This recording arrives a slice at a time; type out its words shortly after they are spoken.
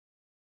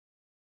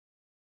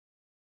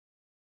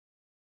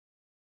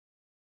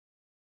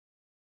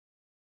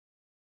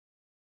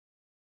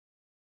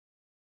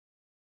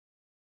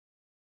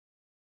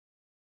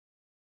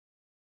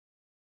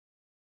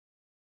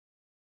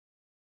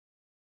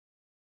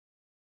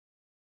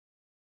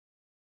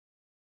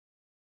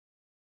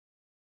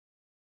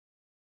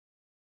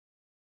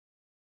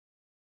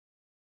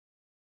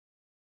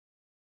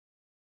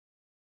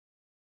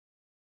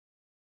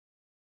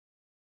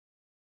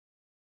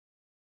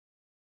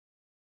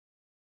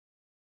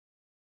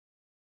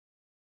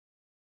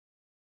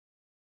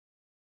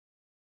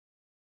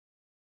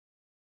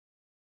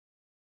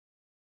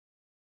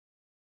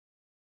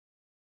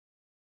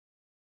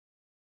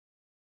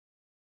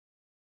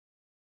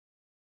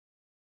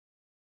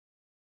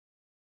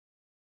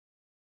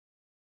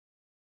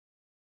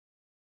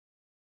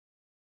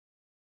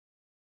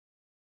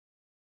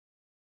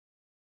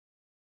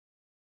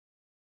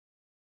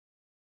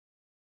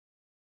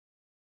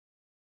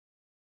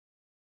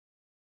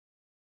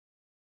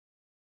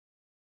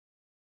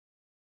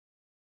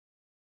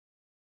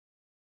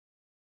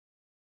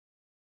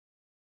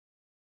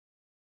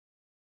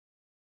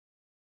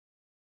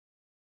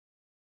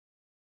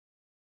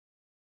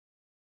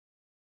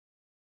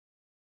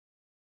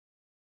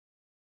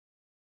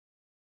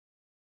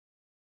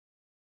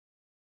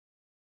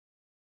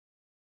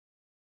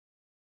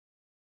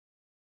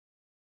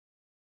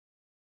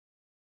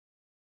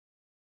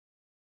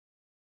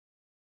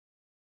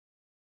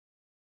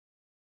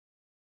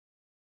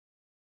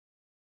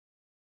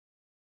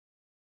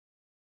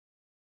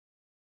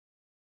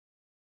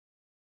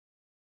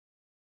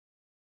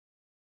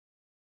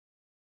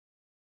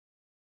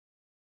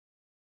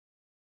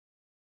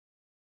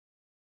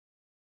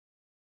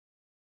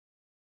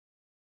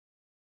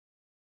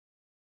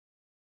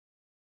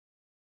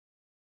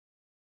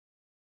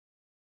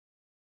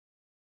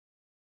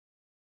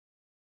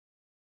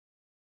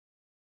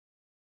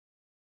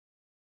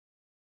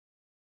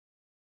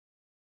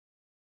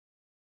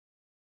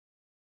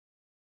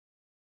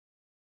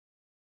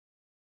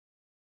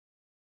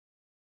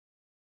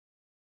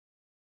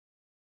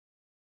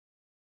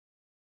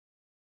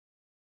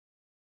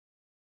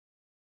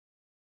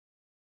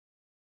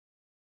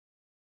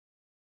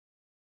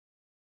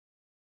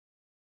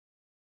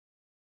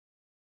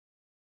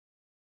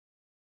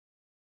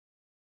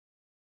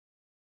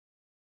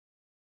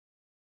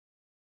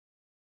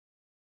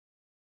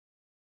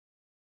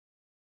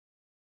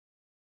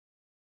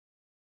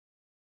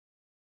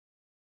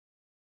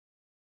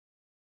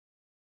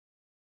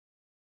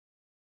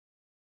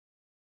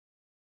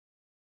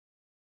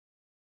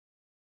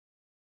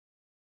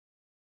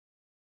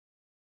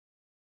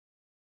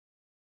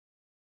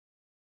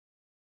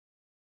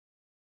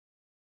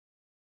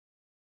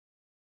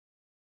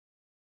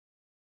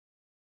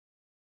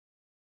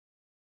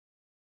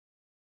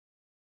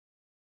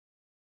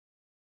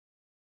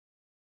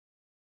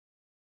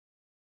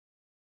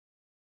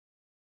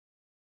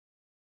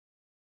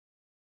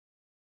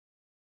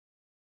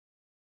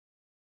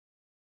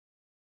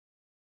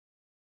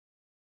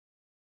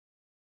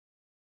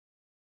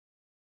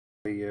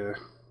the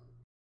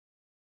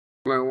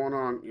low one,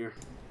 aren't you?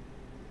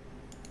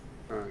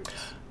 Right.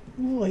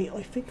 Wait,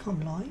 I think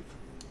I'm live.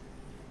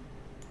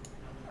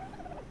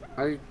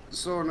 I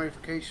saw a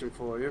notification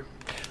for you.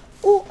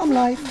 Oh, I'm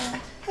live.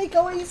 Hey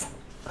guys,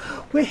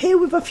 we're here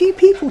with a few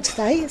people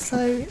today, so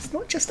it's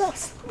not just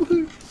us.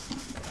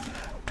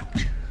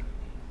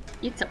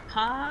 It's a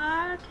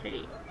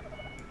party.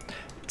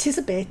 Tis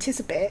a bit, tis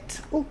a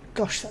bit. Oh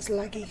gosh, that's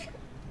laggy.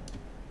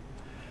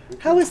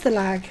 How is the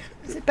lag?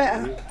 Is it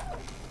better?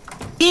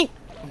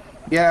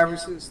 Yeah, ever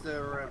since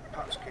the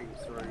patch came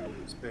through,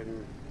 it's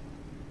been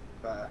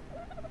better.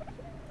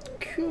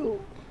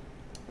 Cool.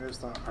 Where's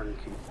that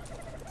hanky?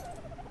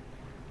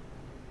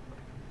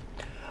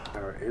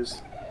 There it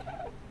is.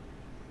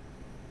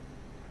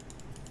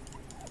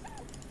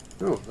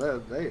 Oh, there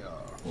they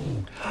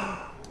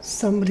are.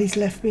 Somebody's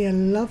left me a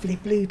lovely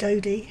blue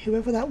dodie.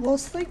 Whoever that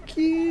was, thank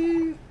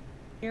you.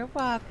 You're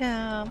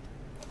welcome.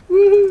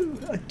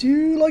 Woohoo! I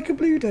do like a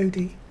blue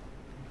dodie.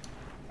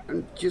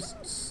 And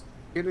just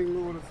getting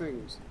all the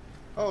things.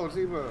 Oh,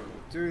 Zebo,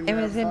 doing It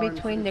was in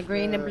between the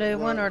green and blue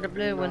one or the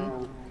blue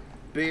one?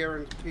 Beer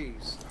and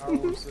peace. How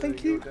was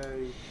Thank your you.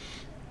 day?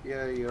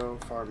 Yeah, you're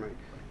fine, mate.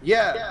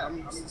 Yeah,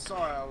 I'm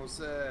sorry, I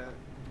was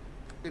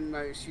didn't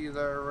notice you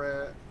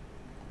there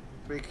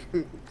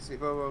speaking.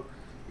 Zebo.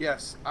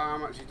 Yes,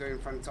 I'm actually doing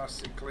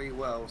fantastically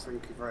well,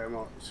 thank you very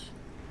much.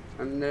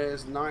 And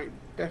there's Night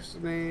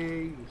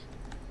Destiny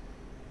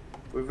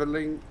with a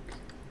link.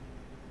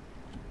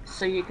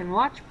 So you can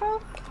watch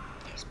both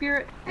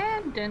Spirit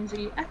and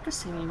Denzi at the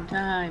same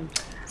time.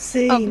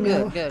 See, Oh,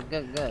 now, good.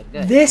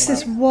 this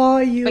is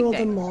why you're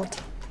the mod.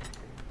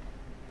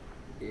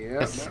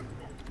 Yeah.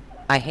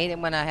 I hate it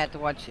when I have to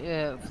watch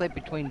flip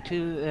between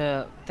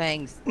two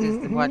things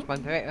just to watch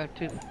my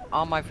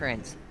all my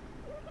friends.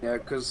 Yeah,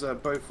 because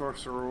both of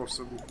us are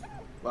awesome.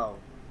 Well,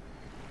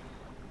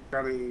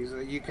 Granny's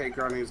UK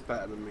Granny is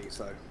better than me,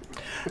 so.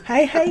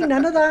 Hey,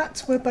 none of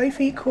that. We're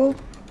both equal.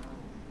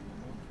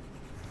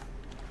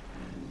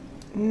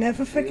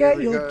 Never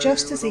forget, you're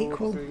just as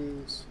equal.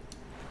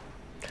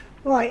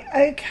 Right,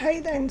 okay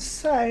then.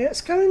 So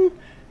let's go and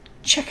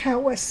check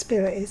out where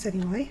Spirit is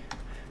anyway.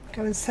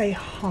 Go and say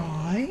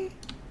hi.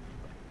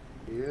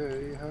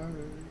 Yeah, hi.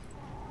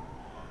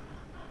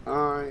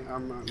 I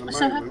am at the moment.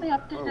 So have they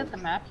updated the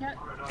map yet?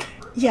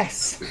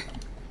 Yes.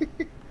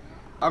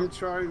 I'm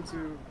trying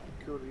to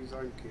kill these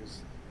Ankies.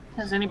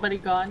 Has anybody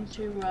gone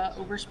to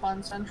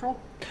Overspawn Central?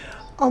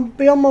 I'll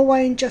be on my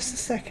way in just a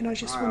second. I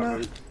just I want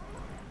haven't. to...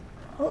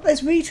 Oh,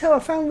 there's Rito. I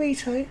found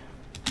Rito.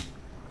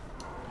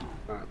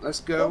 Right,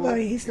 let's go. Although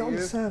he's not on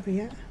the server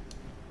yet.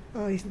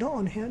 Oh, he's not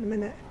on here at the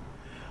minute.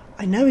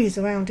 I know he's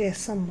around here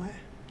somewhere.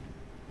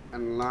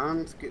 And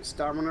land, get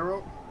stamina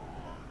up.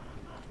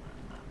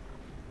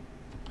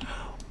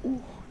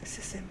 Oh, is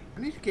this him?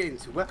 I need to get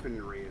into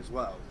weaponry as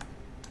well.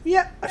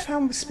 Yep, I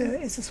found where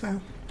Spirit is as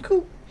well.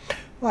 Cool.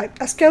 Right,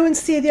 let's go and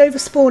see the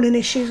overspawning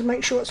issues and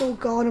make sure it's all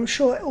gone. I'm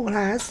sure it all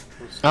has.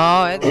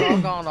 Oh, it's all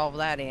gone over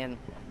that end.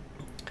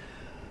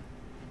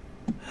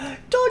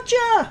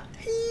 Dodger!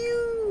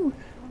 You!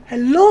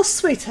 Hello,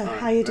 sweetheart. Right,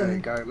 How you there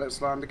doing? There you go.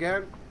 Let's land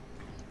again.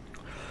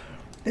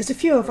 There's a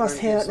few of us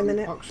here at the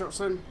minute, Pop shots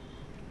in.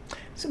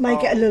 so it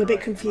may get a little bit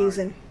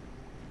confusing.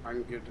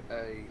 Angered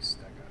a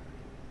stagger.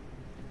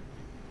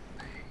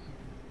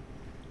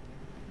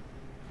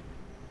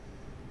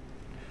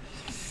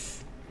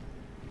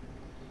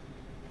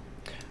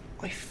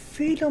 I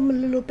feel I'm a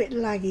little bit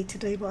laggy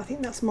today, but I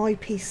think that's my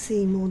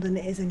PC more than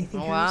it is anything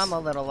Oh, else. I'm a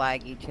little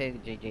laggy too,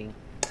 Gigi.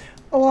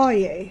 Oh, are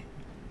you?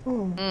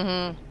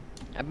 Oh.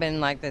 I've been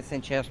like this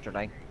since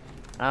yesterday.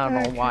 I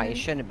don't know why. It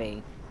shouldn't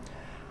be.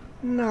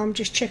 No, I'm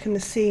just checking the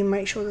scene,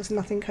 make sure there's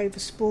nothing over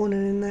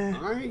spawning in there.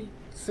 I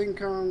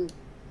think I'm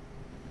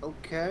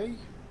okay.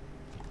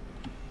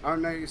 I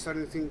don't notice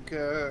anything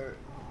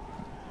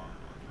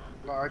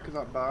like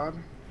that bad.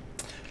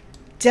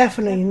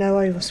 Definitely no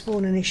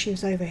overspawning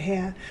issues over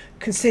here,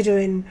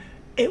 considering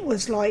it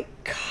was like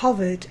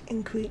covered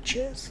in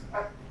creatures.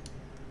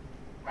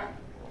 There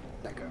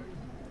you go.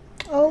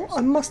 Oh,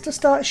 I must have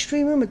started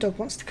streaming. My dog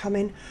wants to come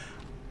in.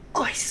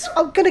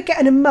 I'm going to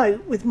get an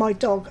emote with my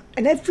dog,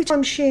 and every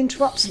time she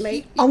interrupts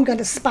me, I'm going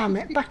to spam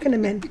it. Backing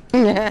him in.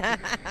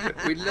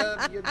 We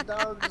love your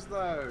dogs,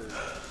 though.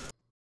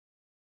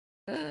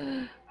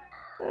 I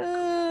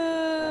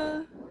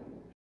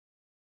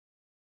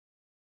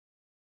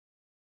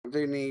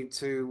do need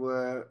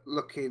to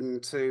look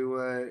into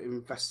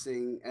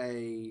investing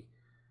a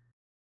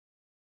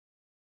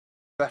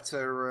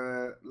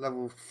better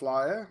level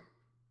flyer.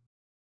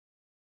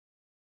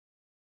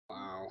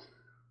 Wow.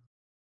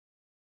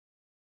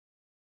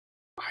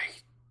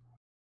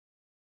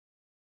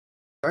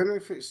 I don't know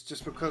if it's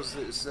just because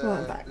it's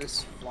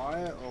this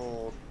flyer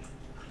or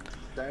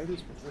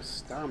Danes, but this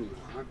stamina,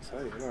 I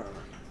tell you that.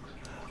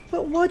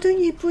 But why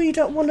don't you breed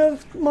up one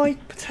of my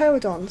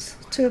pterodons?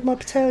 2 of my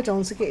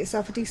pterodons to get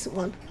yourself a decent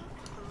one.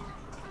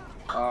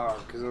 Ah,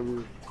 because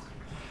I'm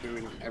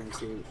doing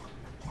everything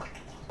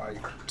by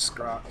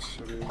scratch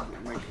and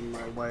making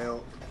my way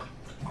up.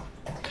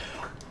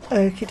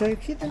 Okie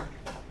dokie then.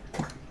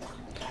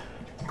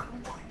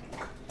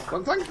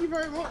 Well, thank you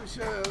very much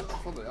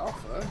for the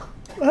offer.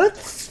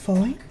 That's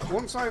fine.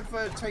 Once I've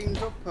tamed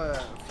up a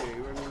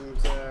few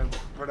and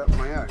bred up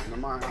my own, I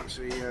might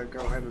actually go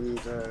ahead and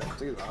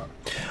do that.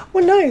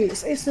 Well, no,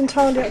 it's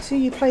entirely up to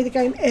you. You play the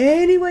game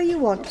any way you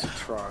want. That's a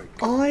try.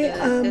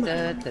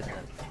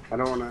 I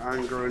don't want to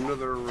anger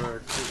another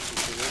creature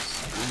for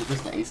this.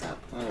 Just the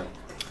ASAP.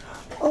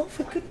 Oh,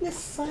 for goodness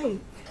sake.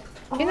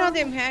 You know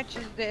them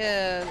hatches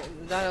the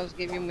dinos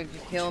give you when you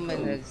kill them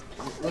and it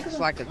looks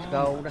like it's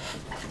gold?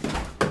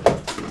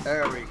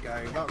 There we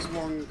go. That's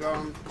one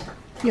gone.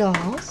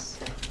 Yes.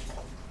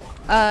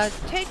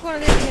 Take one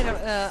of them and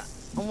hit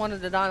on one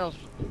of the dinos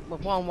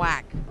with one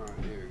whack.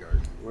 Alright, here we go.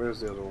 Where's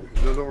the other one?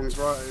 The other one's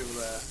right over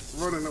there.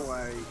 Running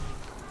away.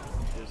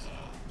 There's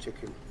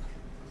chicken.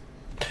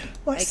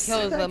 Right, It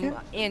kills them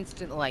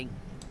instantly.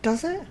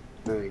 Does it?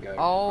 There you go.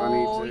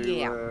 Oh, I need to,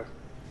 yeah.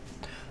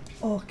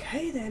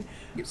 Okay then.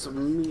 get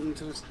some meat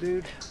into this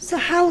dude. So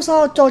how's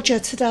our Dodger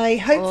today?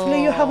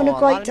 Hopefully you're having a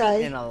great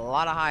day. And a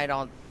lot of hide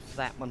on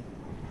that one.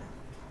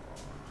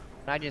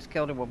 I just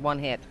killed him with one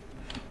hit.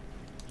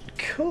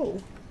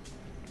 Cool.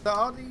 So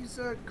are these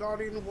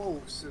guardian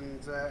wolves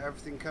and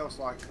everything else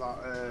like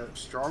that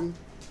strong?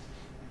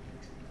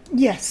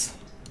 Yes.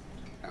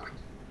 Yeah.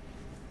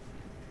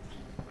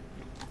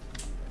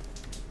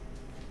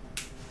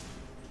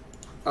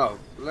 Oh,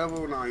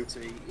 level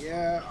 90.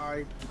 Yeah,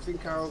 I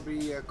think I'll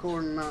be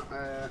calling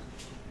that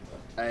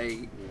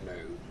a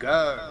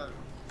no-go.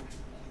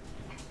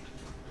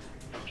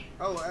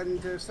 Oh,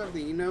 and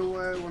Stephanie, you know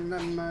one of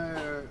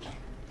them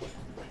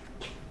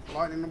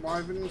lightning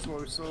wyverns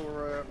what we saw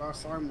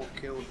last time, what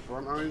killed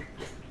Bronto?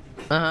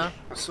 Uh-huh.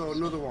 I saw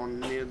another one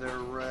near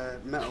their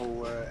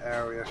metal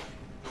area.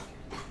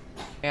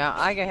 Yeah,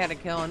 I had to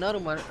kill another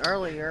one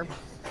earlier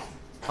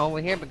over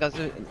here because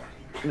they're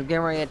getting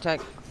ready to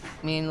attack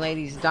me and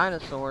lady's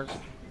dinosaurs.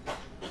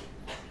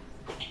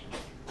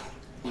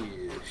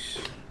 Yes.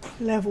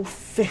 Level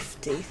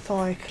 50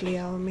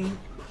 Thiocleo, I mean.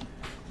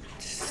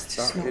 It's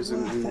just That not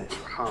isn't worth much it.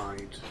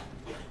 hide.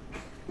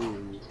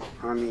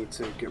 I need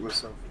to get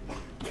myself.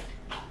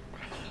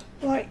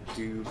 Right.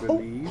 Do you Oh,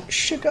 believe?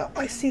 sugar,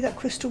 I see that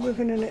crystal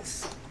ribbon and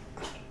it's...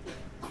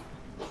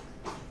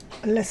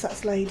 Unless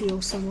that's Lady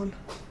or someone.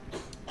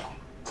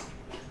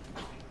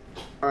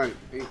 Alright,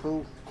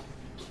 people.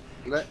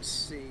 Let's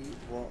see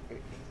what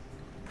it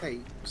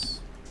takes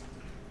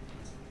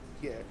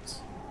to get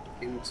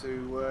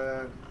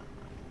into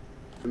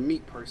the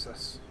meat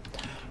process.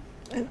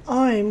 And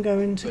I'm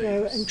going to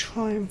go Please. and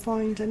try and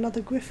find another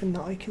griffin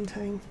that I can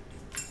tame.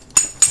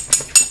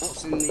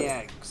 What's in the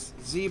eggs?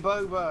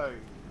 Zebobo.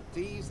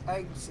 These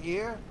eggs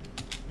here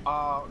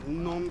are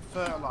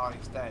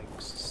non-fertilized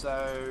eggs,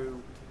 so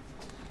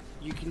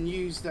you can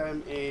use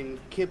them in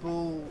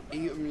kibble,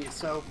 eat them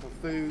yourself for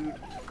food,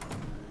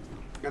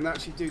 and they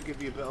actually do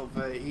give you a bit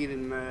of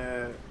healing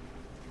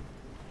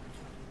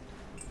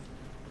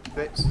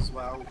bits as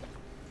well.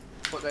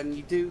 But then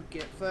you do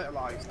get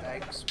fertilized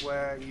eggs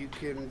where you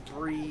can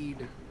breed,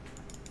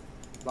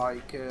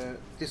 like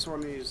this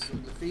one is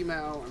the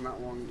female and that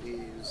one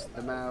is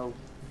the male.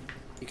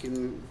 You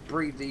can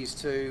breed these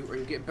two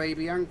and get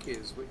baby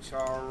Yankees, which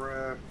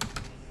are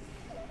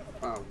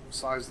well,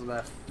 size of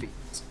their feet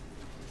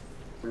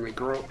when they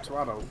grow up to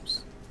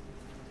adults.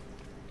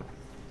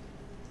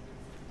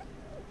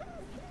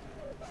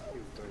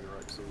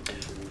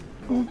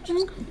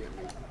 Just gonna get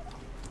me.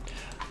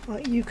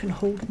 Right, you can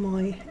hold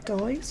my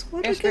dice.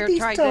 Where did I Yes, get dear, these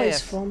try dice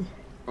this. from?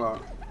 Oh,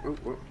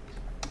 oh.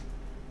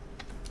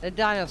 The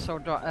dinosaur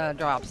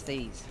drops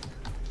these.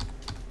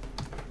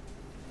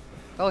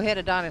 Go hit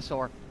a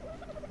dinosaur.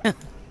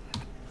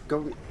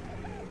 Go.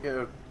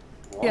 Yeah.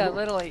 Yeah,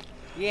 literally.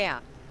 Yeah.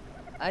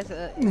 I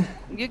said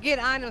you get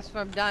items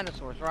from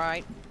dinosaurs,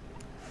 right?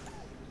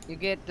 You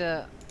get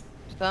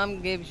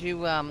some gives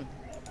you iron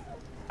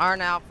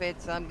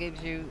outfits, some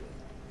gives you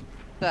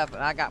stuff.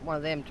 I got one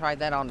of them. Tried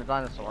that on the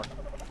dinosaur.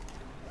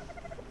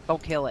 Go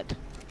kill it.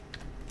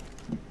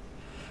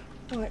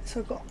 Right, so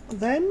I've got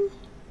them.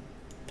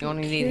 You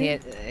only Thank need you.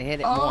 to hit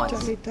it Oh. once.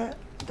 Don't need that.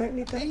 Don't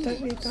need that.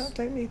 Don't need that.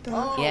 Don't need that.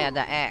 Oh. Yeah,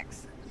 the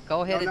axe.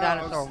 Go hit No, a no,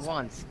 dinosaur it's-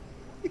 once.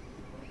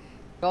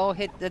 Go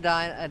hit the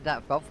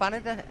go find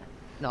it. A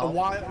No.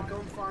 wild, go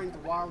and find the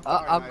wild.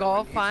 I'll dino go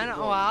and hit find it a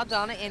wild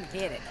once. dino and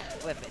hit it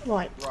with it.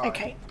 Right. Right,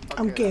 Okay.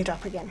 I'm okay. geared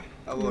up again.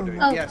 I will do.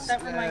 Oh, Yes,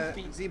 that reminds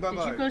me.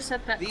 Zebobo, Did you go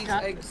set that these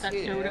that eggs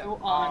here dodo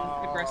on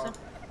are- aggressive?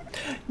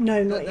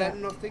 No, not yet.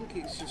 Then I think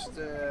it's just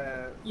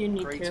You need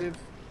to. creative.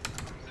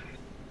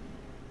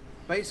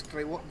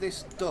 Basically, what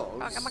this does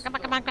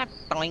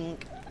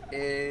Blink.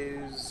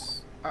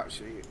 is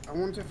actually, I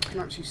wonder if I can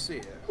actually see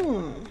it.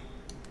 Hmm.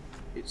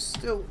 It's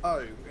still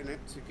O in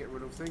it to get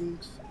rid of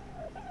things.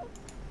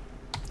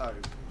 O.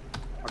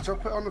 I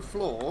drop it on the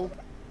floor,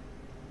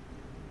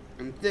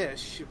 and this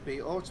should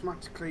be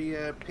automatically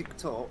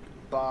picked up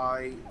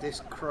by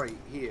this crate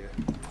here.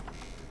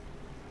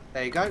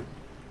 There you go.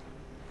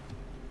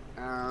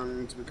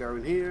 And we go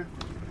in here,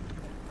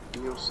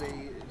 and you'll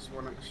see it's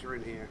one extra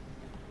in here.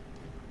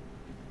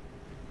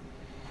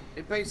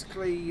 It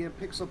basically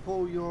picks up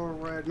all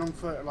your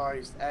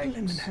non-fertilized Lemon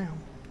eggs how?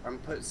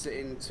 and puts it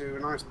into a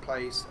nice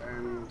place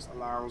and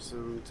allows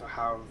them to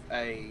have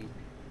a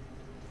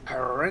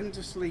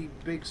horrendously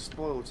big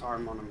spoil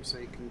time on them, so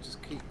you can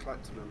just keep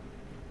collecting them.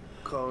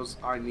 Because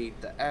I need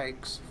the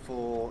eggs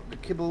for the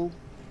kibble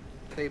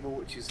table,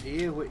 which is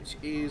here, which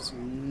is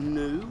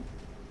new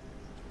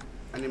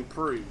and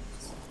improved.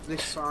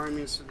 This time,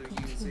 instead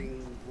of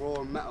using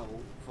raw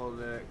metal for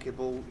the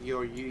kibble,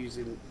 you're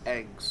using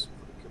eggs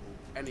for the kibble.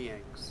 Any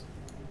eggs.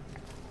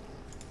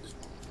 Just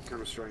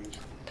kind of strange.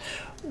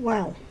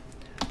 Wow.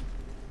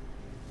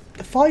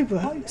 The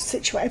fibre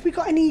situation. Have we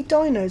got any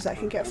dinos that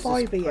can get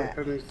fibre yet?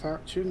 Any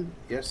thatching?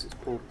 Yes, it's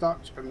called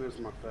thatch, and there's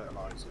my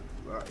fertilizer.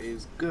 That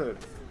is good.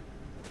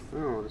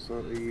 Oh, I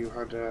thought that you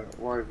had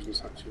wyverns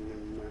hatching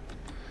in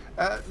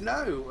there.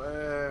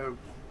 No,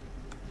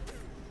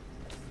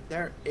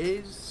 there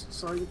is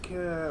something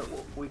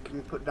we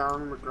can put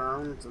down on the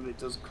ground, and it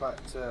does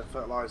collect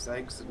fertilised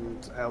eggs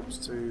and helps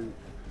to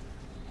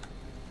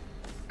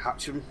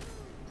hatch them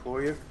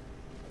for you.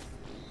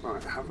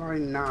 Right, have I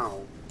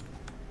now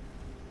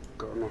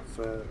got enough?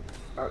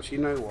 Actually,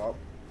 you know what?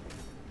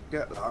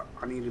 Get that.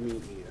 I need a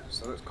meat here,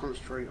 so let's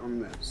concentrate on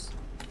this.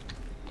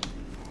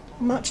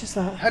 How much is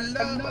that?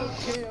 Hello,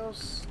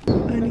 Chaos.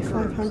 Only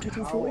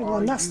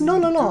 541. That's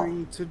not a lot.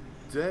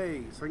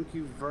 Today, thank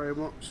you very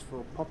much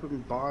for popping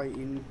by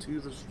into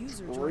the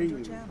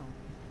stream.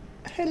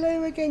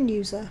 Hello again,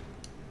 user.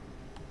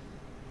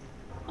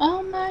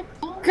 Oh my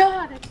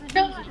god, it's a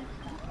god.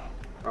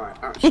 Right,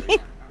 actually,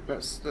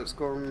 let's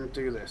go and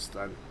do this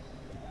then.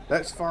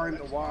 Let's find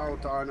a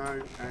wild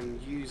dino and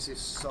use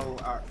this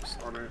soul axe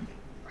on it.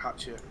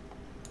 Hatchet.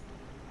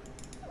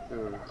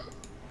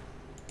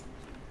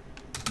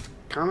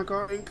 Kind of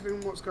got an inkling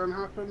what's going to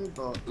happen,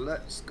 but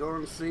let's go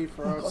and see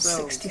for ourselves.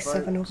 I've got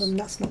 67 folks. of them,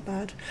 that's not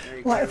bad.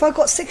 Right, if I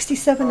got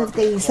 67 of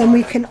these, then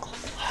we can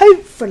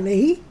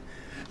hopefully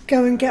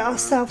go and get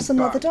ourselves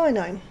another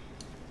dino.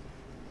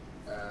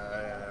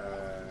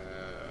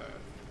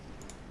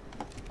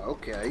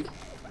 Okay.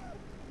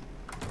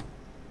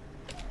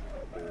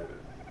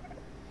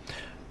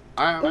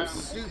 I am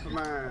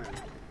Superman.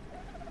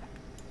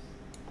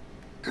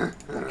 I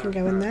can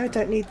go in there, I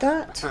don't need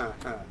that.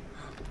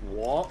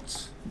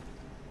 What?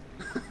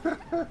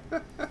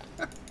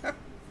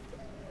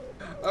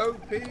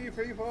 OP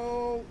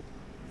people!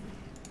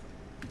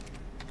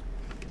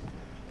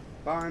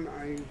 Fine,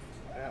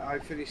 I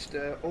finished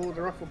all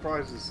the raffle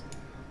prizes.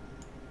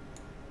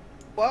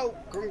 Well,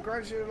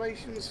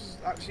 congratulations!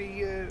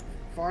 Actually,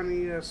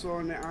 finally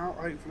sorting it out.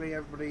 Hopefully,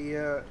 everybody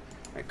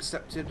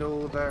accepted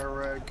all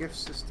their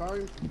gifts this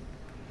time.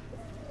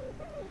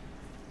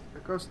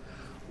 Because,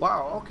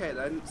 wow, okay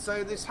then.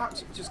 So this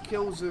hatchet just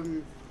kills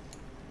them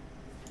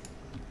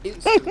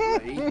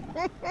instantly.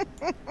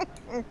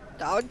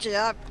 Don't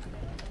you?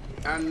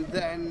 And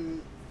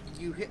then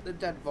you hit the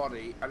dead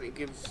body, and it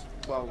gives.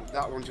 Well,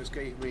 that one just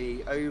gave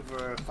me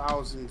over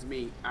 1,000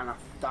 meat and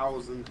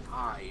 1,000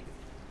 hide.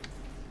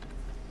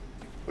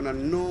 When a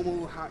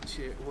normal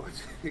hatchet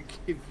would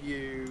give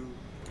you,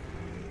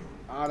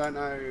 I don't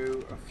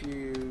know, a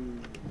few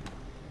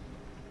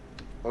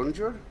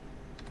hundred.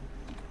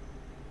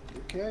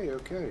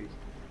 Okay.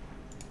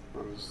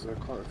 Well, there's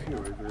quite a few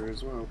over here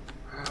as well.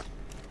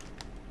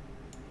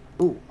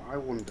 Oh, I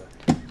wonder.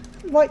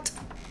 Right,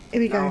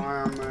 here we go. Now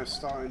I am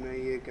starting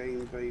a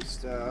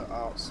game-based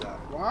art set.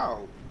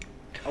 Wow,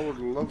 I would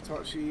love to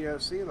actually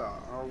see that.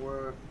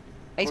 I'll.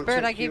 Hey,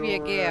 Spirit, I give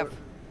you a gift.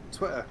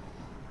 Twitter.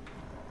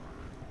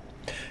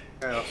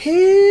 Yeah.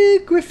 Here,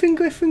 Griffin.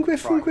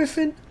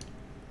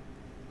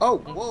 Oh,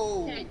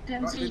 whoa! Hey,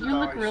 Dempsey, you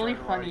look really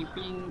funny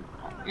being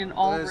in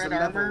all red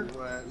armor.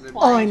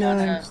 Oh, I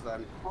know.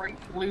 Bright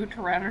blue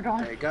pteranodon.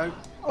 There you go.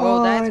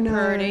 Oh, that's I know.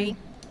 pretty.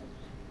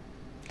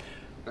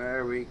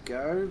 There we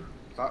go.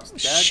 That's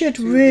dead. Should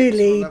 2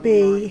 really hits for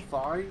be level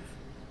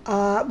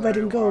 95. red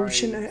and gold,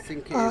 shouldn't it? I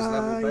think it is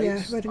level yeah,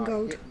 based. red and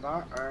gold. I hit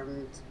that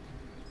and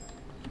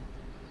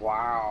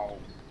wow.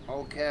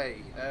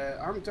 Okay,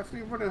 I'm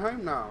definitely running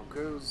home now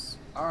because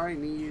I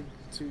need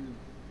to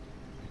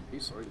do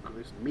something with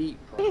this meat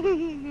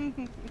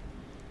problem.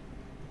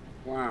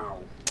 Wow.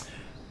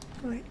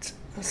 Right,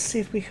 let's see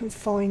if we can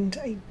find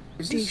a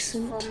Is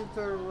decent. this from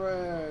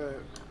the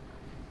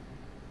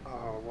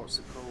what's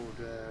it called?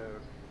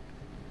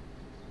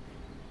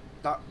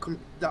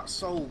 That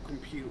soul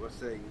computer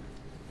thing.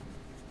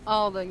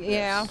 Oh,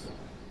 yeah.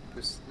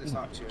 This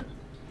hatchet.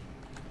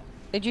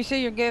 Did you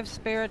see your gift,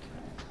 Spirit?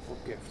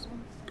 What gift?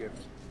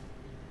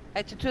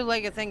 It's a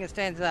two-legged thing that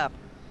stands up.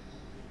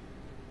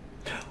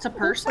 It's a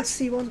person. I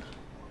see one.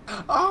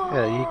 Oh!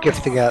 Yeah, you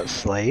gifting out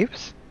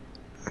slaves?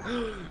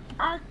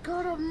 I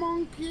got a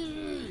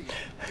monkey!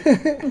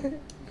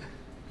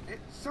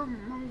 It's a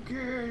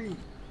monkey!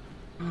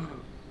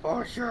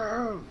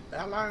 Awesome!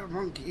 Hello,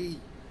 monkey!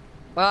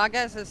 Well, I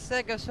guess it's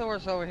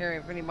Stegosaurus over here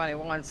if anybody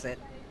wants it.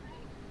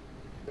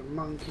 The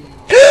monkey.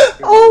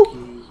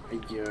 Oh!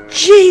 Yeah.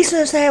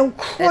 Jesus, hell,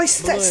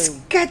 Christ, that blue.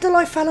 scared the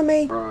life out of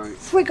me. Right.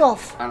 Frig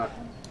off. And a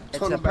It's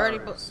ton a of pretty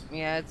berries.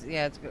 yeah,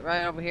 it's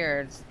right over here.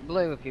 It's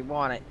blue if you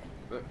want it.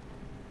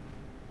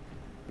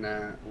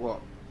 Nah, what?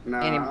 Nah,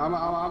 Any- I'm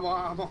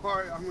alright.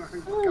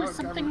 Ooh,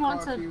 something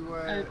wants a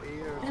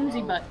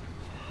Lindsay butt.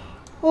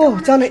 Oh,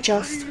 done it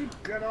just.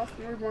 Get off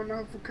me with my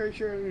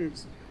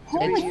notifications.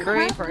 Holy It's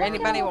crap, free for look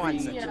anybody at who all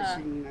wants the, it.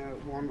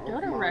 One of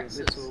Dodo my Rexes.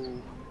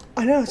 little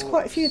I know, there's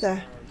quite a few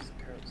there.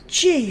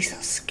 Jeez,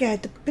 that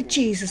scared the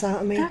bejesus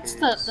out of me. That's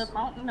the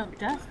mountain of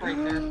death right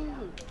there.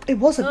 It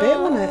was a bit,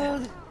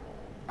 wasn't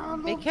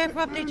it? Be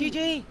careful up there,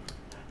 GG.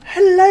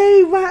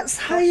 Hello, rats.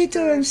 How you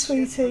doing,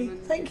 sweetie?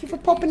 Thank you for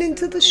popping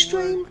into the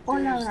stream.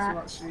 Hola, To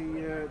rats.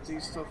 actually do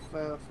stuff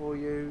for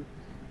you,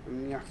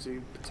 and you have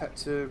to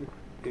protect them.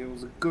 It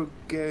was a good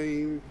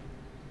game.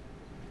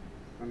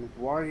 And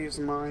why is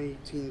my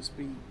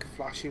TeamSpeak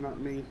flashing at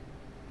me?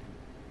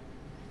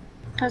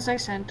 Because I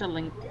sent a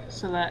link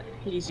so that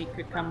Hazy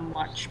could come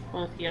watch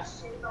both of you.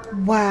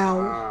 Wow.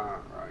 Ah,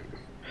 right.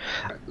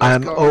 Let's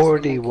I'm go to the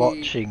already monkey.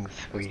 watching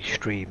 3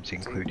 streams,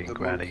 including the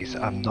Granny's.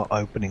 monkey. I'm not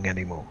opening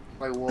anymore.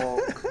 They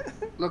walk.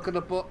 Look at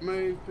the butt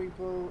move,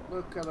 people.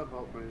 Look at the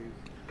butt move.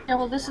 Yeah,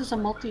 well, this is a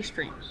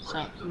multi-stream,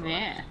 so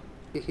yeah.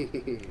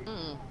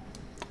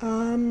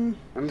 And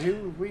who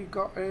have we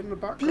got in the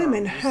background?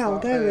 Bloomin' Is hell,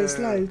 that, there is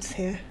loads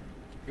here.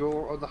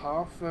 Your other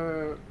half,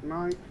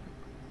 Night?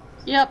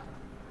 Yep.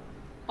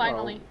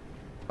 Finally.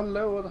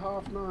 Hello, other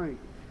half, Night.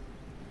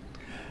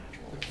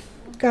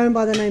 Going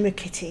by the name of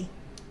Kitty.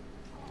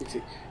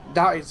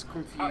 That is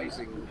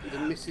confusing. The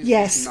Mrs.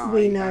 Yes, Night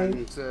we know.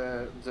 And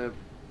the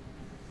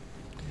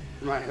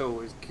male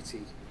is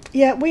Kitty.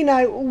 Yeah, we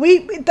know.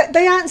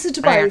 They answer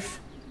to both.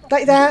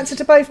 They answer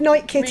to both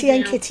Night Kitty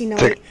and Kitty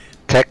Night.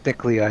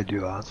 Technically, I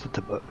do answer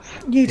to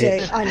both. You do,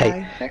 It's- I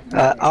hey,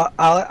 know.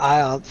 I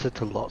answer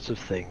to lots of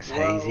things.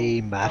 Well,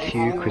 Hazy,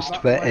 Matthew, that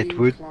Christopher, way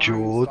Edward, implies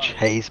George,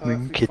 that it's Hazeman,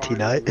 perfectly Kitty fine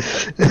Knight.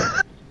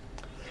 with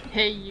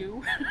Hey,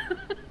 you.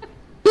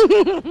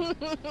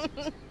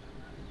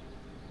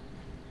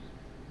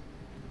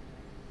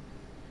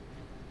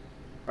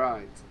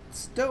 Right.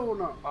 Still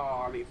not.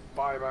 Oh, I need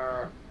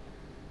fiber.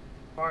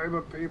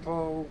 Fiber,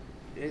 people.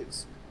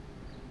 It's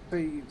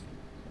Pete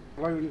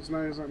blowing his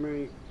nose at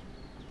me.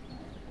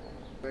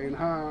 Saying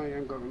hi,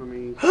 I'm going to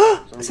me.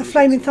 It's a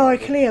flaming thigh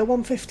Cleo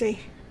 150.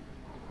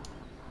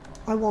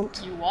 I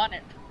want. You want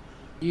it.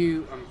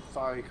 You and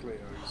Thigh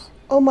Cleos.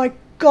 Oh my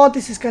god,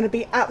 this is going to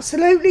be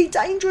absolutely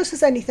dangerous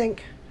as anything.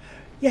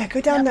 Yeah,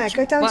 go down there.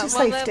 Go down to What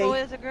level safety.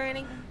 is it,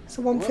 Granny? It's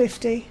a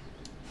 150.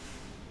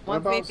 What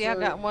about, 150. I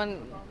got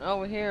one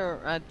over here.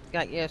 I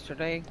got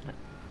yesterday.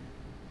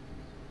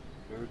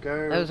 There we go.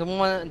 It was a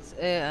one.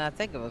 I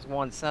think it was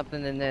one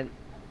something, and then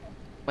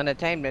when I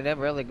tamed it, it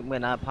really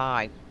went up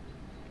high.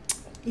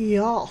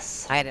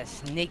 Yes. I had to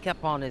sneak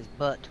up on his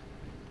butt.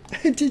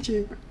 Did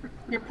you?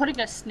 You're putting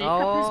a snake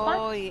up his butt?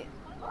 Oh yeah.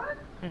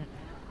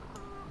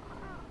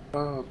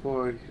 Oh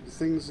boy, the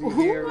things you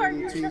Who hear are in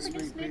you shoving a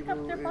TeamSpeak, snake up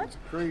people, their butt? it's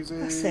crazy.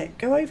 That's it.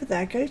 Go over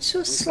there. Go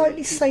to a I'm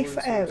slightly seeing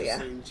safer people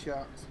area. in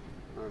chat.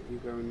 Right, you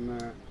go in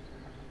there.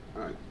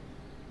 Right.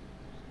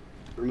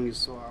 We need to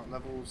sort out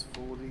levels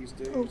for these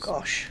dudes. Oh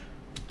gosh.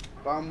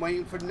 But I'm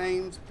waiting for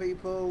names,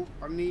 people.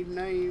 I need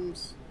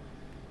names.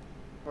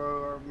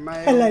 For a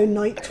male Hello,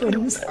 Night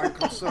Twins.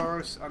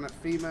 Ankylosaurus and a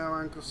female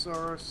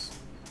Ankylosaurus.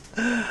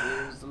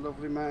 Here's the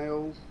lovely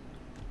male.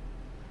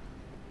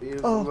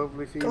 Here's the Oh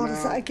lovely female. god,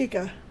 is that a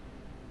giga?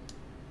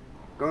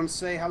 Go and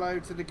say hello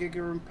to the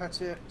giga and pet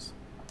it.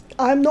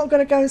 I'm not going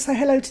to go and say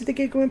hello to the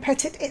giga and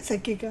pet it. It's a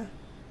giga.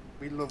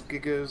 We love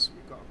gigas.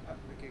 We've got to pet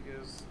the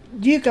gigas.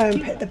 You go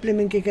and pet the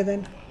blimmin' giga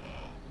then.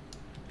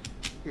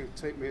 You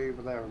take me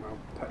over there and I'll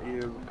pet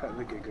you and pet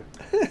the giga.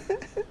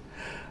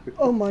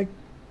 Oh my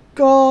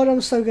god,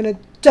 I'm so going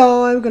to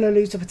die. I'm going to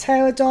lose the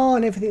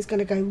pterodon. Everything's going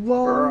to go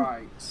wrong.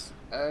 Right.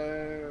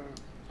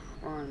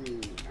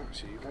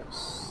 Actually,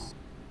 let's.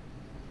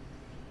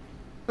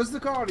 Was the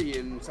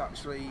Guardians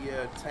actually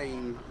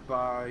tamed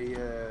by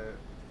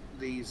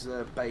these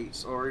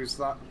baits, or is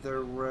that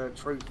their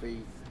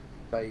trophy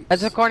baits?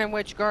 That's according to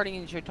which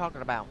guardians you're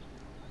talking about.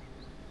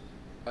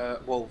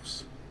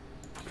 Wolves.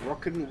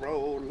 Rock and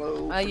roll,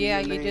 low. Yeah,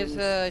 you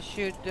just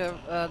shoot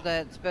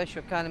that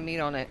special kind of meat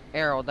on an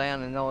arrow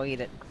down and they'll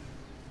eat it.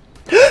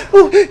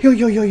 Oh,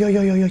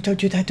 yo, don't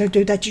do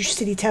that, you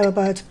silly terror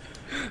bird.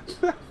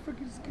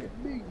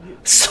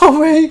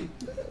 Sorry.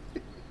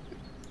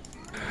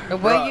 The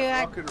way Right, you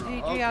act, rock and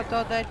roll, GG, okay. I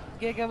thought that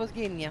Giga was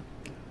getting you.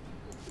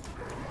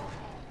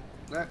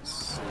 Let's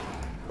see.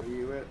 Are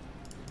you it?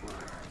 Right.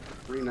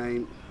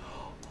 Rename.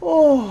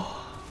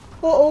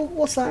 Oh,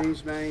 what's that?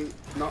 Change name.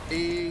 Not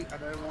E. I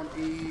don't want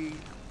E.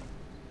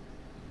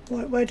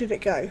 Where did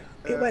it go?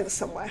 It went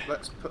somewhere.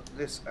 Let's put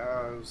this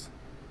as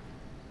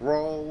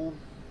roll.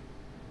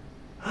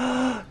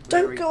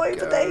 Don't we go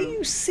over there, go.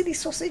 you silly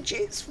sausage.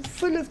 It's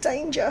full of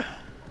danger.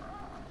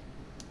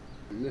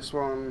 And this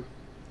one.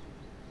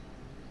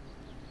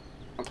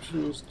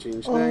 Options.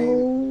 Change name.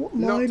 Oh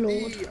my not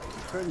lord. E.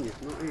 Turn you.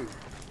 Not E.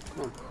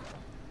 Come on.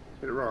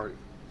 Get it right.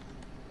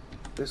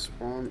 This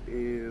one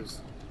is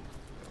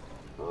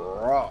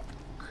rock.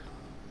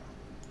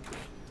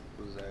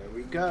 There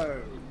we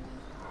go.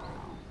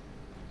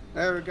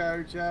 There we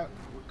go, chat.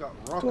 We've got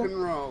rock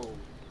and roll.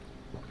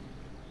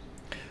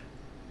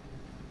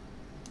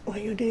 Well,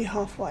 you're nearly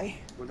halfway.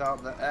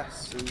 Without the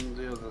S and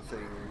the other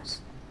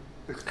things.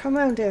 Come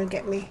round here and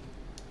get me.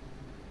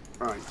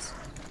 Right.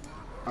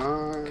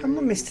 Come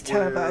on, Mr.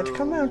 Terrorbird.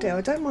 Come round here.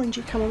 I don't mind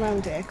you coming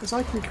round here because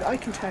I can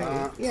tell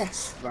you.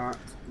 Yes. That.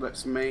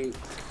 Let's make.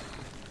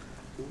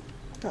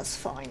 That's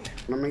fine.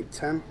 Can I make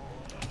 10?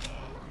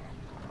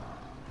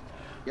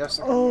 Yes.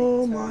 I can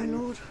Oh make 10. my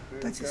lord,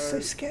 There that we is go. so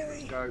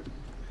scary. Let's go.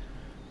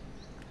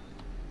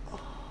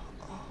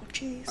 Oh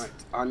jeez.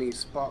 Right. I need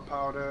spark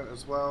powder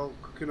as well.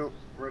 Cooking up,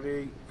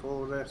 ready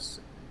for this.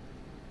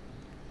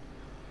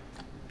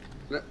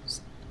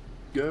 Let's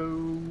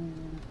go.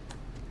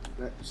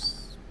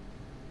 Let's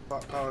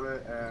spark powder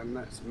and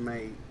let's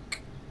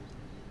make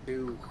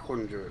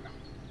 200.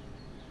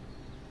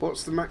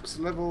 What's the max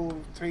level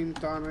of team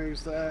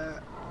dinos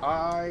there?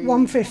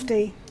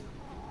 150.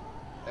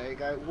 There you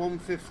go,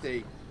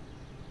 150.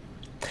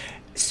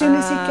 As soon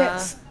as he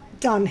gets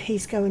done,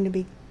 he's going to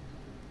be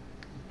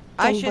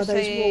I done should by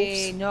those say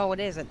wolves. no, it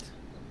isn't.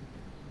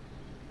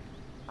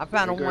 I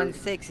found a Okay.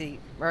 160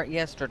 right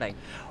yesterday.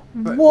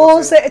 But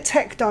Was it a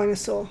tech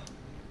dinosaur?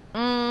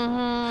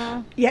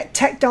 Mm-hmm. Yeah,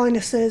 tech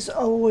dinosaurs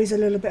are always a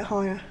little bit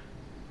higher.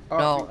 Oh,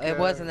 I No, think, it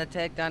wasn't a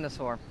tech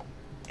dinosaur.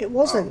 It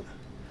wasn't.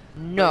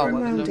 No, Come it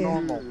round was a here.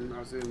 normal.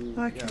 As in,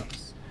 Okay.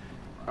 yes.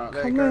 Right,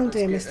 there Come you go. round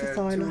here, Let's Mr. get,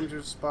 Thyler.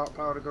 200 spark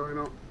powder going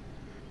up.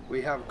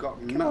 We have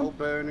got metal on.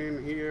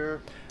 burning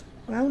here.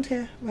 Round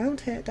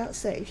here,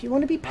 that's it. If you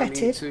want to be I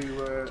need petted,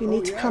 to, you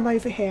need to yeah. come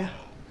over here.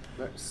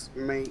 Let's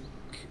make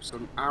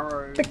some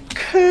arrows.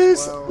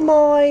 Because as well.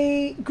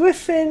 my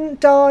griffin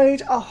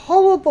died a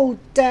horrible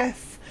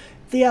death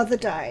the other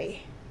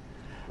day.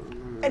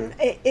 And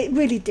it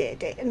really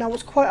did. And I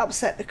was quite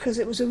upset because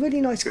it was a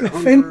really nice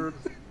griffin. 100.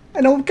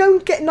 And I'll go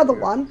and get another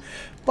one.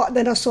 But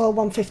then I saw a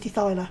 150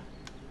 Thyler.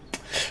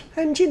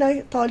 And you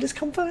know, Thyler's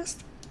come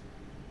first.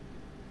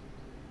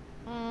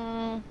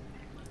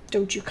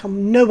 Don't you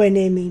come nowhere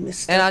near me,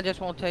 mister. And I just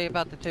won't tell you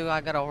about the two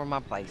I got over my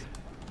place.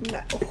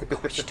 No. Oh,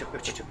 God, what you doing?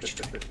 What you doing? What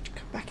you doing?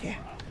 Come back here.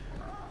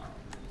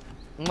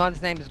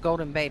 One's name is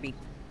Golden Baby.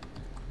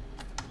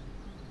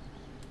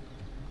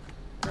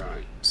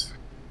 Right.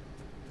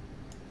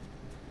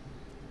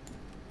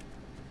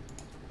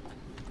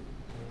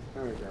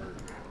 There we go.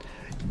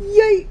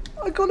 Yay!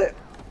 I got it.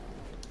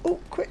 Oh,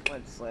 quick.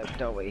 What's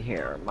left over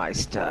here? My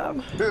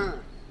stuff.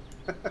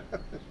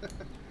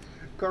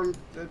 Can't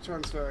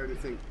transfer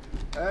anything.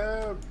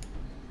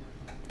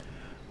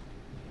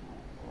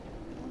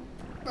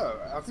 No,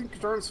 I think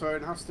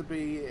transferring has to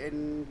be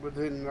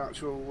within the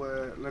actual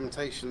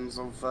limitations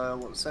of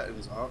what the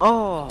settings are.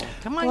 Oh,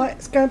 come on. Right,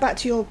 let's go back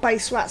to your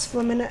base rats for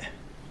a minute.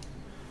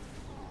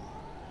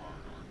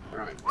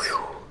 Right.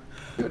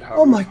 Good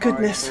Oh my having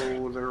goodness.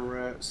 all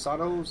their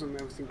saddles and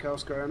everything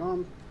else going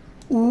on.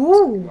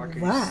 Ooh, Like I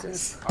rats.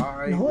 said,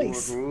 I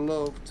Nice. would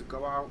love to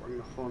go out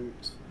and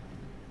hunt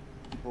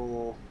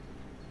for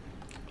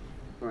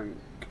something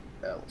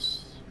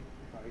else.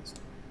 Right.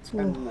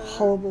 10 Oh, there.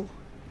 horrible.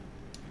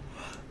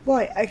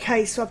 Right,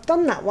 okay, so I've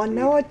done that one.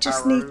 Now I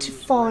just need to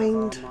Arrows,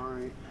 find... where are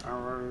my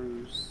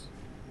arrows?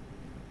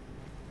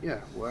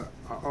 Yeah, where?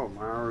 Oh,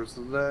 my arrows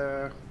are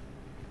there.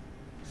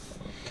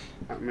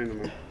 At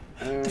minimum.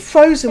 The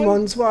frozen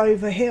ones were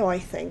over here, I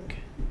think.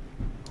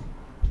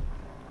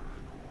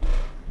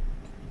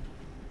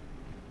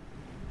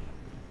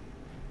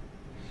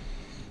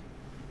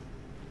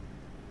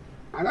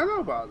 I don't know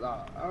about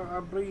that. I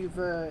believe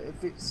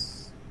if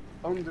it's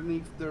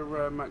underneath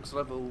the max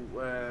level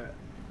where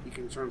you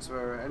can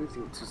transfer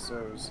anything to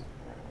servers.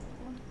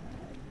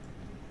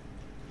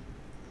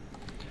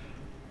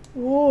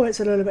 Oh, it's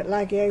a little bit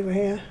laggy over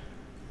here.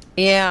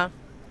 Yeah.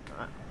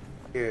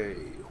 Okay,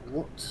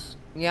 what?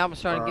 Yeah, I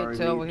was trying to get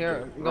to over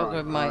here. Go right,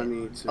 with my I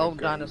need to old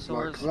go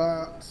dinosaurs. Like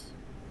that.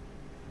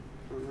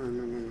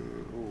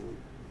 No. Oh.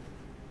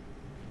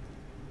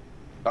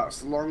 That's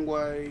the long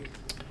way.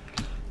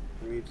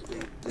 I need to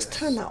do Let's this.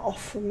 turn that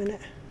off for a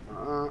minute.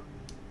 It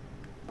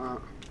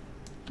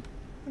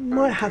It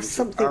might have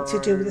something to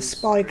do with the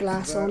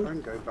spyglass on.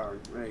 And go down.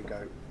 There you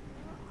go.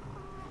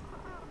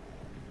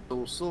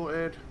 All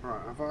sorted.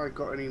 Right, have I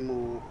got any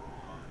more?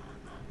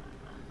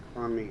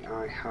 I mean,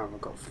 I have.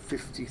 I've got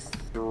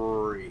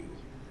 53.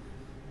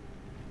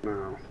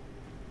 Now,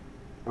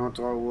 how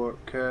do I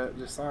work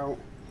this out?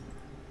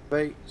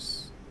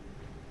 Baits.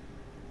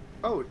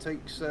 Oh, it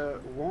takes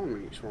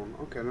one each one.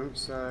 Okay, then,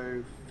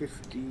 so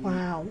 53.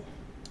 Wow.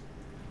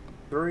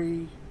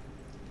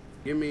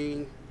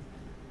 Gimme.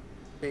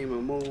 Game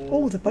them all.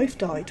 Oh, they both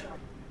died.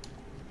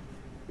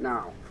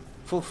 Now,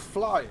 for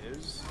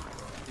flyers,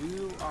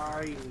 do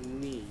I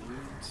need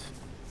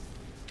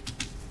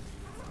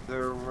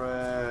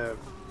the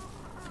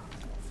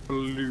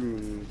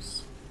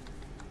balloons?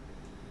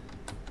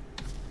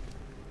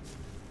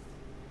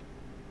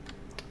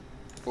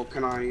 Or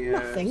can I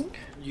Nothing.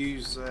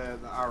 use the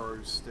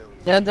arrows still?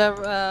 Yeah,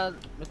 the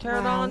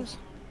pterodons.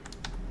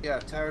 Yeah,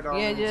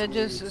 pterodons. Yeah,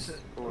 balloons,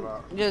 all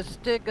that. just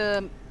stick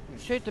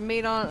shoot the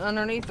meat on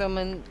underneath them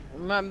and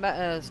run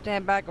back,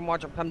 stand back and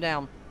watch them come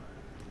down.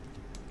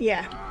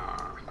 Yeah.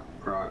 Ah,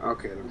 right,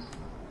 okay then.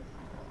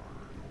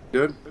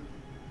 Good.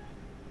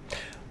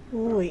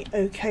 Oi,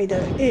 okay,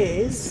 there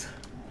is.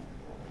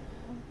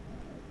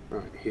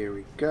 Right, here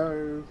we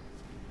go.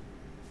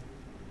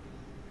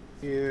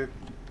 Here.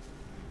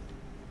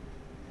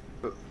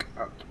 Look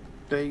at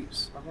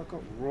dates. Have I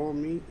got raw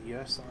meat?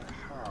 Yes, I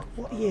have.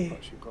 What are I've you?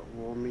 actually got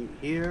raw meat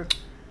here.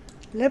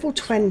 Level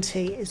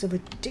 20 is a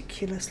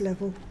ridiculous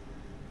level.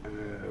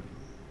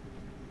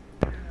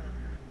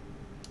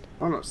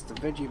 Oh, that's the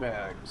veggie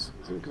bags.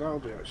 I think that'll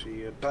be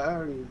actually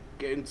better and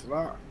get into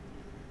that.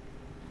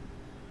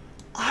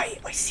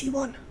 I see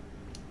one.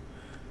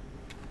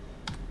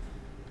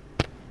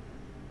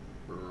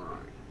 Right.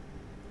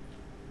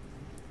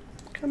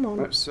 Come on.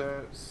 Let's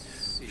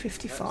see.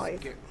 55.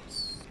 Let's get,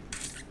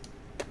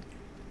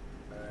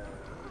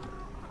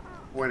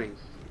 winning.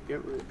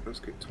 Yep, let's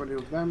get 20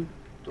 of them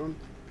done.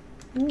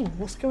 Ooh,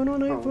 what's going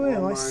on over what here?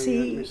 am I I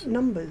see missing?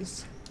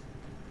 numbers.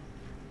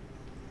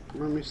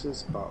 Am I missing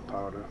spark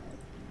powder?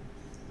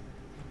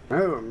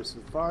 No, I'm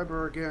missing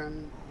fibre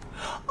again.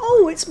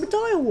 Oh, it's my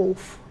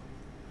direwolf.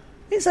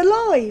 It's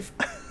alive.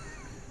 I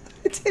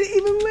didn't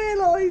even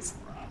realise.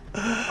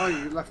 Oh,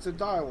 you left a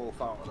direwolf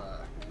out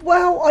there.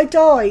 Well, I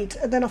died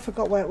and then I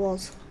forgot where it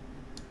was.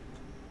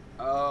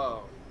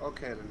 Oh,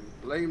 okay then.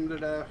 Blame to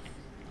death.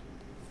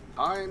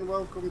 Hi and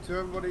welcome to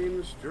everybody in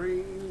the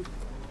stream.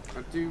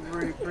 I do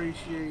really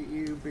appreciate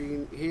you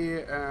being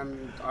here,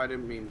 and I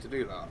didn't mean to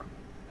do that.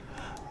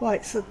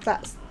 Right, so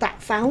that's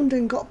that found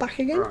and got back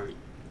again. Right.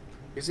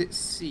 Is it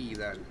C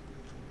then?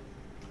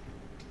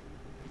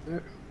 Yeah.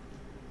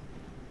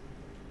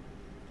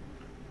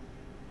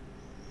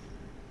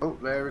 Oh,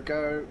 there we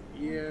go.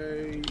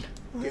 Yay.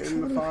 Right, Get let's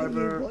in have the a look at you.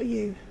 fibre. What are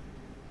you?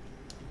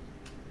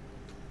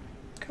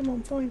 Come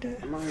on, find it.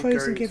 Am I Frozen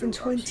going given to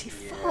actually-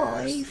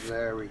 25. Yes,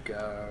 there we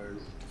go.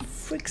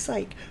 Frig's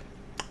sake.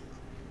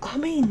 I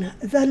mean,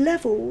 the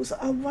levels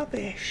are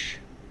rubbish.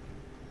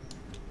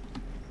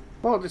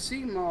 Well, they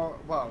seem more.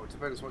 Well, it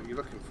depends what you're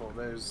looking for.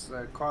 There's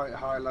quite a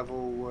high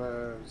level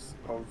of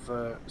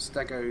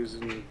stegos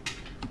and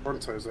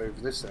brontos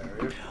over this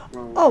area.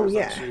 Well, Oh, there's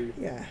yeah, actually-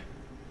 yeah.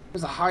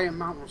 There's a high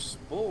amount of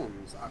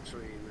spawns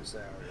actually in this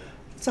area.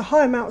 It's a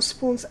high amount of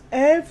spawns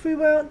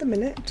everywhere at the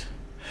minute.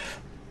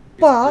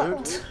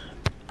 But Good.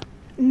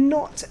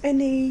 not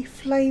any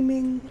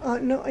flaming,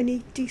 not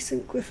any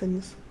decent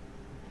griffins.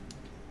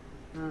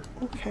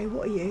 Okay,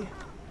 what are you?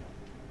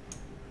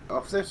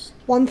 Off this.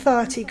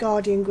 130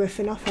 Guardian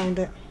Griffin, I found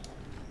it.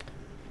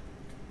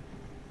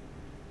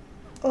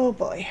 Oh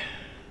boy.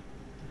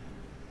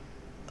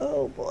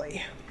 Oh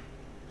boy.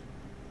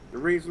 The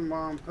reason why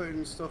I'm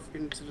putting stuff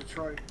into the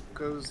truck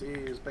because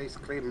it is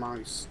basically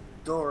my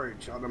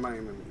storage at the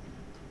moment.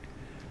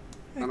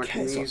 And I Okay,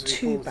 can it's not easily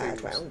too pull bad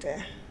things. round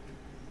here.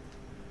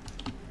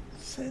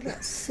 So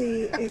let's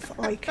see if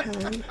I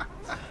can.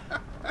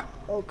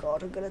 Oh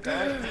god, I'm gonna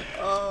die.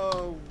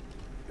 Oh,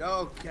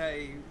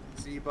 okay,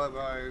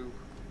 Zebobo.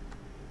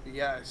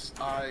 Yes,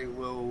 I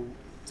will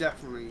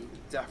definitely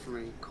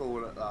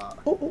call it that.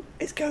 Oh, oh,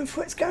 it's going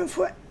for it, it's going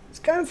for it, it's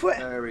going for it.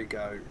 There we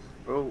go.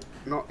 Oh,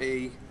 not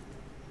E.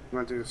 I'm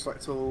going to do a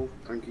select all.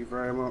 Thank you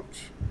very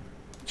much.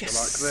 Yes.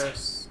 So like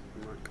this,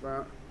 like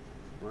that,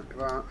 like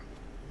that,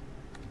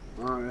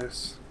 like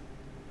this.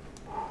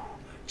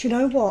 Do you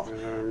know what?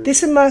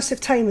 This immersive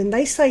taming,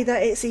 they say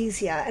that it's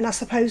easier, and I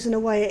suppose in a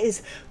way it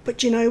is, but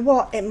do you know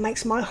what? It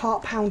makes my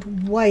heart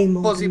pound way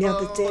more than the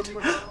other did.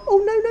 Oh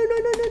no, no, no,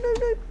 no, no, no,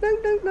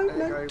 no, no, no,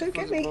 no, no, don't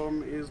get me.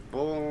 Bomb is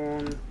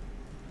born.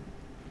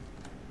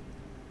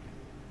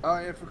 Oh,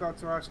 I forgot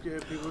to ask you,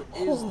 people,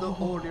 is the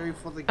audio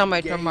for the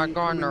Somebody game turn my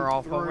gardener coming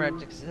off over at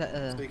through?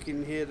 the So you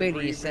can hear the Beauty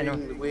breathing, Center.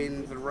 the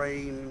wind, the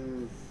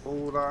rain,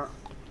 all that.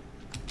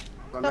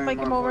 I know Somebody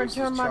my come over and voice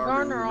turn is my charming,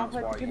 gardener and off that's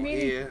at the why you're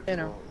community here,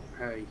 center.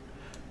 but hey,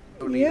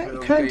 don't need Yeah, a you bit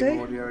of can game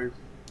do. audio.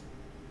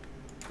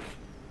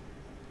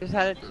 Just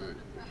had it.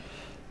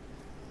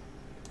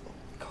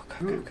 Go,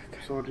 go, go, go, go.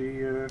 So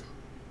the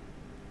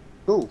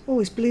oh, Oh,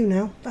 it's blue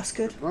now. That's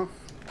good. rough.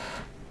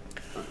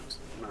 Right,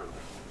 now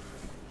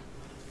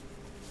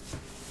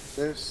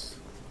this.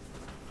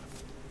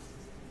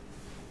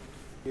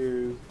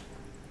 You.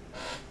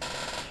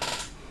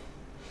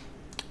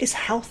 It's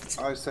health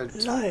I said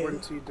low.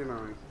 20, didn't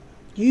I?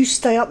 You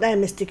stay up there,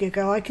 Mr.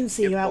 Gigo. I can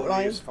see you Your body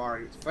outline. is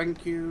fine.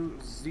 Thank you,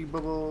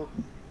 Z-Bubble.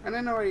 And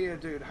anyway,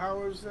 dude,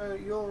 how has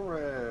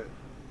your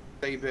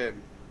day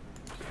been?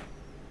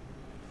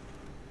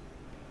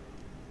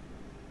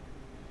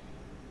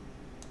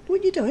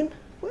 What are you doing?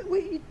 What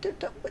you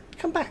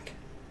come back.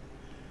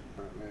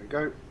 Right, there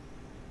you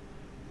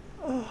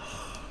go.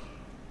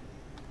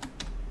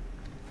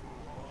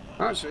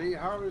 Actually,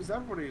 how has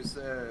everybody's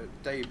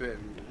day been?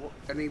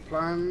 Any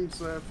plans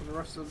for the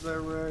rest of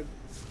their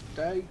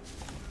day?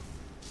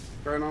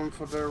 Going on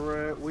for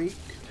their week?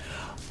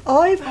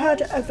 I've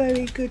had a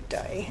very good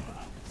day.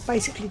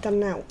 Basically done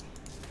now.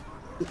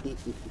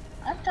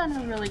 I've done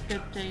a really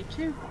good day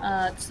too.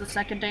 It's the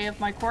second day of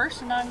my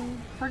course and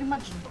I'm pretty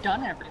much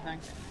done everything.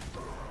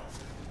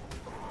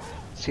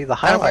 See, the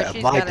highlight of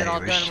she's my got it day all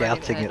was done ready,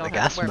 shouting I at the don't have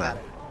gas to worry man.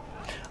 about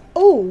it.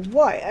 Oh,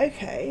 right,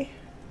 okay.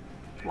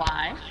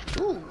 Why?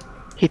 Ooh.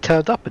 He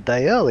turned up a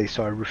day early,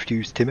 so I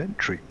refused him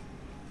entry.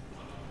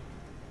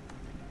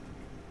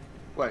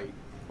 Wait,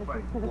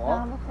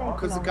 what?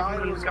 Because the guy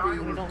was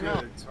being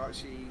good to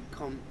actually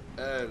come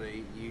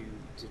early, you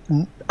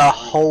did... A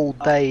whole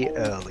day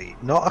early.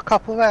 Not a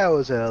couple of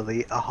hours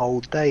early, a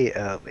whole day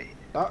early.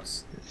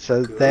 That's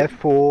So good.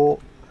 therefore,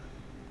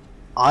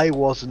 I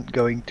wasn't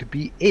going to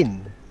be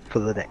in for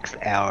the next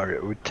hour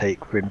it would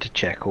take for him to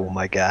check all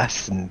my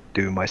gas and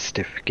do my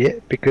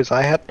certificate, because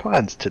I had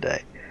plans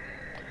today.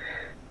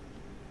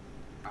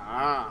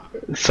 Ah.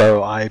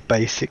 So I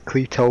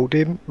basically told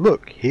him,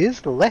 look,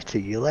 here's the letter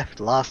you left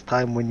last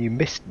time when you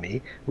missed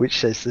me, which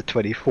says the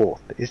 24th.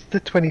 It's the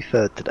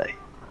 23rd today.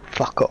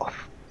 Fuck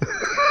off.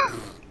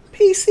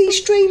 PC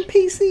stream,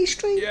 PC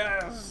stream.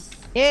 Yes!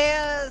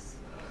 Yes!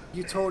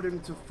 You told him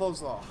to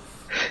fuzz off.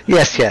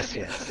 Yes.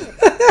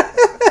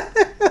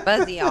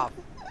 Fuzzy off.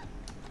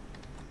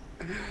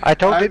 I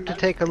told him to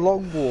take a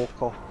long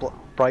walk off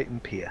Brighton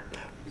Pier.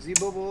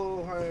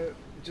 Z-Bubble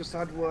just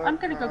had work. I'm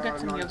gonna go get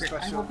some not yogurt. I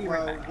special. will be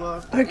right back.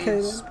 Work Okay,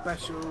 is then.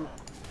 special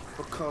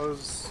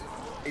because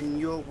in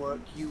your work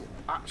you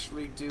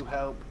actually do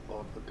help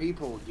other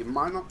people. You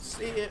might not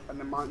see it and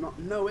they might not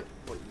know it,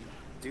 but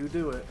you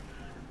do it.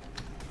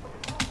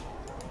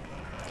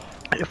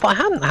 If I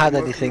hadn't had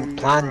Working anything on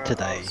planned your,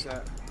 today,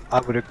 set. I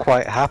would have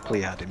quite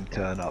happily had him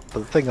turn up. But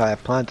the thing I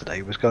had planned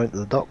today was going to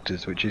the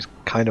doctor's, which is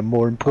kind of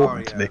more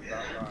important to me.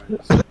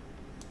 Right.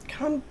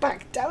 Come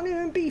back down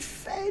here and be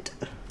fed.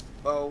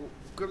 Well,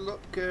 good luck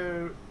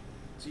to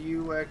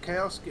you,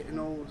 Chaos, getting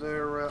all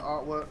their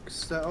artwork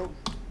set up.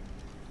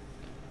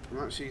 I'm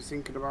actually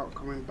thinking about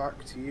coming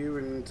back to you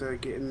and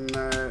getting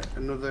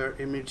another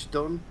image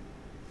done.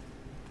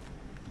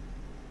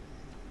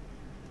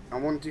 I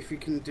wonder if you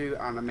can do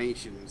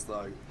animations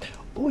though.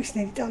 Oh, it's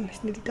nearly done.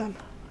 It's nearly done.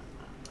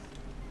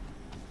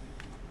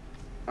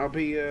 I'll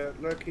be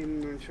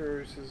lurking and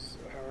curious as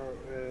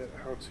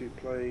how to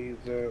play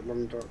the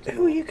Long Dark Tunnel.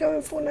 Who are you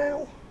going for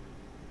now?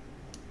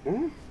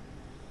 Hmm?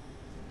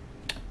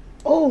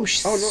 Oh, Oh, not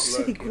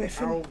silly lurking.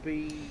 Griffin. I'll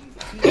be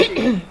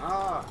teaching.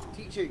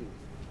 Teaching.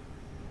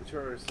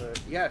 Curious.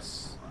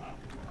 Yes.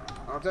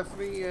 I'll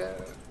definitely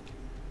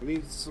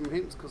need some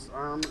hints because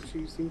I'm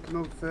actually thinking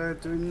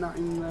of doing that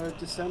in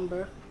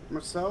December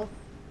myself.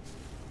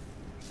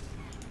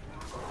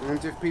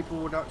 And if people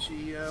would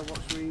actually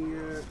watch me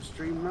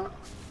stream that,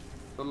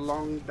 The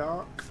Long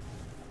Dark.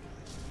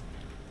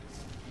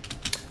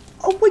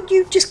 Oh, well,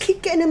 you just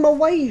keep getting in my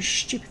way, you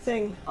stupid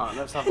thing. Alright,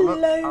 let's have a look.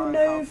 Hello, I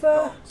Nova. have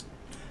got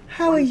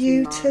How are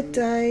you 29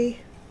 today?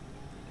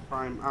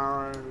 Prime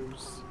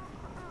arrows,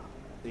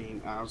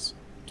 seen as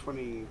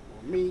 20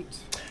 meat.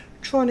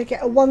 Trying to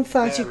get a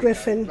 130 There we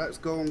Griffin. go. Let's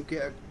go and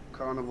get a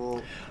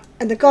carnival.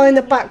 And the guy in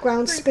the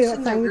background,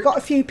 Spirit thing. We've got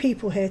a few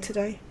people here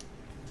today.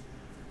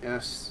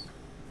 Yes.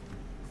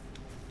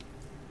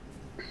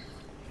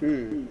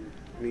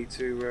 Need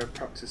to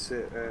practice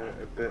it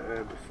a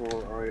bit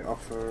before I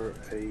offer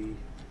a.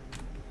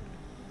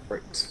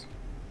 Right.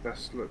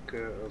 Let's look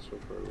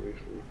elsewhere for a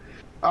reason.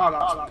 Oh,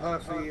 that's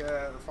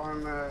perfect.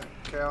 Fine,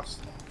 Chaos.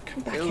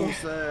 Come back It here.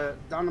 was the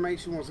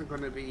animation wasn't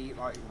going to be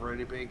like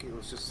really big. It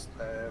was just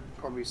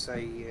probably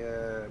say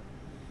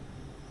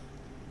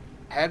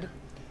head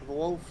of a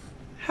wolf.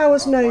 How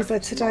was Nova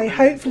today?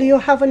 Hopefully you're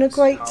having a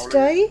great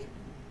day.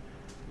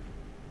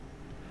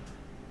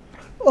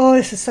 Oh,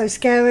 this is so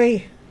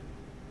scary.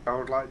 I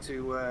would like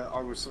to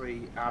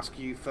obviously ask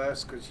you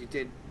first because you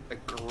did a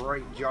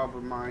great job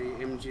with my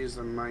images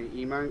and my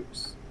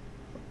emotes.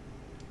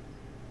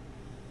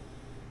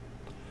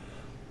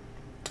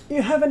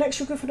 You have an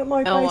extra Griffin at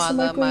my Oh, base I in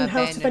my love my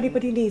greenhouse if abandoned-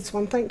 anybody needs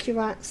one. Thank you,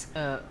 Rats.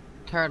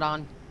 Turret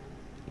on.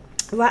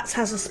 Rats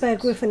has a spare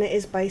Griffin at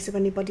his base if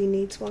anybody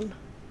needs one.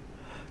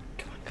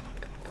 Come on, come on,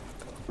 come on,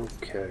 come on.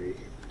 Okay,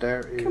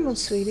 there is. Come on,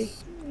 sweetie.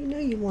 You know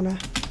you wanna.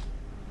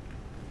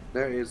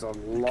 There is a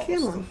lot Come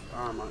of on. stuff.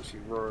 I'm actually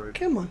worried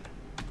Come on.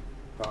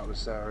 about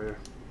this area.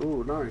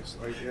 Oh, nice.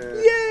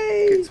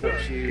 Yay! Get to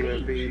watch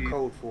you being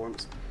cold for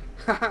once.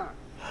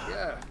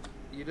 Yeah,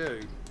 you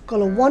do.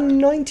 Got a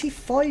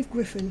 195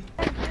 Griffin.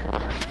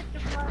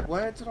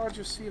 Where did I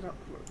just see that?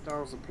 That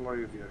was a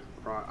Plovia.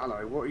 Right,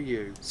 hello, what are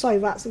you? Sorry,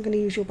 Rats, I'm going to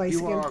use your base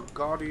You again. are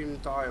Guardian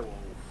Direwolf.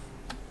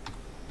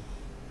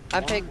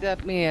 I picked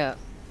up me a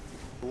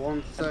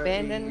 130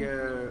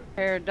 abandoned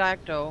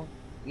pterodactyl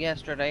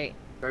yesterday.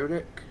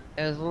 Bodic.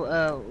 It was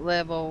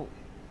level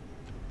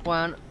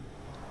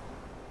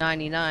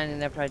 199,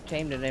 and after I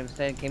tamed it,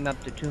 instead it came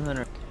up to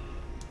 200.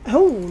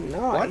 Oh,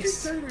 Why did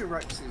nice. Dodo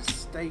Rexes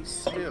stay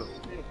still?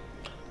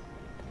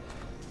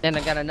 Then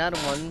I got another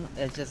one.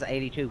 It's just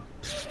 82.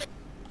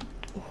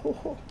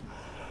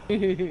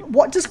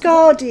 What does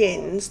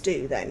Guardians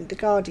do then? The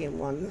Guardian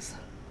ones?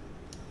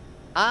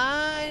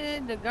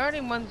 The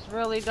guardian ones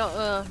really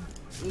don't.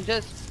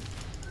 Just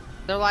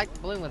they're like the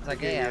blue ones, I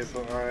Yeah, guess.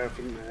 but I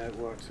haven't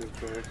worked with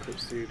Clip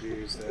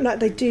Studios. No,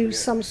 they do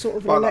some sort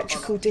of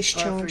electrical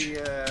discharge.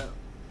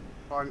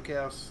 Fine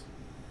Chaos.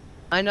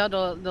 I know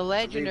the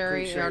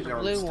legendary appreciate are the your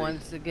blue honesty.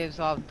 ones that gives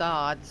off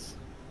dots.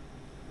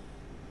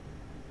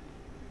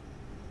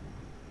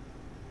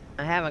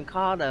 I haven't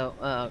caught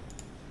a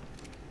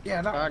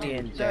Yeah, that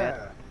Guardians one yet.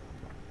 there.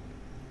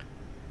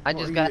 I What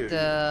just are got you?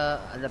 the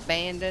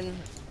abandoned,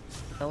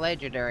 the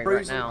legendary right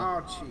Frozen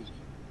now.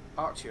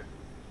 Archer.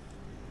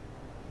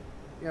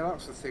 Yeah,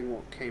 that's the thing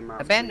what came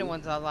out. Abandoned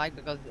ones I like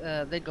because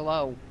they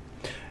glow.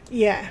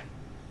 Yeah.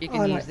 You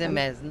can I use like them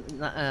as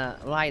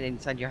light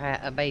inside your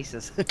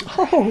bases.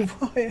 Oh,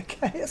 right,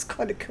 okay, that's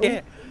kind of cool.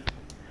 Yeah.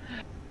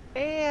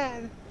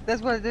 And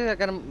that's what I do. I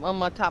got them on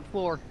my top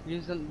floor,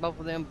 using both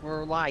of them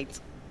for lights.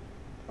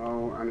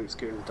 Oh, and it's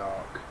getting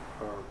dark.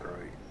 Oh,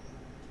 great.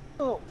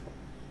 Oh.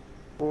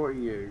 What are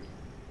you?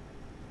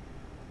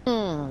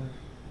 Oh,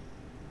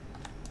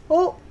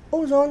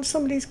 hold on,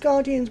 somebody's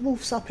Guardian's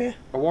Wolf's up here.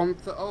 Oh,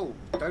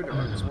 Dodo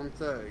Rex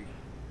 130.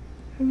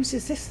 Whose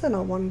is this then,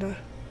 I wonder?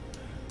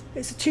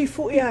 It's a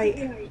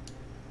 248.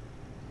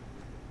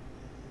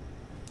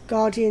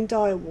 Guardian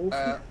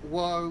Direwolf.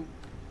 Whoa.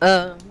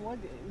 What?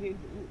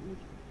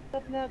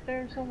 Something out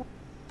there somewhere?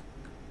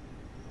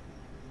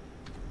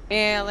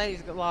 Yeah,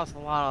 ladies lost a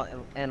lot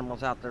of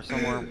animals out there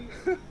somewhere.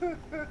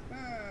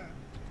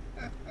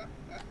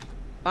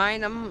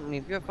 Find them.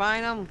 If you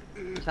find them,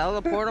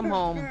 teleport them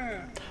home.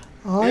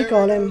 I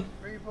got him.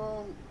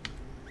 People.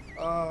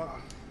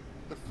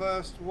 The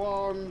first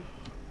one.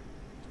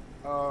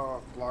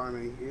 Oh,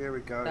 blimey. Here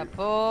we go. The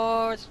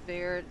poor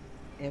spirit.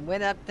 It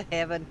went up to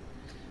heaven.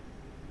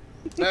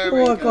 There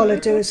we All I go. gotta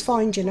do is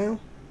find you now.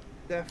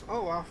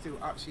 Oh, I have to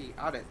actually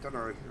add it, don't I?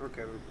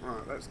 Okay, then.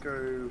 Right, let's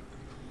go.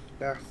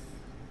 Death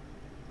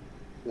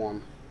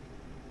 1.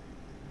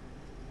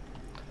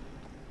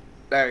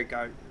 There we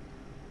go.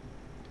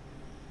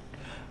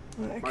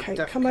 Right, My okay,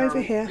 death come over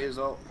count here. is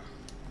up.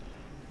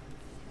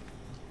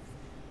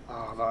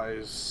 Oh, that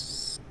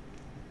is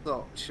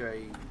such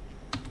a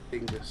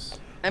dingus.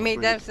 I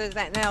mean, that says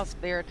that now,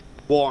 spirit.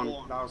 1.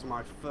 That was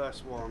my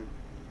first one.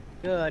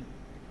 Good.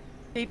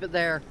 Keep it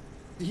there.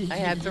 I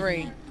had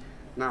 3.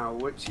 Now,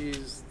 which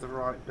is the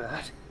right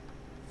bed?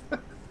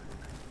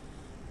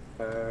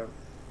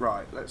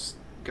 Right, let's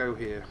go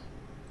here.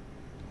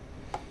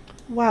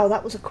 Wow,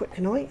 that was a quick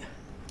night.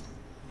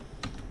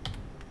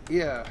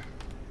 Yeah.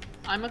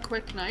 I'm a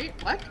quick night.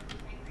 What?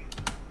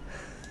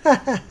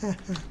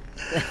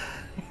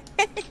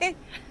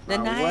 The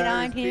Now, night where's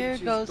on here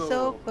Peach's goes so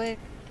door? quick.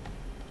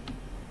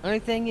 Only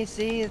thing you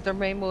see is the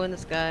rainbow in the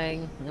sky,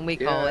 and we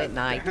call it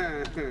night. I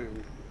heard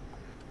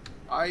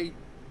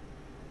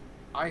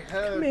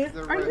Come here.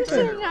 the Are you red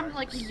saying Dodo I'm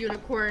like a Rex,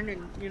 unicorn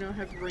and, you know,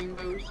 have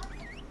rainbows?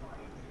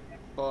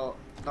 but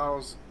that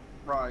was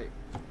right.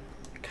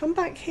 Come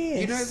back here,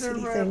 You know the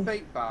silly thing.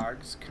 bait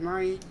bags? Can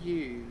I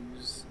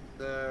use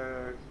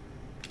the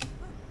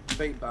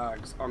bait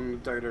bags on the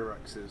Dodo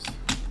Rexes?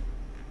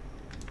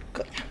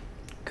 Good.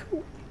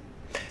 Cool.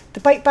 The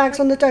bait bags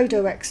on the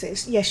Dodo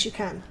Rexes? Yes, you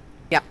can.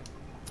 Yep.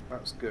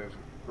 That's good.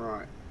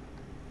 Right.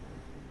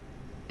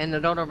 And the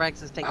Dodo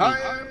Rex is taking.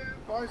 Hi,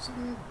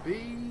 Bison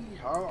B.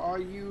 How are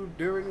you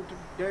doing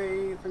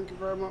today? Thank you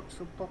very much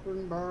for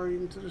popping by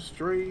into the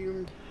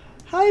stream.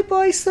 Hi,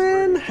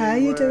 Bison. Really How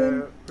you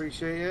doing?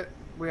 Appreciate it.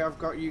 We have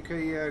got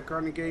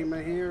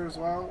ukGrannyGamer here as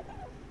well.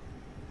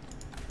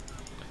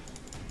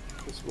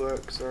 This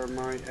works, so I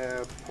might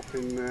pop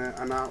in there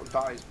and out.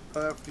 That is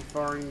perfectly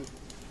fine.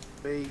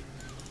 B.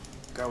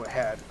 Go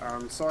ahead.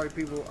 Sorry,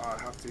 people.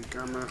 I have to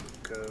camera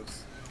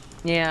because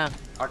Yeah,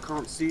 I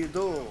can't see a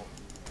door.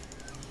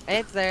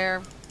 it's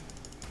there.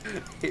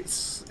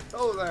 It's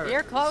there. You're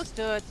it is. close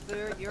to it,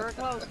 Spirit. You're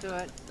close to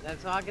it.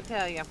 That's all I can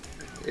tell you.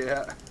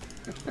 Yeah.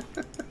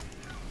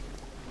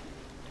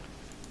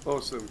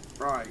 Awesome.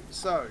 Right,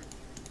 so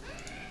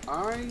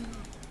I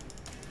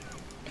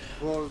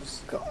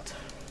was God,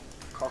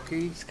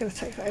 cocky it's gonna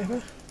take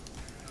over.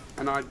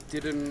 and I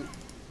didn't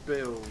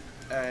build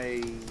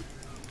a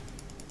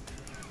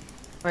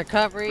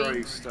Recovery.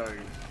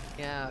 gravestone.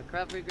 Yeah,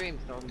 recovery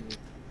dreamstone.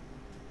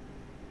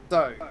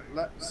 So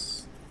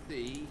let's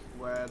see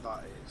where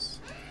that is.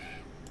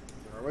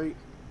 Where are we?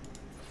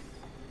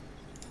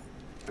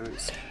 And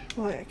it's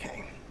Right,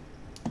 okay.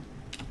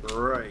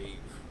 grave.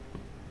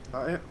 Is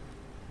that it?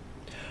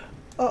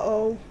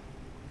 Uh-oh.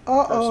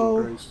 Personal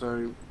Uh-oh.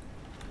 gravestone.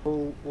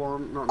 Full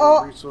one, not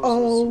enough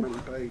resources,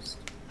 cement based.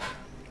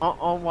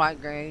 Uh-oh, white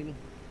grain.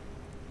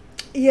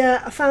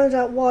 Yeah, I found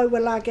out why we're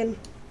lagging.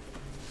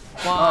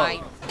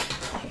 Why?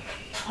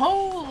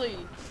 Holy!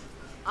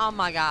 Oh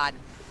my god.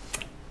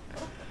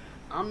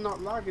 I'm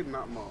not lagging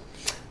that much.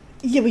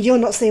 Yeah, but you're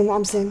not seeing what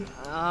I'm seeing.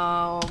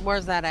 Oh,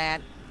 where's that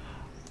at?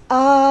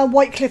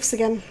 White Cliffs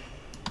again.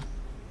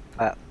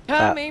 That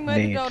Coming with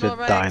needs Dodo a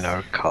Rex.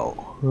 dino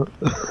cull.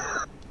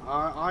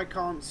 I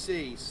can't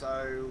see,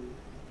 so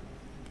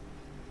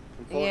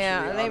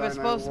Yeah, unfortunately, they I were don't know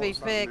supposed to be what's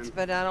fixed, happening.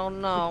 but I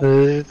don't know.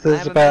 There's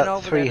haven't been about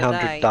over there 300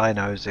 today.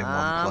 dinos in one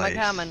I'm place.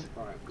 coming.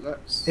 Right,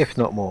 let's If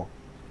not more.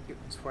 get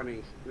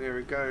 20. There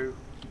we go.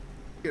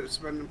 Get the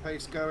spending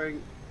pace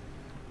going.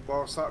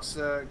 Whilst that's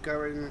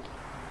going,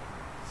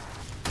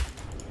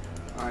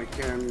 I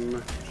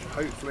can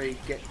hopefully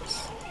get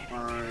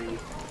my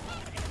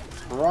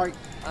right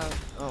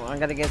Oh, I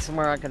gotta get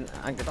somewhere I can.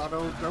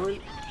 saddle going.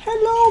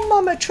 Hello,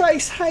 Mama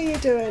Trace. How you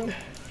doing?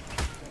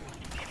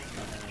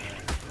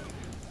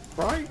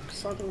 Right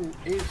saddle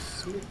is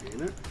smithy,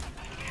 isn't it?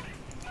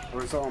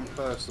 Or is that on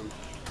person?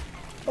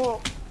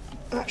 Oh,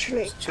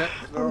 actually, Just check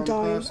they're I'm on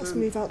dying. person. Let's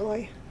move out the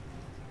way.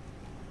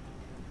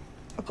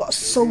 I've got a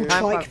soul Yeah.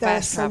 trike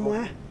there Fast travel.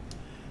 somewhere.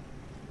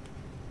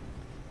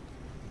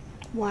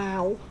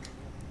 Wow.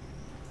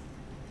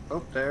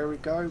 Oh, there we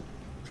go.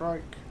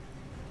 Trike.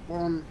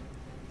 One.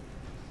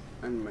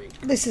 And me.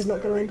 This is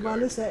not There going to we end go.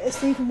 well, is it?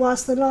 It's even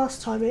worse than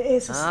last time. It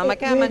is. I'm It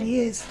coming. really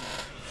is.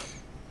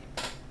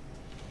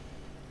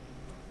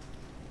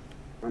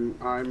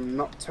 I'm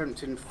not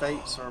tempting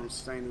fate, so I'm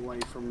staying away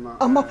from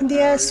that. I'm up in the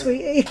air, area.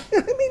 sweetie.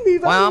 Let me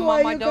move Well, out I'm the way.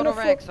 on my You're gonna Dodo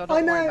Rex, so fall.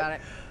 I don't worry know. about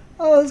it.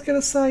 I was going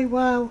to say,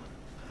 wow.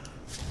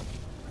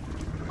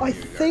 I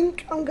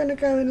think I'm going to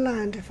go and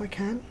land if I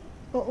can.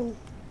 Uh-oh.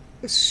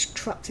 We're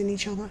trapped in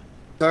each other.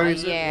 So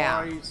is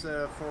yeah. it wise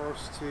for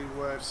us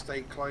to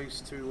stay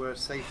close to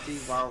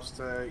safety whilst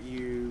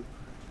you...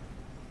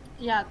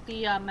 Yeah,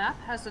 the map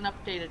hasn't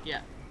updated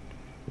yet.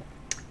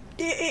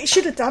 It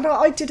should have done.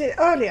 I did it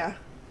earlier.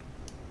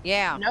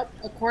 Yeah. Nope.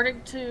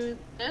 According to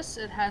this,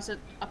 it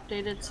hasn't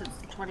updated since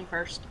the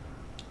 21st.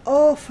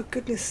 Oh, for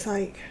goodness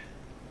sake.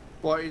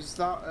 What, is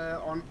that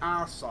on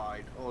our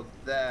side or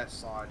their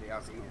side it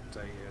hasn't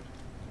updated?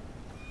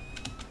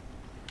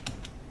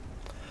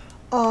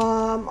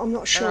 I'm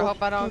not Sure. sure. I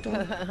hope I don't.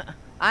 Hold on.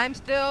 I'm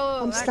still.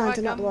 I'm act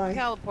standing like up the way. I'm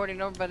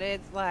teleporting over, but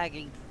it's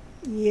laggy.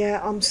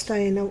 Yeah, I'm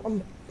staying.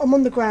 I'm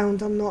on the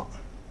ground. I'm not.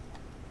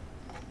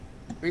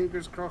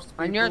 Fingers crossed,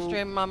 people. On your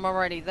stream, I'm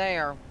already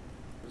there.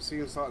 It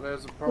seems like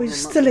there's a problem. We're at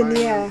still in the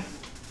moment. air.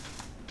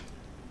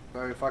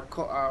 So if I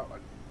cut out, I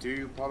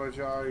do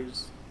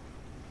apologise.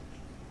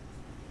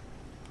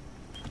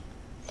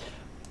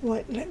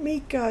 Right, let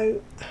me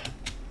go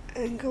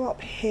and go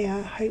up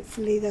here.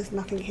 Hopefully there's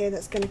nothing here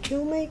that's going to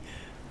kill me.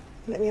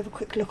 Let me have a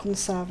quick look on the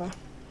server.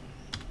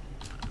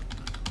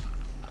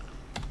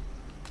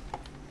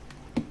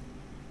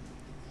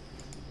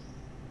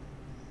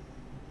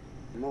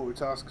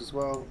 Multitask as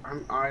well,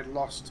 and I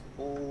lost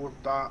all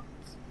that.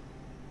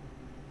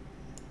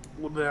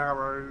 All the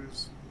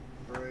arrows.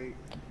 Great.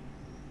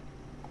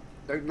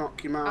 Don't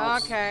knock your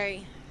mouse.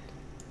 Okay.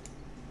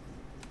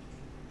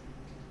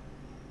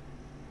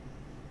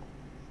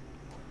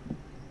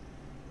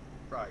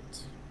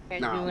 Right.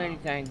 Can't Now, do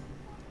anything.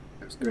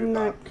 let's go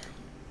No. back.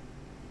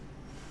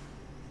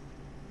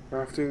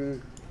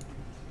 Crafting.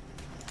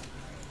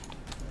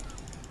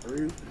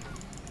 Through.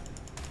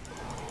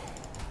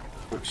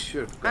 That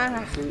should go,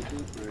 I think.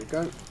 There we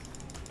go.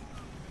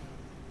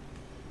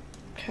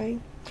 Okay.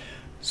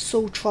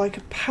 Soul Trike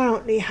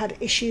apparently had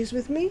issues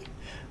with me,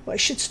 but it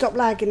should stop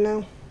lagging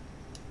now.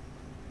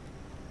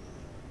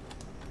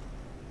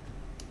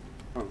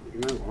 Oh, you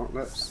know what?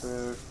 Let's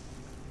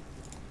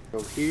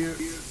go here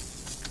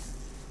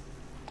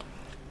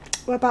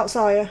Whereabouts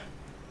are you?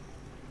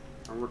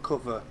 and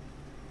recover.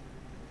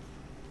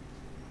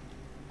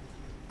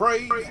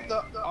 Praise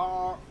the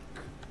Ark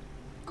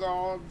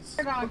gods.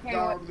 Hold on, Put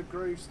Caleb. down the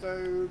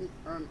gravestone,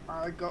 and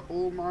I got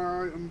all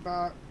my item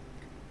back.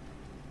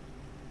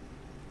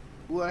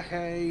 Well,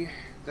 hey,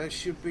 there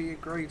should be a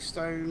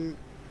gravestone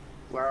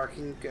where I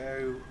can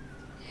go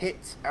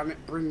hit, and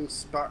it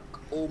brings back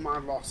all my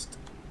lost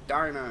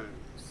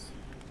dinos.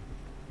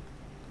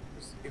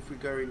 If we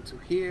go into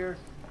here,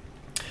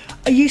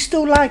 Are you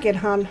still lagging,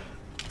 hun?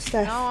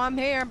 Steph? No, I'm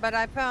here, but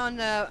I found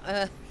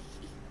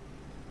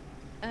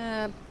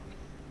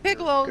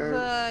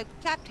Piccolo's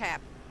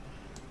tap.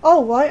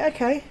 Oh, right,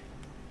 okay.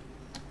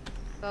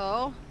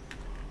 So,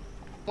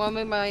 want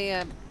me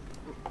my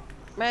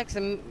Max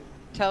and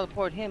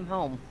teleport him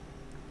home.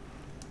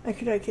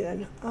 Okie dokie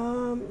then.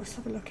 Let's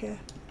have a look here.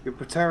 your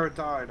Patera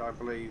died, I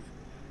believe.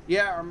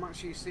 Yeah, I'm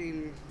actually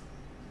seeing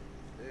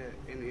it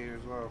in here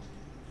as well.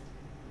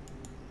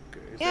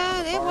 Is Yeah,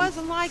 on the it farm?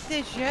 wasn't like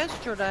this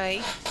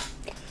yesterday.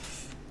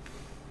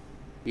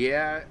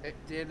 Yeah, it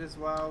did as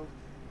well.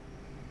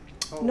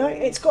 No, Oh,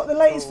 it's got the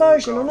latest oh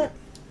version on God. it.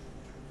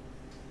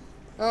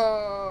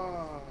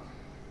 Oh.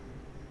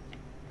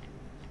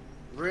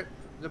 Rip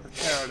the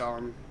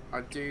pterodon.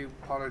 I do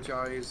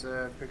apologise,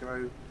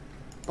 Piccolo,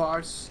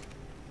 but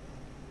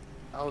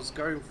I was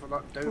going for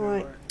that donor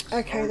Right, Rex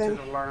okay onto then.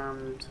 the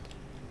land.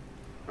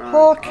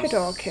 Okie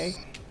dokie.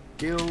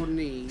 Still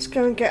need. Let's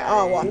go and get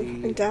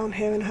R1 and down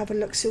here and have a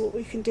look, see what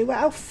we can do. Well,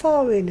 how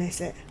far in is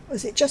it?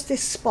 Is it just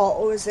this spot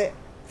or is it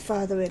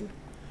further in?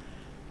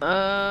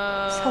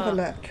 Let's have a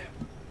look.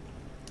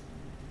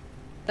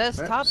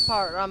 This top Oops.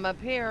 part, I'm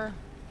up here.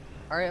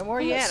 Alright, where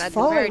are you That's at? At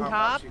the very fine. I've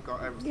top? actually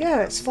got everything Yeah,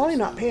 done. it's fine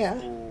This up is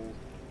here. all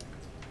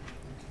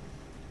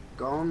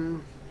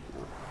gone.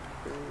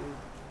 Okay.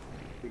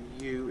 Put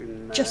you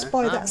in there. Just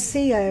by that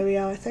sea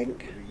area, I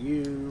think. Put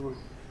you.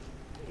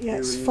 Yeah,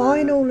 it's in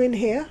fine there. all in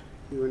here.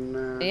 You in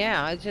there.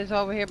 Yeah, it's just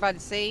over here by the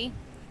sea.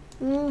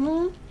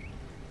 Mm-hmm.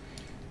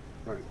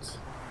 Right.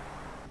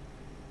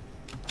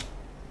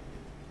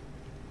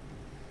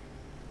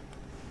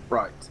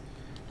 Right.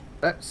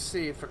 Let's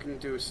see if I can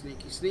do a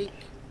sneaky sneak.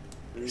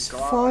 And It's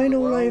go out of fine the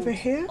all world over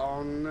here.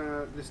 On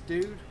this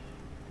dude.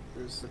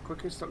 It's the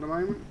quickest at the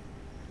moment.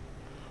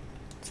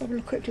 Let's have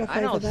a quick look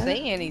I over don't there.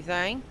 see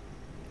anything.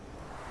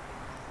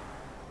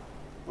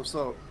 What's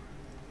up?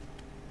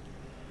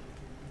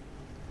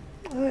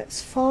 Oh,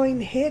 it's fine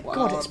here. Wow,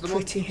 God, it's the pretty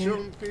monkey here.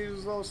 jump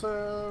is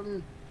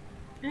awesome.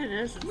 It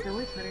is. It's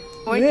really pretty.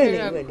 Point Really,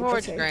 to the really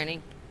porch, pretty.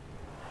 Granny.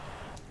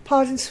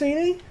 Pardon,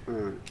 sweetie?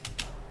 Alright.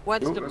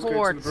 What's Oh, the let's go to the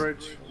ports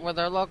bridge. where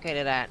they're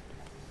located at?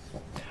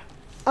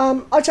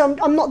 I'm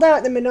not there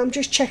at the minute. I'm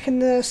just checking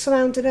the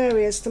surrounding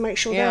areas to make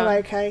sure Yeah. they're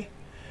okay.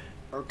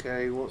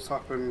 Okay, what's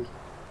happened?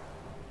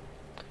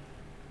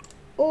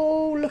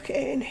 Oh, look at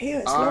it in here.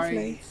 It's I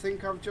lovely.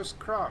 think I've just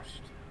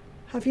crashed.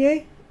 Have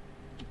you?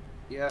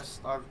 Yes,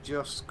 I've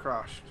just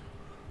crashed.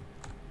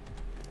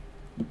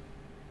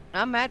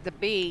 I'm at the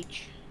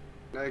beach.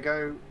 There you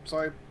go.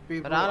 So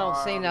people, But I don't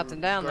see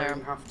nothing down there.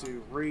 don't have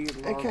to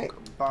relog Okay.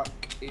 back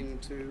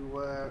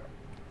into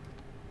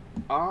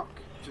Ark.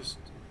 Just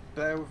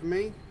bear with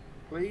me,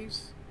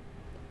 please.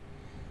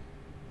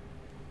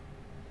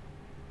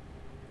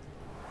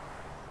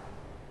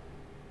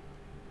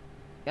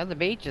 Yeah, the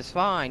beach is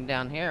fine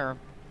down here.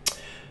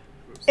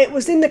 It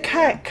was in the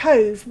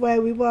cove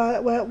where we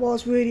were, where it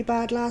was really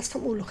bad last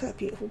time. Oh, look at that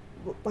beautiful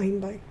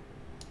rainbow.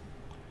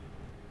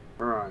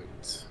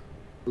 Right.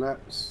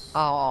 Let's.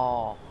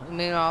 Oh, I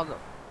mean all the.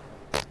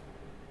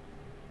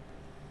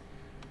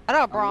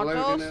 Hello, I'm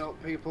loading Brontos. it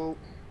up, people.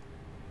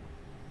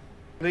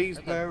 Please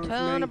There's bear a with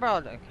ton me. of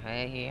Brontos.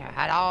 Okay,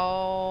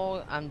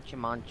 hello.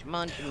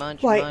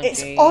 Munch. Right,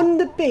 it's on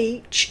the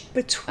beach Oh,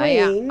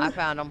 between. yeah, I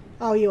found them.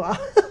 Oh, you are.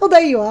 Oh, there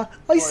you are.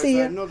 I Or is see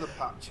there you. another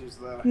patch, is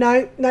there?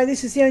 No,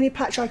 this is the only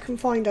patch I can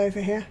find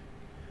over here.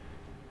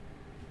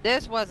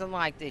 This wasn't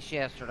like this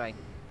yesterday.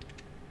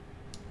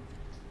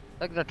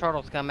 Look at the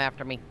turtles come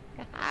after me.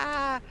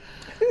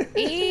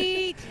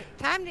 Eat!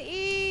 Time to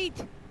eat!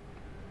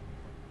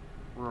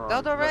 Right,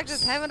 Dodo Rex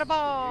let's is having a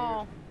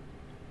ball.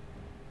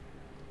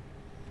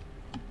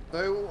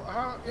 So,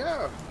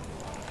 yeah.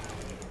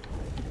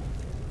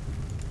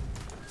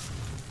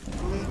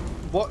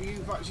 What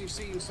you've actually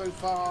seen so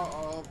far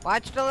of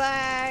Watch the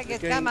leg, the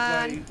it's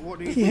coming. gameplay, what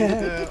do you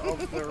Yeah.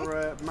 think of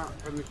the map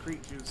and the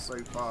creatures so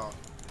far?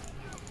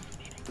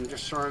 I'm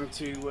just trying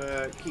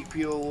to keep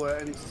you all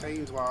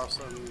entertained whilst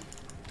I'm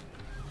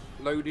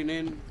loading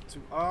in to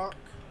Ark.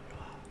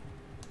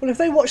 Well, if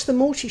they watch the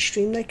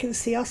multi-stream, they can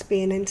see us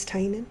being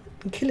entertaining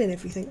and killing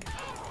everything.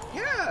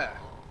 Yeah!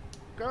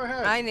 Go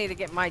ahead. I need to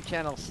get my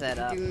channel set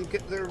up. You can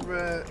get their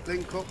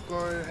link up, go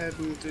ahead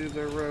and do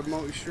their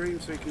multi-stream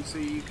so you can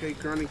see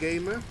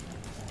ukGrannyGamer.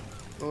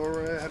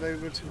 Or head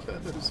over to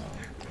others.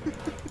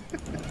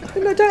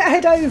 No, don't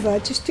head over.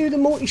 Just do the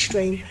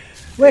multi-stream.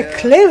 We're Yeah.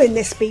 clearing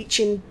this beach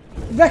in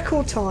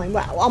record time.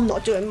 Well, I'm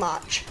not doing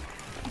much.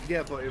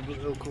 Yeah, but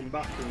it'll come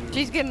back and...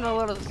 She's getting a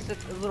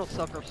little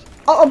suckers.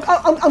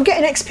 I'm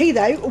getting XP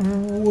though,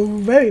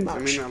 very much. I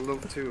mean, I'd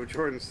love to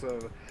join the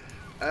server.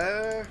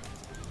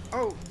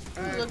 Look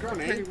for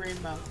Granny, pretty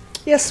rainbow.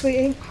 Yes,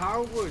 sweetie.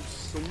 how would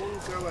someone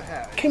go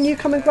ahead? Can you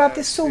come and grab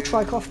this sword to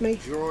trike off me?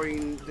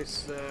 Join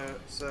this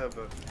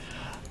server.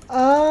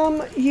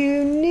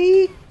 You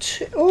need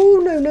to. Oh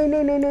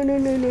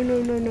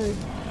no.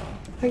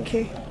 Thank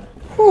you.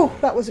 Oh,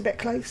 that was a bit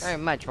close. Very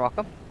much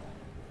welcome.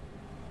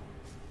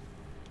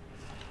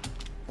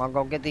 I'll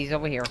go get these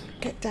over here.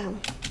 Get down.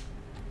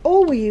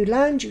 Oh, will you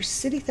land, you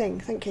silly thing?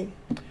 Thank you.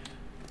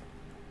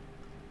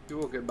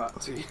 We'll get back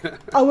to you.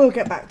 I will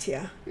get back to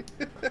you.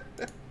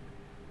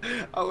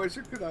 I wish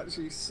I could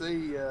actually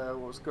see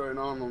what's going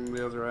on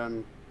the other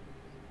end.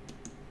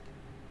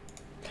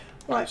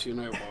 Right. Actually,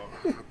 you know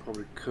what? I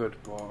probably could,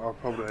 but I'll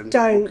probably end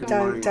up booking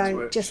mine on Don't.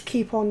 Twitch. Just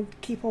keep on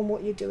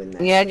what you're doing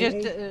there. Yeah,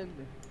 sweetie. just.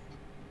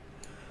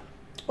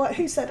 What?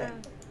 Who said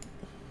it?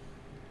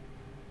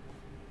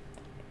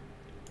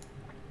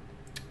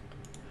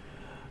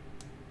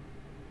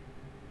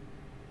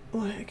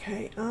 Right,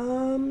 okay.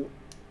 Don't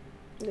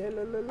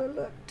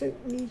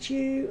need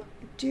you.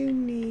 Do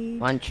need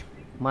Munch.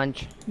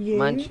 you.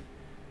 Munch.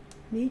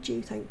 Need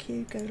you, thank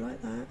you. Go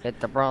like that. Get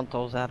the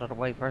Brontos out of the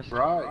way first.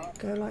 Right.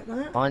 Go like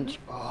that. Munch.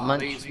 Oh,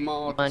 Munch. these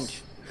mods.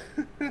 Munch.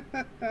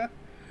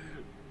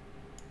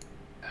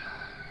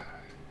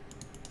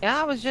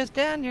 Yeah, I was just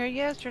down here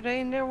yesterday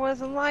and there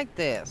wasn't like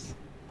this.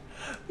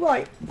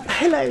 Right.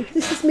 Hello,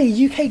 this is me,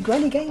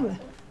 ukGrannyGamer,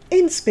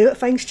 in Spirit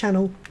Fangs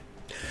channel.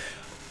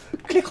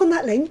 Click on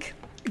that link,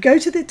 go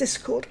to the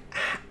Discord,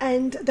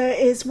 and there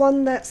is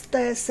one that's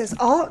there says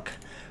Ark.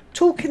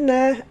 Talk in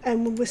there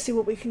and we'll see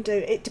what we can do.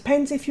 It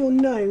depends if you're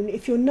known.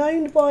 If you're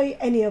known by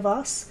any of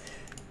us,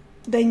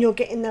 then you'll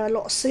get in there a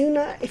lot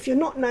sooner. If you're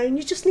not known,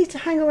 you just need to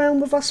hang around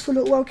with us for a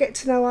little while, get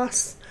to know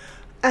us,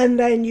 and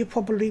then you'll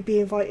probably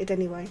be invited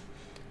anyway.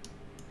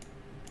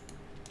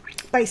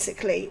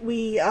 Basically,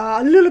 we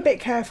are a little bit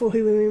careful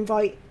who we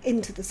invite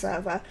into the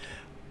server,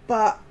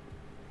 but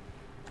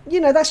you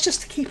know, that's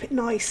just to keep it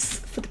nice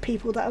for the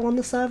people that are on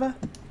the server.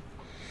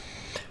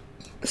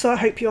 So I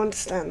hope you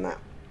understand that.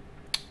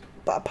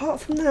 But apart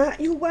from that,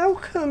 you're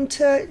welcome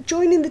to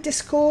join in the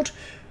Discord.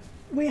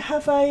 We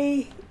have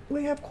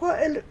quite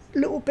a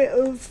little bit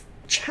of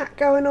chat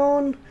going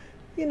on.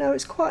 You know,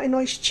 it's quite a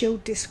nice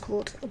chilled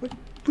Discord. We're a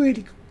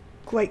really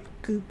great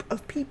group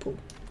of people.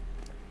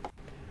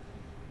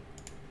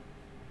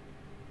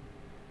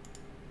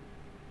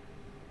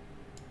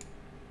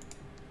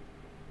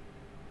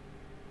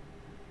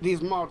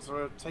 These mods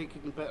are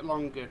taking a bit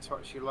longer to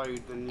actually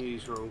load than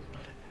usual.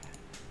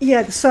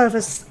 Yeah, the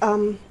server's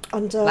under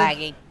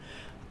Laggy.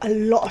 a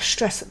lot of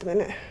stress at the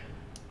minute.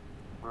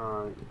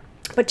 Right.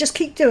 But just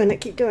keep doing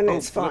it,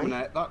 it's fine.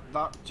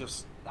 That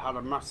just had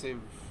a massive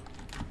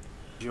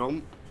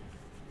jump.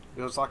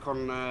 It was like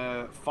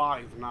on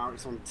 5, now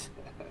it's on...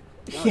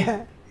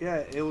 Yeah.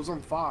 Yeah, it was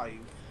on 5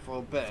 for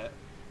a bit,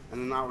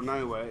 and then out of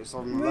nowhere it's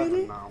on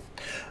 11 now.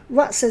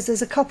 Rat says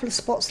there's a couple of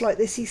spots like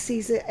this, he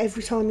sees it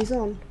every time he's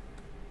on.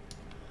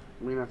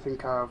 I mean, I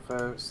think I've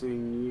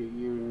seen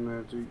you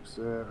and Dukes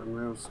and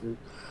Railskin.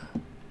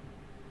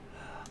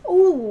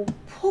 Oh,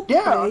 probably,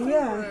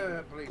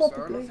 yeah. Probably.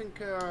 So. I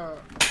think I've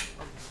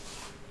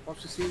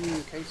also seen you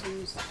in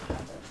casings.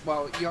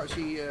 Well, you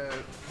actually...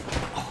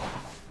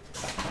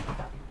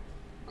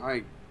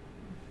 I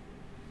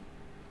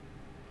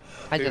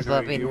just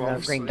love eating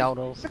those green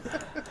doodles.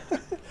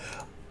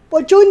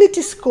 Well, join the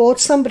Discord.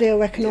 Somebody will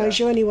recognise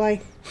you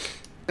anyway.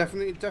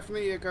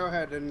 Definitely go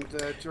ahead and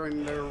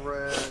join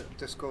their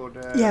Discord,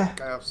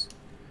 Chaos,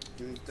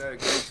 and go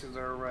to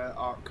their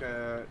Arc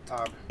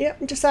tab. Yep,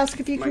 and just ask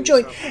if you can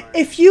join.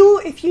 If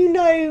you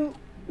know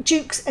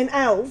Dukes and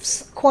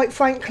Elves, quite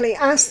frankly,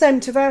 ask them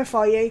to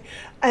verify you.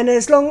 And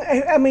as long,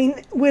 I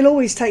mean, we'll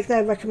always take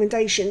their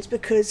recommendations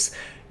because,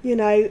 you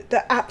know,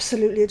 they're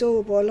absolutely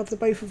adorable. I love the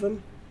both of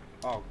them.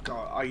 Oh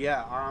God,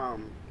 yeah,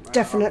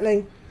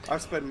 definitely. I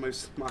spend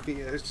most of my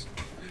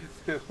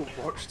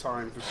watch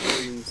time for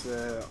streams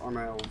on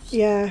Elves.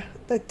 Yeah,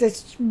 they're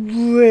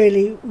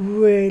really,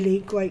 really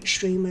great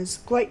streamers.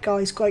 Great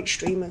guys, great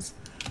streamers.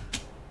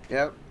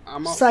 Yep.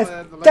 I'm off,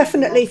 so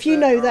definitely, if you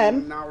know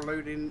them now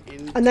loading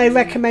and they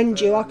recommend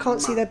you, I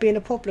can't see there being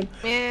a problem.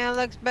 Yeah, it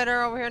looks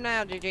better over here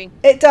now, Gigi.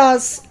 It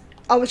does.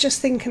 I was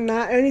just thinking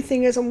that. Only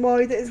thing is, I'm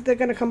worried that they're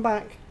going to come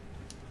back.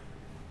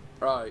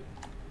 Right.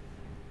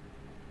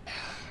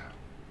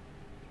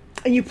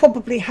 And you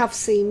probably have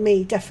seen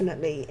me,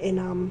 definitely,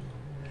 in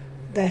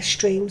their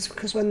streams,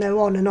 because when they're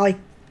on and I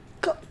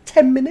got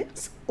 10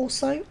 minutes or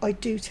so, I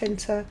do tend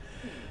to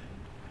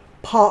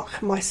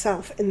park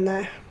myself in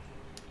there.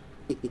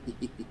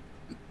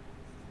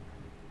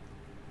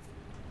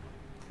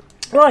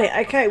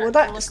 Right, okay, well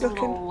that's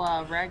looking... a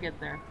little ragged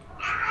there.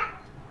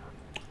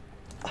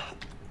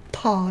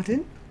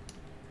 Pardon?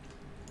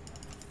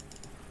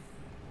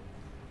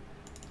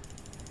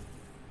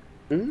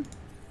 Hmm?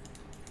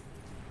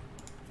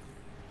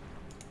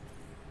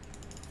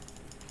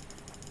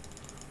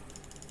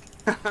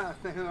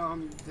 They're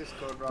on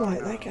Discord right now.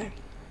 There you go.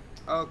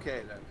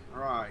 Okay then,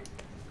 right.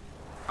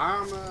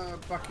 I'm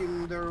back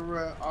in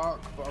the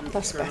Arc, but I'm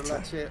just going to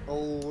let it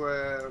all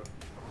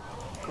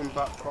come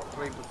back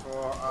properly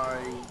before I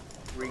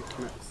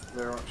reconnect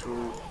their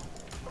actual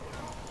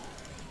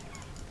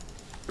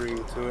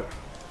stream to it.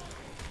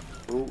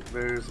 Oh,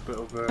 there's a bit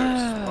of a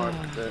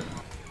spike there.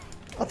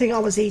 I think I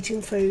was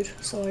eating food,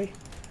 sorry.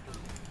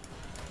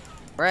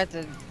 Brad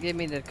to give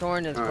me the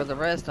corners for the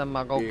rest of them.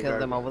 I'll go kill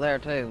them over there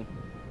too.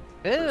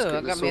 Ooh, I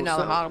got me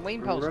another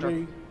Halloween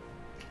poster.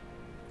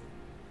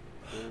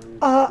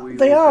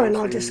 They are in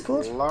our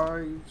Discord.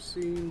 Live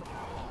scene.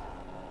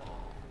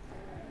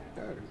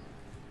 Go.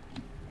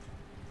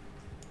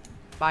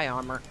 Buy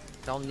armor.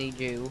 Don't need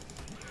you.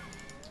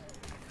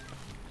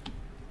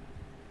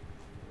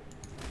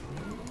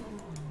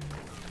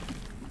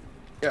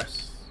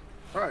 Yes.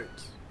 Right.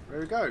 There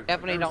we go.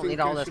 Definitely don't need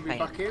all this paint.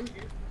 Back in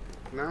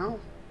now.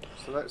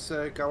 So let's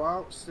go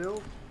out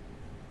still.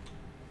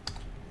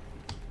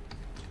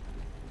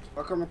 If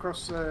I come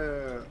across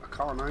a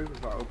car now,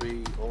 that'll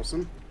be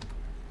awesome.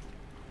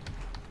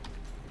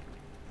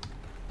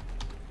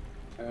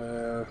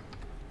 Okay.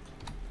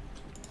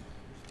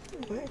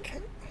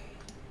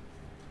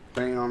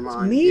 Playing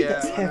online. It's me yeah,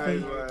 that's heavy.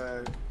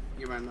 Know,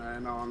 you meant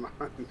no online.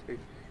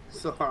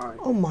 It's alright.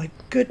 Oh my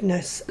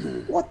goodness.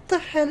 What the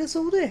hell is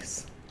all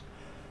this?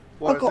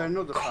 Well, I've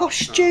got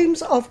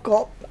costumes, I've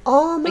got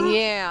armor.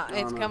 Yeah,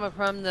 it's coming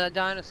from the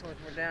dinosaurs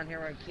were down here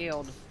I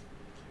killed.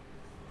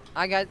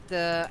 I got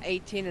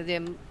 18 of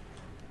them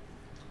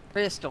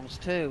crystals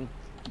too.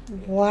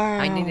 Wow.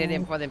 I needed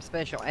them for them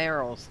special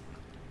arrows.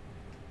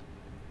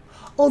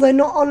 Oh, they're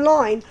not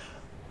online?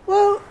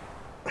 Well,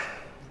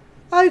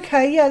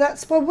 okay, yeah,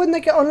 that's... Well, when they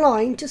get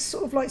online, just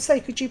sort of like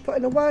say, could you put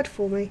in a word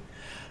for me?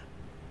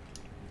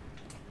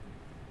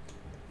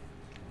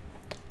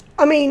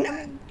 I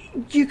mean,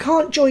 you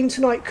can't join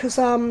tonight because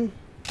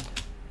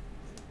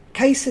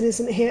Kaysen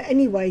isn't here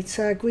anyway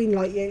to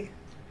greenlight you.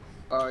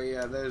 Oh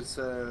yeah, there's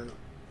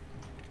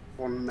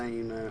one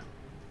main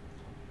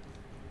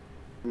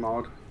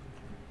mod.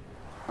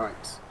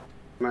 Right,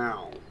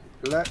 now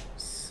let's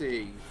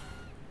see.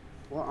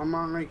 What am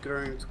I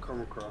going to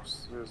come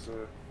across? There's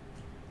a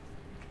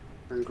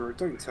kangaroo.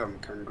 Don't tell me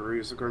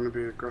kangaroos are going to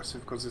be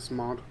aggressive because it's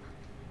mod.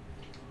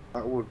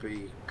 That would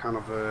be kind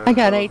of a... I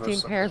got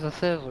 18 pairs of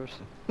scissors.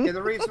 Yeah,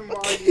 the reason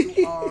why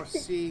you are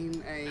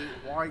seeing a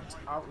white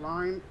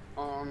outline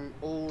on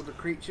all the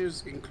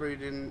creatures,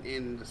 including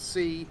in the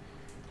sea,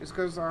 is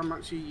because I'm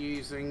actually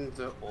using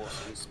the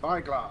awesome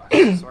spyglass.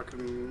 So I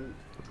can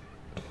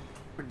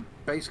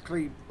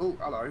basically... Oh,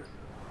 hello.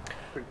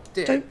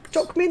 predict. Don't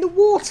knock me in the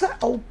water.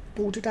 Oh,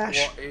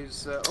 balderdash. What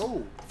is?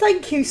 Oh.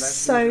 Thank you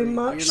so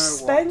much, you know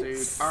what, dude?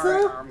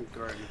 Spencer. I am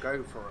going to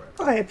go for it.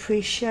 I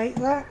appreciate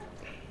that.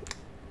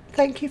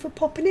 Thank you for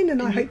popping in,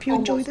 and I hope you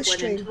enjoy the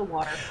stream. Into the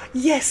water.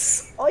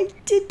 Yes, I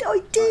did.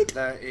 I did.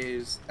 There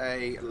is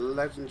a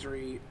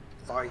legendary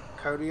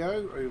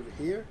Vicolio over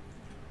here.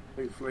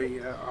 Hopefully,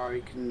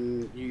 I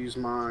can use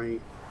my.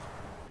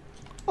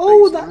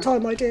 Oh, that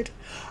time I did.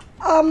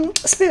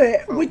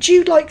 Spirit, would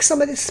you like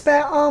some of this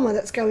spare armour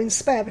that's going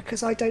spare,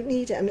 because I don't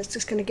need it and it's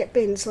just going to get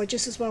binned, so I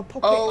just as well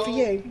pop it for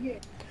you.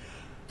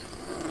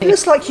 It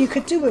looks like you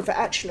could do with it,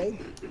 actually.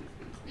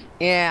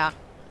 Yeah,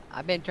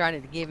 I've been trying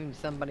to give him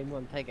somebody who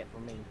won't take it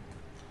from me.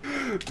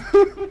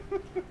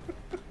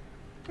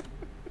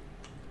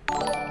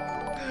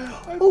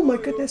 Oh my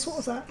goodness, what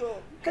was that?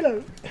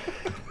 Hello.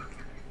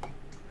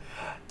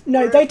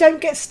 No, they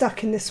don't get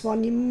stuck in this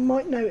one. You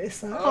might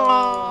notice that.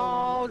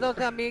 Oh, don't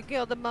tell me you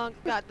killed the monk.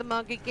 Got the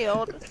monkey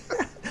killed.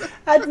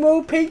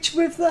 Admiral Peach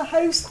with the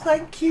host.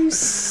 Thank you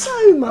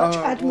so much,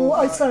 Admiral.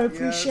 Well, I so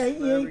appreciate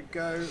there we you.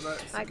 go.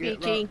 Let's Hi, get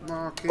Peachy. that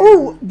marking.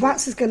 Oh,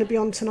 Rats is going to be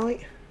on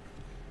tonight.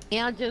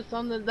 Yeah, just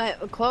on the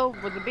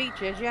clove with the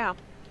beaches, yeah.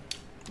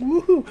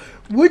 Woohoo!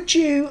 Would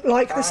you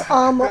like this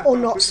armour or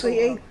not,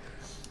 sweetie?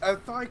 A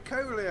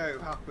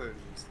Vicolio happened.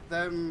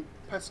 Them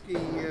pesky.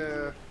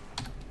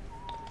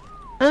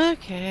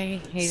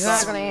 Okay, he's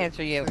not going to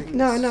answer you.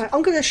 No,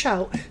 I'm going to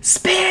shout,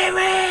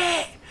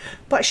 Spirit!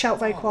 But shout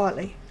very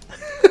quietly.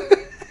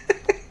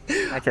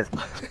 I just,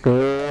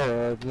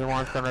 good, you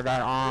want some of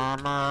that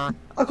armor?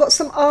 I've got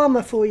some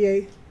armour for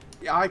you.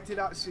 Yeah, I did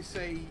actually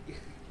say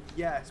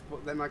yes,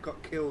 but then I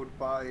got killed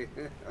by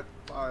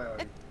Bio.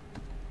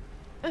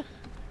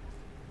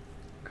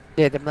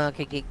 Did the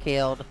monkey get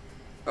killed?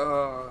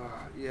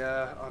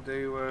 Yeah, I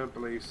do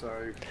believe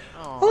so.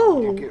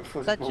 Oh,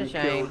 such a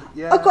shame.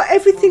 Yeah, I've got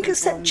everything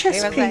except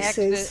chest He was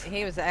pieces.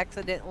 he was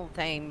accidental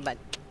tame, but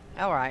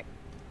alright.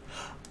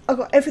 I've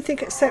got everything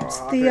except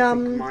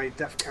my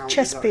death count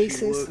chest is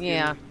pieces. working.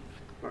 Yeah.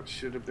 That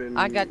should have been.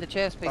 I got the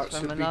chest piece that from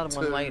should be another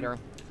one 2. later.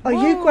 Are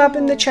you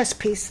grabbing the chest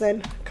piece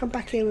then? Come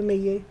back here with me,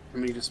 you. I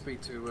need to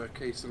speak to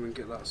Casey and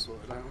get that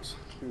sorted out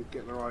and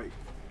get the right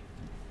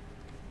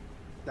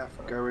death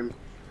going.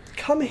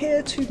 Come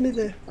here to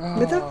Mither.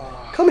 Mither?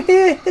 Come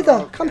here, hither.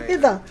 Okay. Come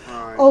hither.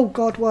 Right. Oh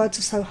God, words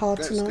are so hard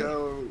Let's tonight.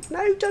 go.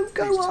 No, don't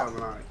go Please up. tell me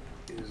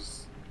that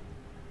is.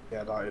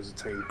 Yeah, that is a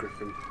tame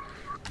griffin.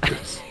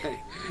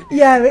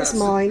 Yeah, it's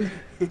mine.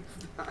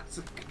 That's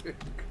a good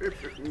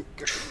griffin.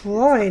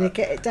 Trying to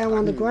get it down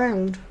on the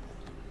ground.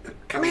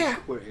 Come here.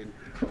 Quitting.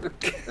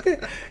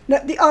 No,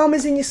 the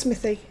armour's in your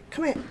smithy.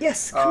 Come here.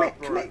 Yes, come here.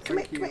 Come here. Right, Come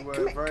here. thank Come here. you,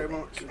 Come here. very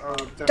much.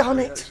 I Darn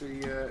definitely it.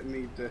 actually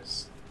need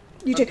this.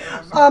 You do.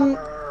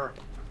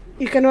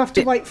 You're going to have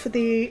to wait for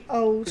the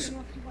old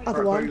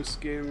other one. Bone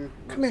skin.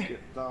 Come Let's here.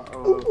 get that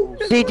Ooh,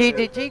 Did you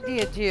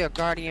get you a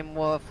guardian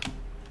wolf?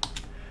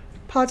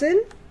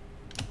 Pardon?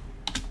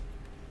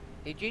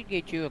 Did you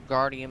get you a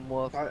guardian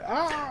wolf? That's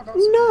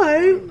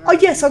No. Oh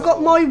yes, I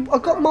got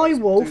my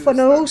wolf, and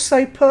I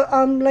also put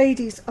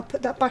ladies. I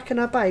put that back in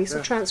her base.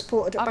 I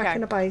transported it back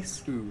in her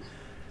base. Okay.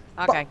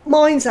 But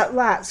mine's at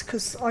Rats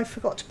because I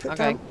forgot to put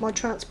Okay. down my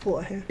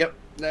transporter here, Yep,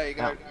 there you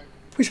go.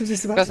 which I was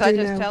just about Because to I do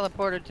just now.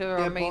 teleported to her.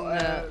 Yeah, I mean,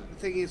 the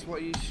thing is,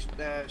 what you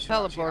should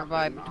teleport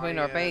by happen, between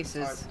I, our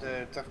bases, typed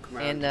the death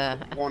command,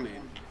 and, one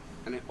in,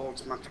 and it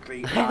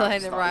automatically I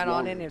landed adds right that on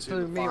one in and to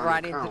threw the me final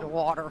right into count, the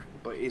water.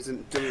 but it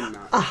isn't doing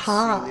that.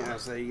 Aha.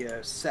 It's seeing it as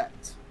a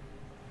set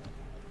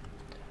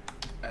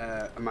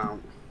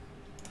amount.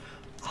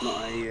 It's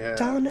not a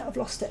Darn it! I've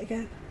lost it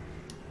again.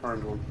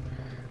 round one.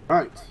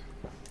 Right.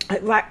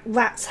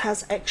 Rats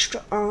has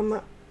extra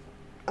armor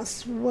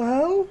as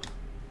well.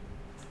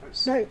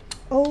 No.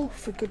 Oh,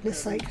 for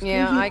goodness sake.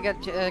 Yeah, Will you I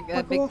got a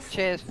bugger big off?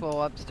 chest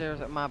full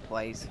upstairs at my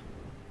place.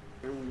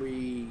 Can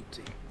we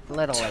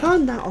Literally.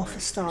 Turn that off for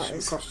should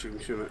starters. costume,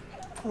 shouldn't it?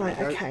 Right,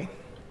 Okay. okay.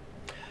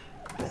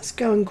 Let's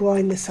go and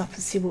grind this up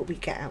and see what we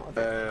get out of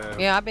it.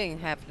 Yeah, I've been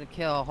having to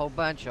kill a whole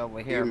bunch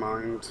over Do you here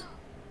mind?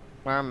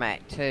 where I'm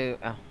at too.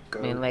 Go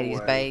I mean, ladies'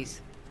 away.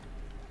 base.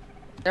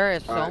 There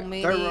is so Right,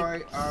 many don't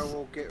worry, I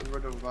will get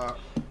rid of that.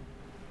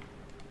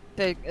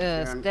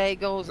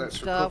 stegos and let's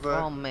stuff. recover.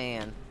 Oh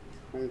man.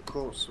 On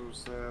course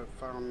was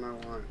found no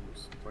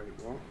items. Wait,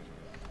 what?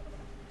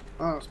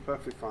 Oh, that's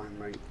perfectly fine,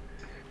 mate.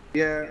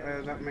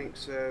 Yeah, that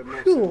makes more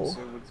Cool.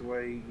 sense with the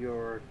way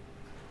you're.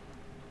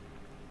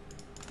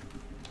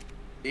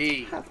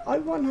 Have I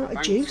run out of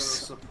Thanks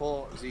juice? for the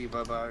support,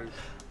 Zebobo.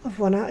 I've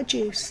run out of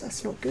juice.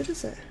 That's not good,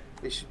 is it?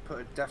 They should put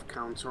a death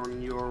counter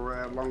on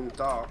your long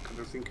dark, and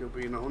I think it'll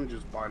be in the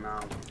hundreds by now.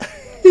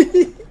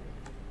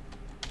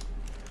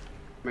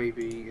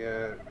 Maybe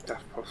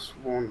death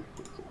 +1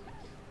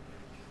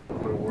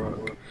 will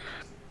work.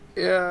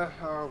 Yeah,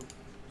 I'll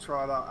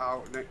try that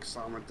out next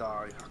time I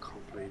die. I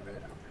can't believe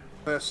it.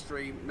 First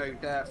stream, no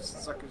deaths.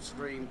 Second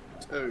stream,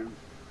 2.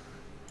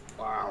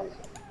 Wow.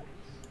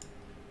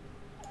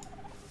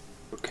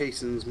 But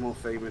Kaysen's more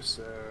famous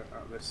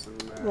at this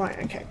than. Right,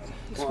 okay.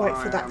 Let's well, wait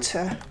for I that am.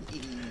 to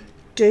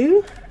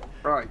do.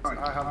 Right,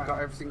 I have got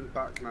everything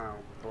back now,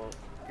 but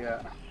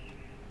yeah.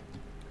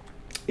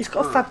 He's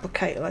got a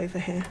fabricator over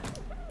here.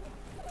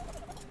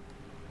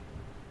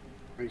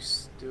 I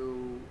still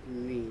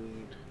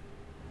need...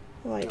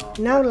 Right,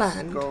 No, now let's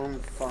land. go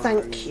and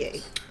Thank find-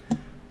 you.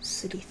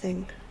 Silly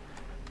thing.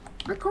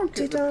 I can't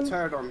get Did, the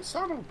pterodon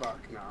saddle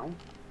back now.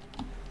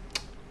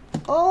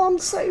 Oh, I'm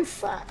so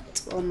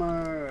fat.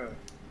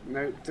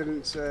 No,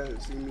 didn't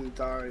see me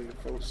die in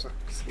 4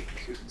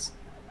 seconds.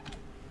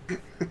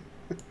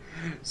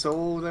 So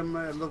all them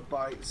love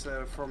bites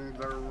from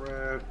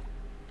their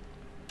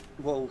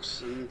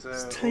wolves and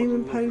Taming all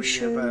the lovely, bear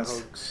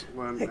potions, hugs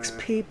weren't,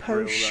 XP real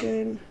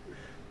potion,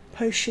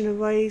 potion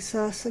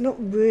eraser, so not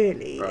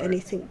really Right.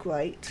 anything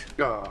great.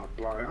 then. Oh,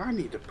 blind. I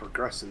need to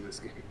progress in this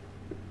game.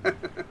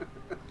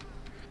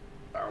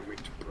 Allow me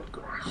to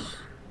progress.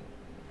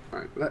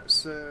 Right,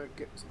 let's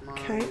get my...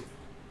 Okay.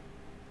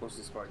 What's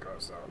the spike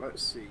glass out?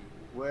 Let's see.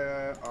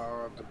 Where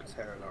are the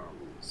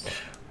pterodons?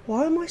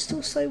 Why am I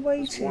still so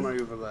There's one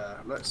weighty? over there.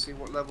 Let's see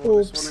what level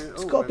Orbs. this one is.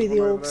 It's gotta be there's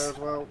the one orbs. over there as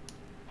well.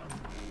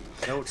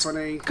 Level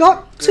 20. Got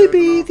not to good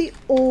be enough. the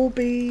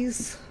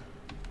Orbeez.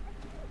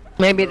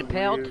 Maybe the Level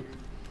pelt. you.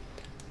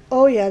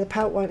 Oh yeah, the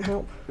pout won't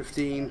help.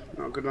 15.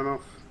 Not good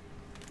enough.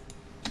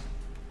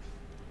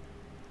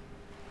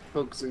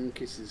 Hugs and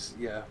kisses,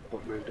 yeah,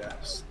 but no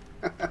deaths.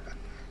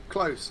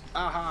 Close.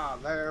 Aha,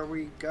 there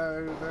we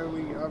go. There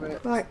we have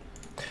it. Right,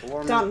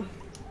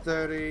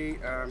 130,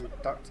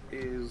 that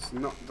is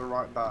not the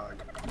right bag.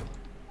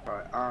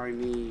 Right, I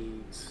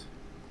need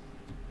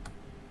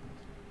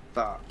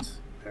that.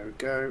 There we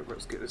go.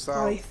 Let's get this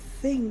out. I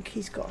think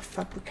he's got a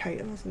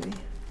fabricator, hasn't he?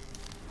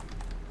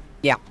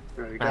 Yeah,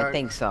 There you go. I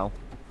think so.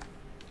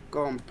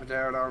 Go on,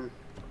 Pterodon.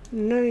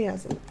 No, he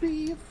hasn't.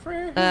 Be a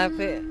friend. If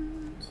it-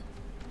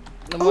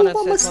 The Oh, one that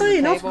what am I sits on the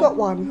saying? I've table. got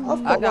one. I've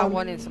I got got one.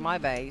 one inside my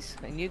base,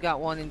 and you got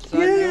one inside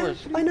Yeah,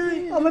 yours. I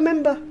know. I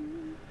remember.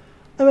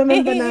 I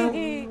remember now.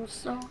 You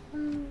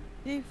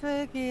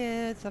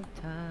forget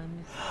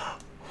sometimes.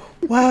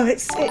 Wow,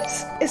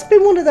 it's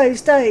been one of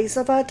those days.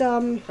 I've had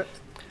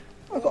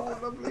I've got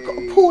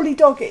a poorly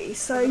doggy,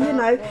 so you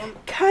know.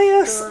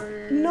 Chaos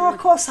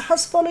Narcos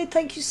has followed.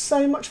 Thank you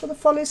so much for the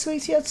follow,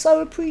 sweetie. I'd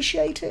so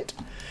appreciate it.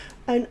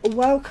 And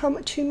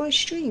welcome to my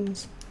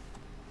streams.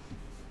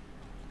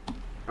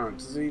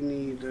 Does he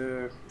need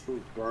oh,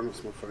 blind,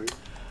 that's my phone.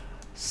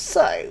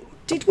 So,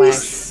 did we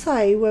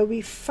say where we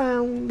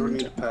found I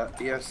need a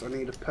pet. Yes, I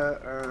need a pet,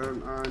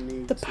 and I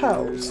need the to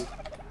pearls?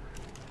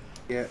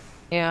 Yeah,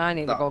 I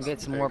need to go that.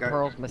 get some There more you go.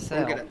 pearls Go and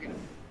myself. get it.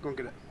 Go and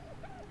get it.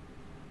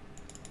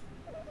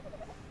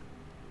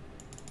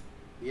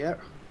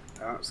 Yep,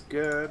 that's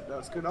good.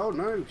 That's good. Oh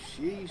no,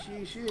 she.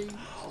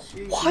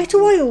 Why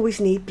do I always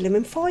need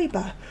blimmin'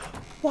 fibre?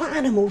 Why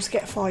animals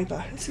get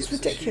fibre? This is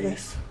It's a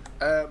ridiculous.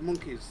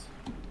 Monkeys.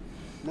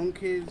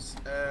 Monkeys,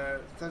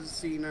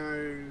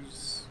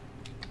 Thessalonians.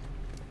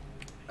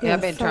 Yeah,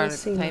 I've been trying to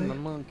Thylacine. tame a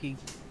monkey.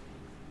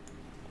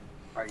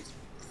 I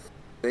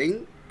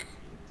think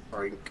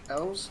Frank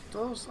else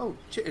does. Oh,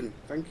 Chitin,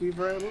 thank you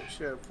very much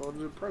for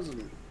the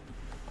present.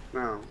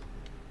 Now,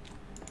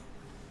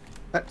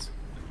 pet.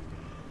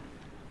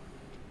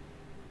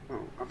 Oh,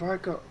 have I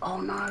got?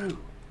 Oh no,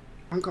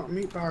 I've got a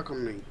meat bag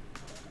on me.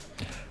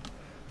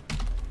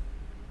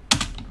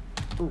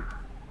 Oh,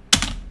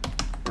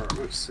 right,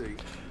 let's see.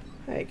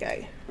 There you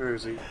go. Where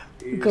is he?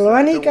 He's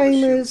Granny don't wanna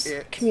shoot Gamer's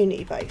it.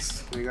 community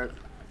base. There you go.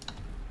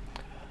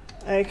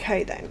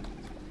 Okay then.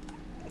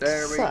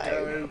 There we So-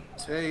 go.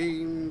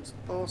 Tamed,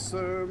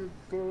 awesome,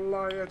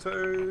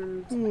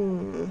 Plyotoad.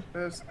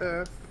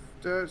 SF,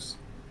 just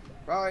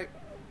right.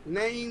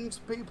 Names,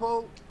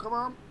 people, come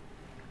on.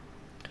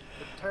 The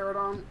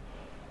Pterodon.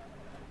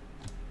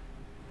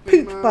 Poop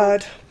Female.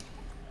 bird.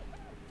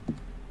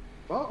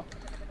 What?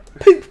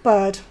 Poop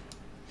bird.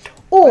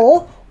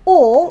 Or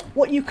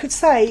what you could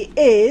say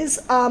is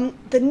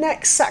the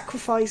next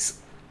sacrifice.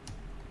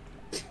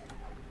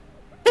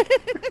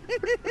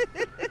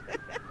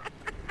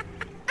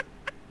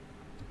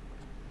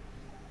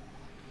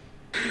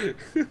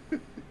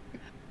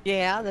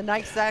 Yeah, the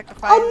night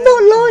sacrifice. I'm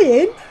not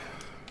lying.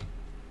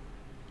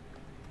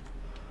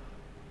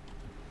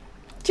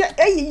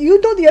 Hey,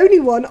 you're not the only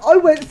one. I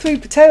went through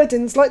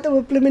pterodons like they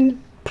were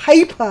blooming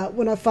paper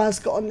when I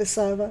first got on this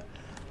server.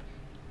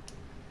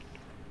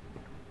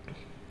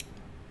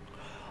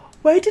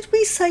 Where did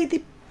we say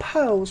the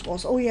pearls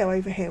was? Oh yeah,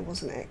 over here,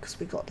 wasn't it? Because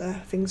we got the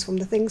things from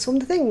the things from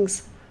the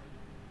things.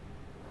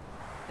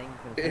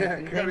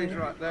 Yeah, Granny's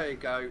right. There you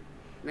go.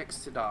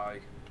 Next to die.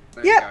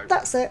 There you Yep, go.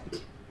 that's it.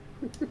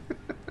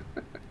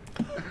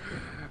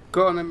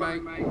 Go on then,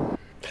 mate.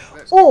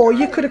 Let's Or go.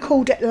 you could have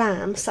called it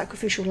lamb,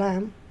 sacrificial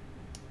lamb.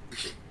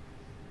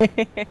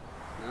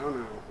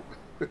 No.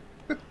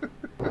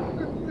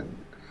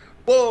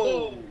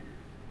 Whoa!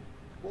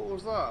 What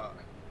was that?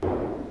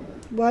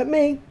 Weren't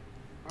me.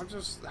 I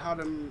just had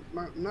him.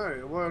 No,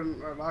 it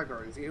wasn't a lag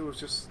or anything. It was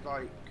just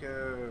like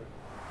a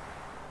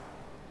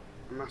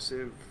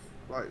massive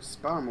like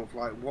spam of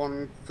like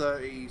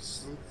 130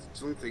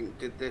 something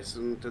did this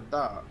and did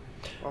that.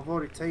 I've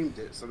already tamed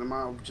it, so there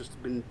might have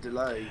just been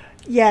delay.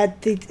 Yeah,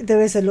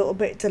 there is a little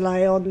bit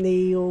delay on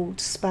the old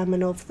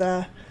spamming of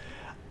the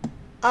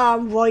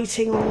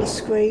writing on the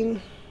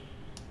screen.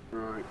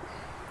 Right.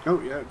 Oh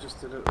yeah, it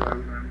just did it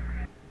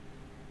then.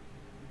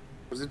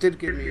 Because it did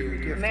give me a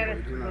gift, but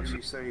it didn't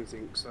actually say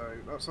anything, so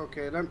that's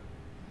okay then.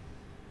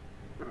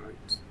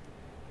 Right.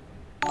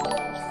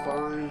 That's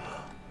fine.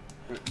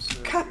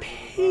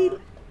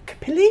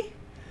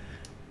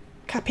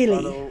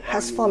 Capilli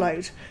has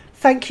followed.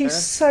 Thank you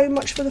so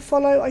much for the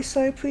follow. I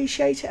so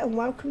appreciate it, and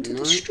welcome to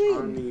the stream.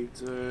 I need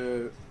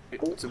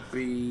it to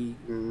be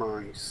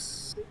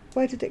mice.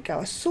 Where did it go?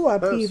 I saw a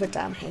beaver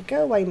down here.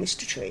 Go away,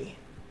 Mr. Tree.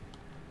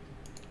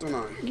 Don't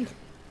know. You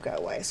go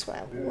away as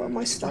well. What am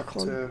I stuck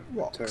on?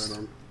 Rocks. Turn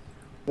on.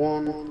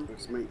 One.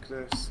 Let's make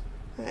this.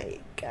 There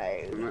you go.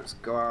 And let's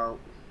go out.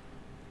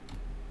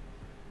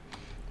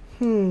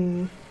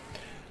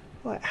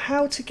 Right,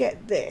 how to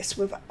get this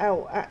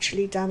without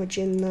actually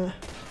damaging the...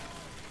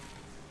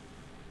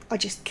 I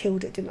just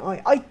killed it, didn't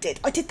I? I did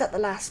that the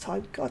last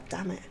time. God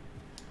damn it.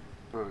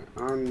 Right,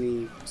 I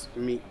need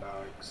meat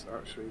bags,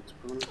 actually, to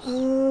be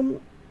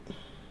honest.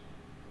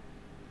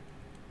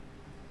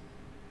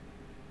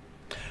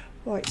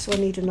 Right, so I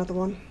need another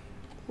one.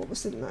 What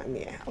was in that in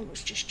the air? Oh, it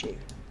was just you.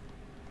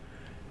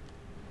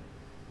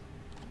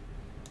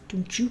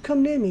 Don't you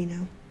come near me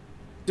now.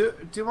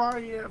 Do I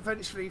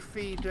eventually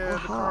feed the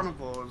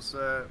carnivores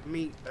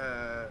meat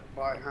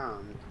by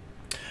hand?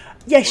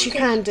 Yes, you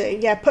can do.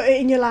 Yeah, put it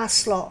in your last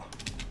slot.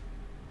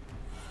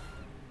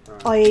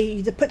 Right.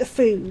 I.e., put the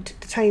food,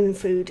 the taming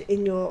food,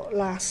 in your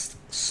last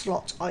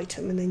slot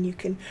item, and then you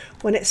can,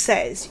 when it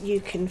says, you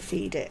can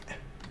feed it.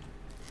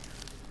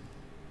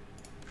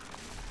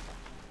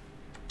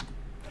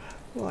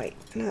 Right,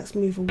 now let's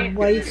move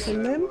away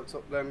from them. What's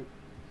up then?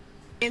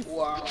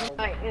 Wow.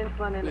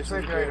 Insulin in the This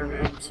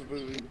refrigerator. is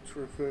absolutely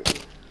terrific.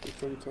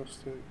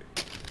 Fantastic.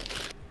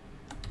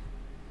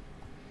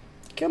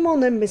 Come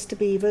on then, Mr.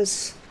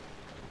 Beavers.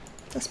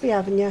 Let's be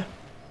having you.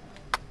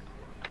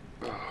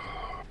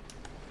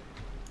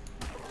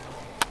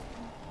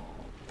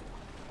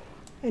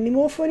 Any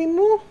more for any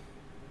more?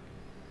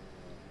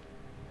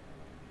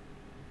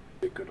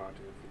 A good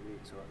idea for me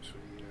to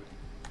actually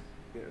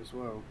get as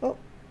well. Oh.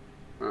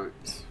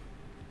 Right.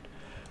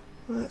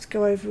 Let's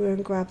go over here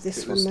and grab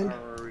this one then.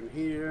 Arrow in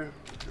here.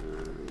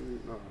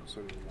 Oh, it's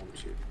only one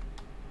chip.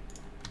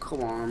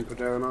 Come on,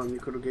 Padona, you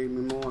could have gave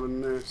me more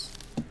than this.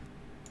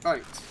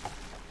 Right.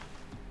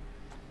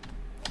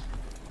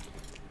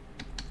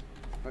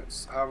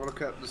 Let's have a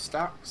look at the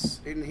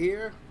stats in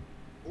here.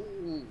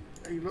 Ooh,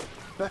 they look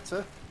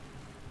better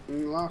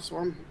than the last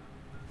one.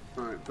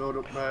 Right, build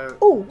up there.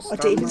 Oh, I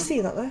didn't even see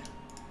that there.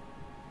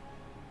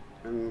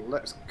 And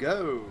let's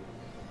go.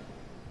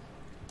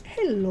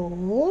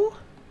 Hello.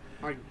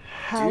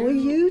 How are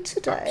you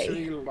today? I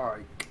actually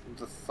like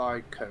the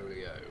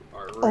Thycolio. I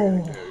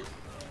really do.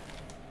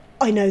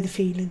 I know the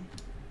feeling.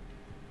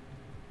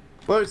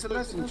 Well, it's a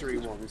legendary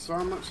one, so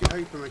I'm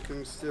actually hoping I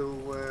can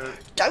still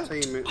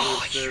tame it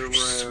with you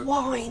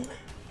swine.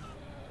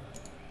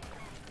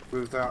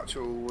 With the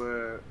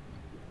actual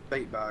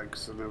bait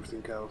bags and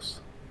everything else.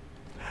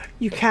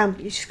 You can,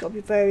 but you just got to be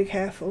very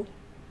careful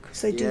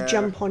because they do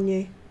jump on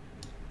you.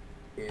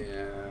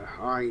 Yeah,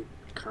 I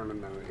kind of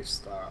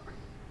noticed that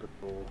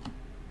before.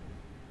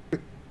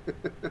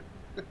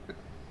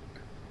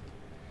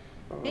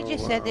 They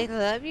just said they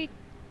love you,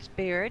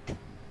 Spirit.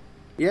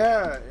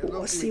 Yeah, it I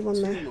loves see me one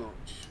too there.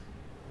 much.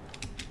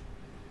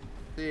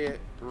 See it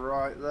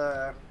right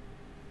there.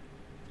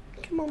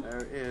 Come on. There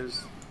it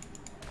is.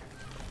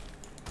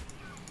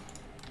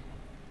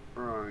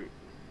 Right.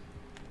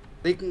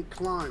 They can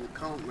climb,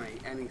 can't they?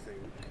 Anything.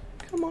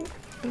 Come on.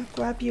 I'll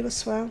grab you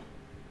as well.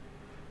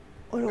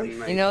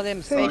 You know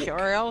them special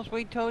arrows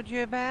we told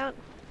you about?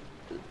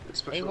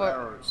 Special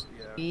arrows,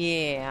 yeah.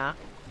 Yeah.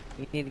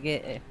 You need to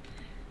get...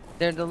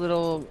 They're the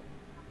little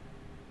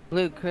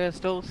blue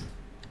crystals.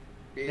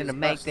 Gonna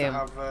make them.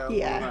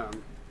 Yeah.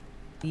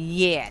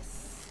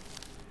 Yes.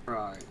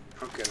 Right.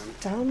 Okay then.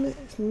 Damn it,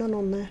 there's none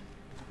on there.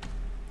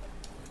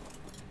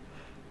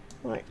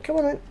 Right, come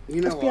on then.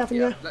 You know Let's be what? having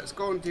Yeah, you. let's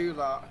go and do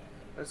that.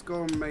 Let's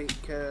go and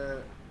make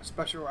a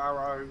special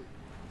arrow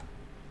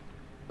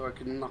so I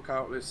can knock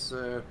out this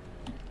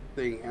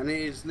thing. And it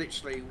is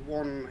literally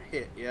one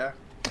hit, yeah?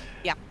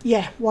 Yeah.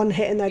 Yeah, one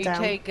hit and they're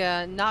down. You take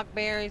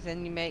knockberries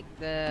and you make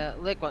the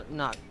liquid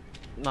knock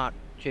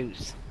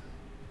juice.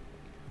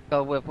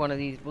 Go with one of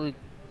these blue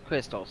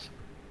crystals.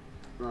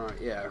 Right,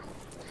 yeah.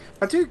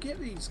 I do get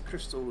these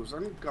crystals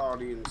and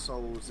guardian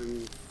souls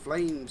and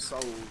flame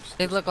souls.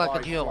 They look like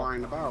a jewel.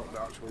 Flying about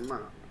the actual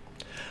map.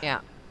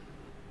 Yeah.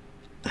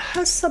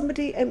 Has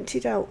somebody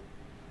emptied out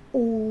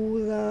all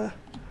the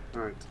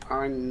Right,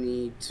 I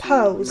need to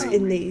pearls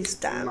in these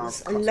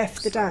dams and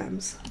left the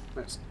dams?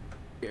 Let's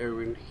go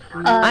in here.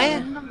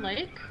 In the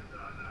lake,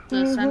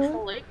 the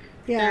central lake,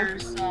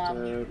 there's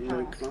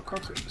like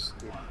narcotics,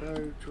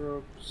 no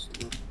drugs,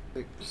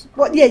 narcotics.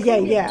 What?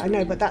 Yeah. I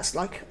know, but that's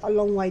like a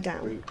long way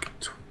down. Like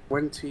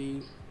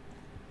 20,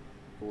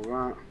 all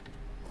that,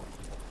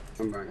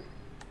 and bang.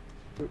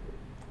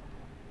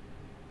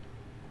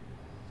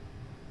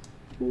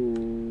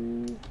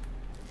 Ooh.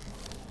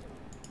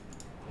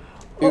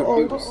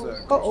 Uh-oh,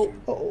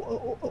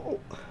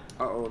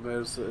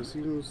 there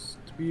seems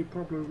to be a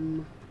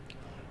problem.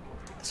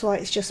 It's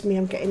alright, it's just me.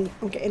 I'm getting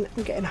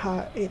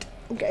hurted.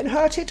 I'm getting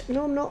hurted.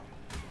 No, I'm not.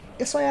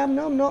 Yes, I am.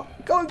 No, I'm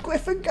not. Go,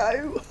 Griffin,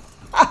 go!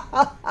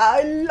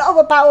 I love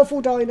a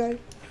powerful dino.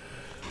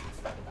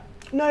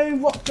 No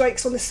rock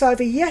drakes on the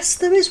server. Yes,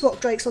 there is rock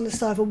drakes on the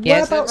server.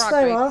 Yes, whereabouts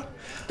there are,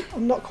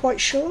 I'm not quite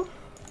sure.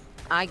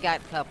 I got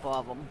a couple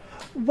of them.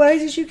 Where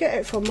did you get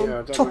it from? Yeah,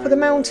 On top of the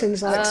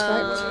mountains, I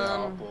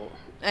expect.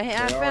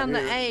 I found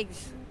the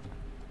eggs.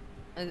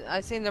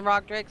 I seen the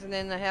rock drakes, and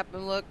then I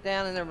happened to look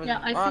down, and there was. Yeah,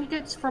 I think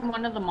it's from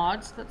one of the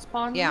mods that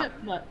spawned it,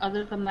 but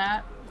other than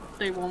that,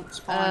 they won't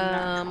spawn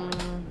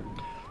naturally.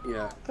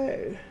 Yeah.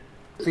 Oh.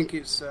 I think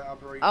it's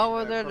Aberration. Oh,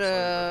 well, they're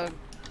the.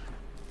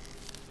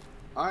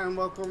 Hi and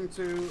welcome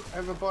to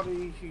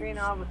everybody who's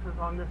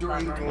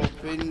joined or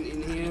been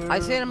in here. I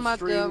seen them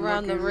up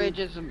around the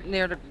ridges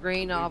near the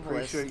green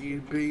obelisk. Appreciate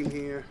you being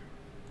here.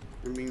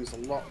 It means a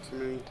lot to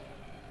me.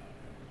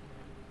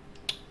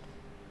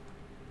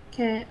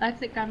 Okay, I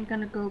think I'm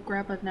gonna go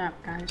grab a nap,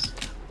 guys.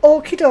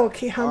 Okie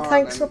dokie, Han.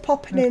 Thanks for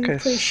popping in. Okay,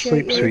 Appreciate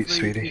sleep, you. sweet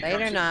sweetie.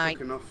 Later night.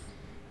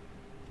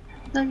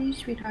 Love you,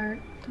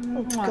 sweetheart.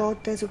 Oh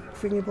God, there's a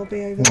thingy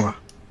bobby over there.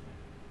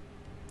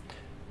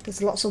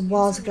 There's lots of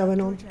wars going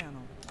on.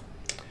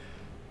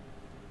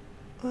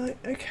 Right,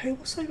 okay,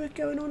 what's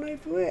going on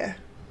over here?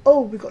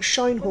 Oh, we've got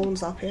shine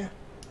horns up here.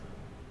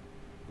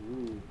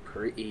 Ooh,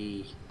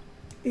 pretty.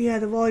 Yeah,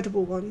 the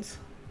rideable ones.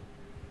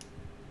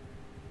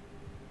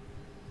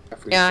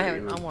 Yeah,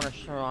 I want a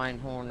shrine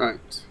horn.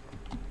 Right.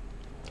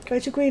 Go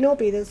to Green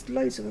Obby, there's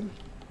loads of them.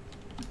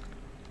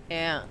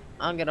 Yeah,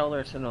 I'll get all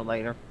there sooner or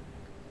later.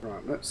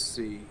 Right, let's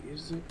see.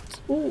 Is it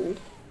Ooh.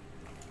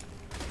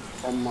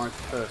 on my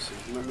person?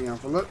 Let me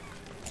have a look.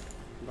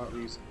 About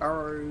these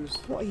arrows.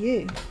 What are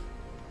you?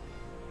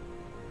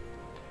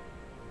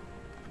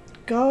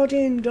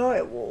 Guardian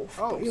Direwolf.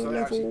 Oh, but you're so it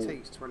level actually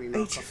takes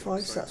 29 85,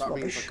 seconds, so that's that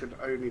rubbish. means I could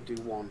only do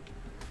one.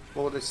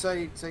 Well, they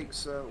say it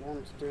takes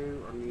one to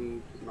do. I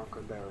need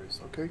knuckle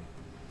berries, okay?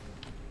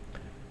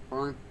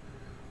 Fine.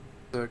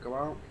 Go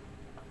out.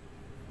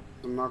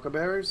 Some knuckle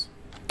berries.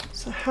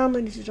 So how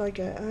many did I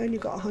get? I only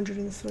got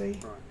 103.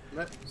 Right,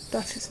 let's.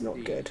 That is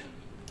not good.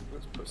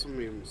 Let's put some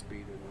movement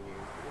speed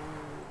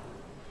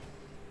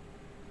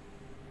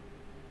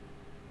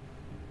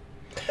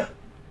in here.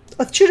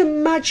 I should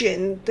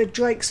imagine the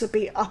drakes will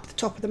be up the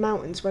top of the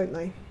mountains, won't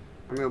they?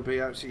 And they'll be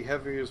actually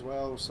heavy as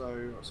well,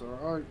 so that's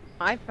alright.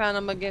 I found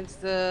them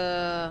against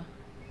the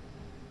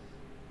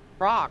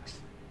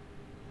rocks.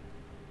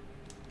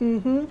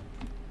 Mm-hmm.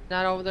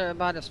 Not over there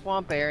by the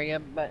swamp area,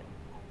 but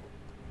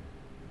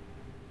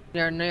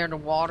they're near the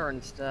water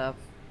and stuff.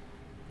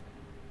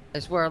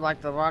 It's where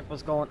like the rock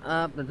was going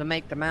up, and to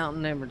make the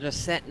mountain, they were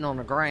just sitting on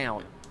the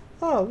ground.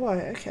 Oh,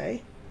 right,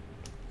 okay.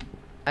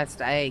 That's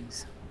the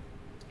eggs.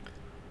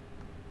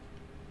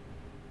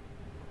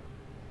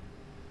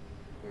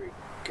 There we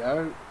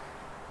go.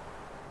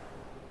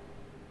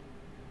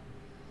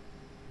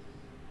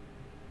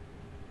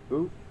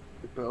 Ooh,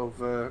 a bit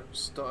of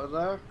stutter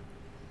there.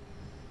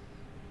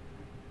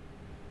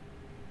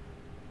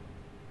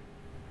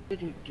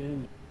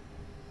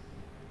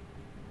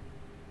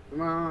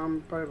 Come on,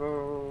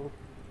 Bible.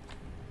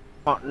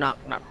 Oh, knock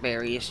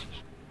berries.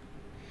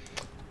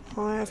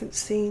 I haven't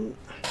seen...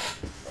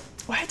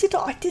 Where did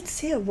I did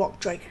see a rock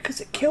drake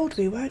because it killed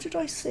me. Where did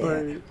I see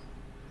it?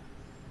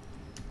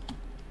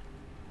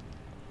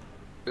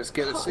 Let's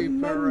get a Can't super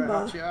remember.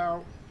 hatchet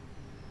out.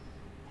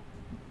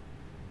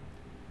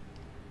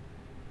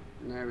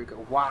 There we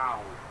go.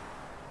 Wow.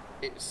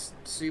 It's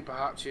super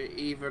hatchet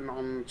even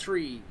on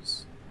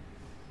trees.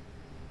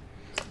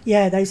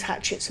 Yeah, those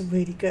hatchets are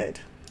really good.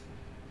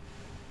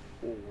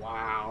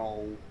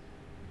 Wow.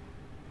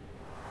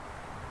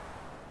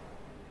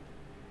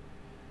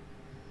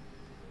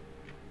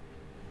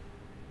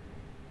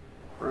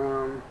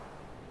 I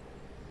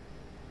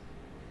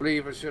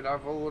believe I should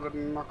have all the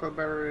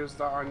knuckleberries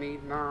that I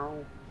need now.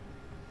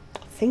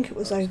 I think it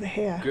was over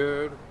here.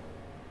 Good.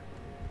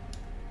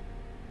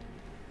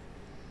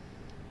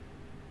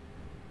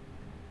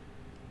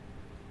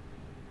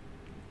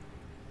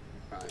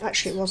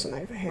 Actually, it wasn't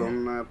over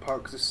here.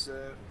 Park this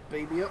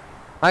baby up.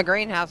 My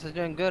greenhouse is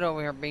doing good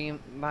over here being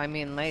by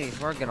me and ladies.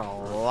 We're getting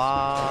a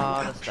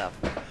lot of stuff.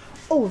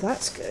 Oh,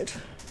 that's good.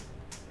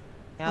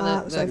 Yeah,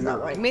 that was over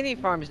that way. mini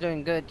farm's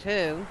doing good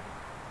too.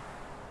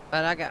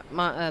 But I got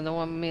my the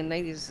one me and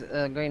ladies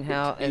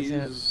greenhouse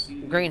is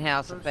in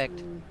greenhouse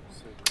effect.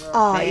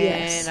 Ah, and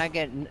yes. I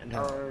get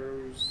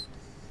Arrows.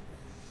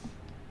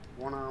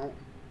 One out.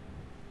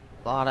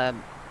 a lot of.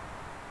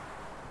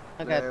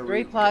 I got There 3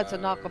 we plots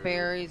of go.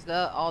 knuckleberries,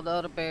 all the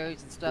other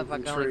berries and stuff. I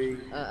got Tree.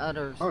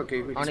 others.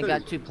 Okay, we Only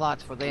got 2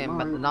 plots for them,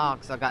 but the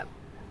knocks I got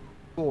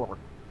 4.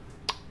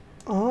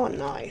 Oh,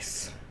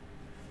 nice.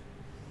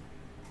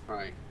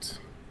 Right.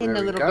 And There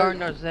the we little go.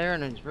 gardener's there,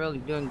 and it's really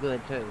doing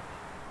good too.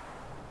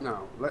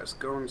 Now, let's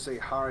go and say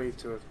hi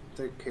to a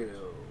thick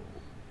kiddo.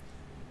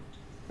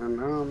 And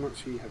now I'm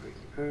actually heavy.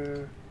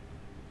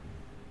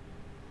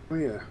 Oh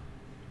yeah.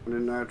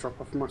 And then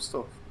drop off my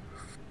stuff.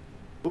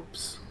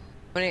 Oops.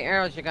 How many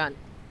arrows you got?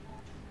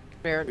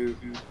 Spirit.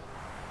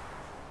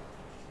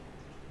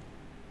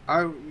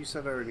 Oh, you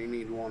said I only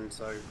need one,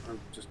 so I'm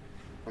just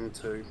on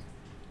 2.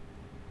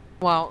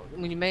 Well,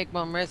 when you make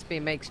one recipe,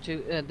 it makes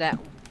 2. That.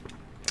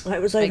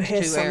 It was over Makes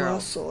here 2 somewhere. I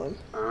arrows. saw him.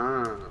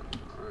 Ah.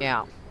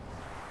 Yeah.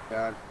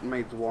 Yeah, I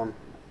made the 1.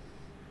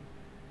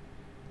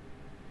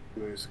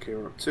 There's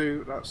Kira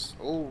 2. That's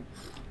all.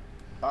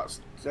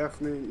 That's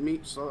definitely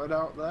meat sorted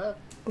out there.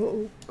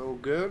 Uh-oh. All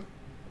good.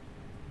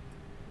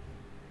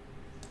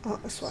 Oh,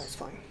 that's right, it's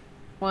fine.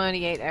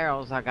 28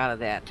 arrows I got of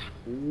that.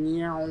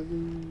 Meow. I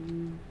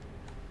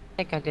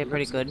think I did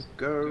pretty good. Let's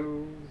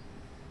go.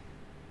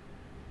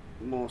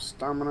 More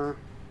stamina.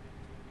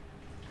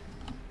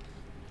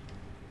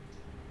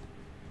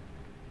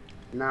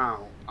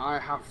 Now, I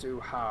have to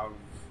have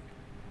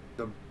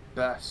the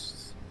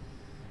best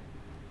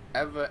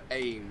ever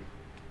aim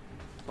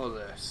for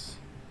this.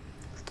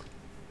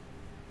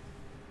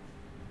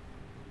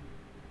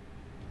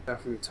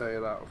 Definitely tell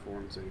you that for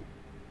one thing.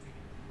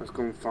 Let's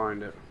go and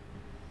find it.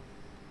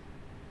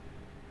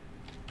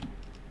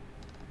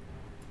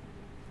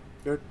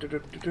 Where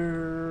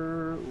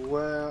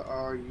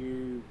are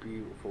you,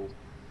 beautiful?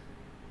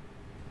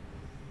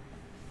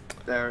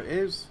 There it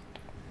is.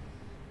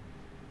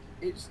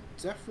 It's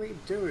definitely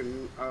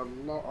doing a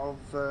lot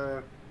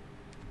of.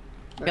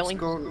 Let's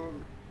go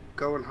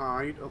and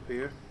hide up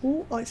here.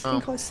 Oh, I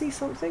think I see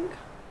something.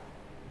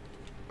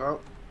 Oh,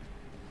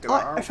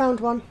 I found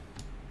one.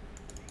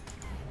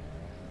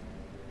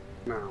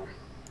 Now,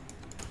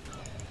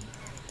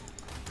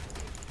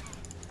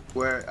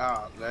 where?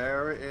 Ah,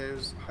 there it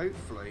is.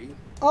 Hopefully.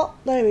 Oh,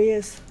 there he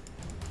is.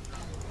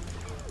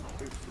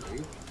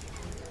 Hopefully.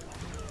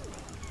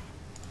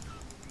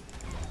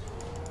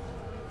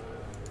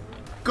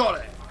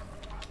 Got it.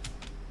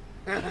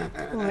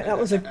 Right, that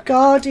was a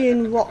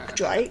guardian rock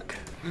drake.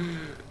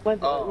 What,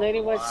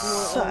 lady, what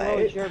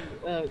was your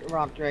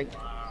rock drake?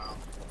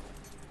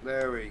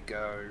 There we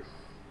go.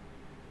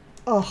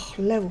 Oh,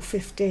 level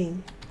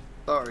 15.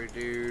 Sorry,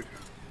 dude.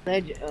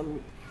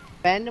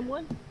 Random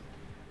one?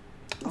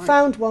 I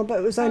found one, but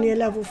it was only a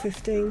level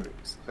 15. Right,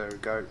 there we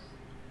go.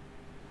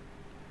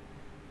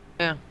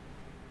 Yeah.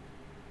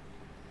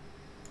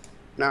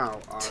 Now,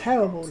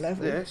 Terrible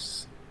level.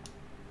 This.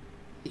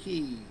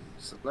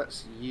 So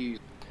let's use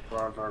it for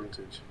our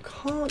advantage.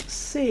 Can't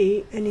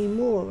see any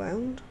more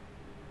around.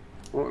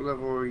 What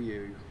level are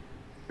you?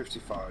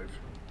 55.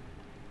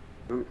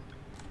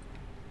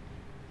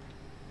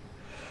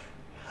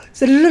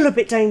 It's a little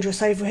bit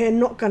dangerous over here,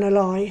 not gonna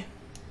lie.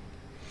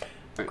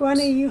 Thanks.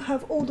 Granny, you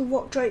have all the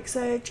rock drake's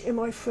edge in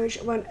my fridge.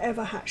 I won't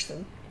ever hatch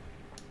them.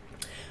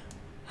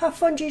 Have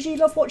fun, Gigi.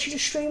 Love watching the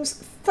streams.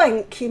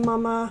 Thank you,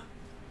 Mama.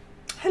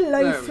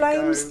 Hello, There we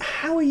Flames. go.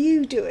 How are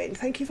you doing?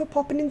 Thank you for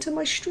popping into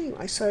my stream.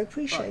 I so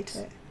appreciate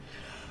it.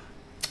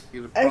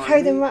 You're the Okay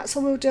prime then, meat. Rats, I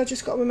will do. I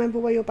just got to remember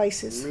where your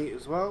base is. Meat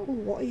as well. Ooh,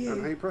 what are you?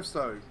 And hey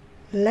presto.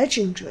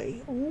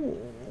 Legendary. Ooh.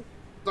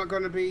 It's not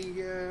going to be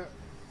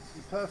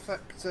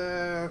perfect.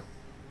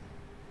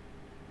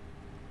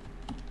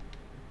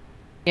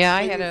 Yeah,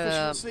 I had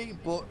efficiency,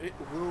 but it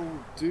will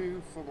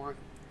do for my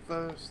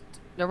first.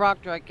 the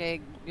rock drake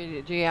egg.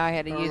 Gee, I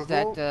had to use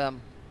that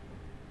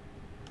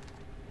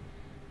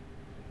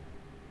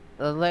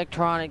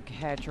electronic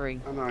hatchery.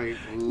 And I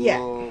Yeah.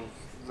 love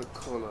the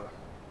colour.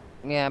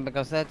 Yeah,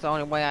 because that's the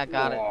only way I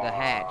got it to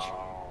hatch.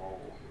 Wow.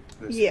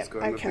 This Yeah, is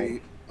going okay. to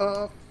be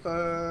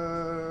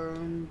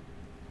awesome.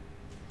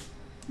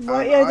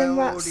 Right, And yeah, I then,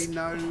 Rats. already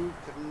know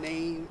the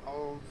name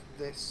of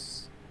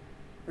this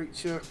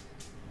creature.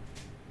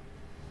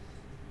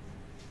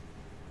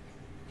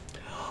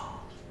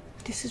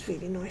 This is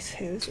really nice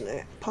here, isn't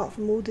it? Apart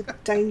from all the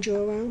danger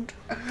around.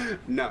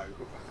 No.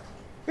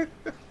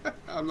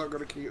 I'm not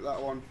going to keep that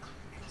one.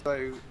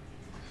 So,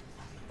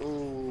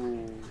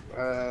 ooh,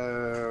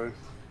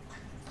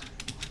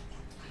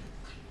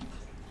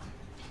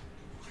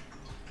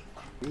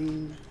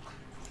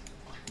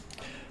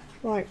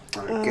 Right,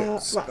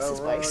 Rats'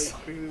 base.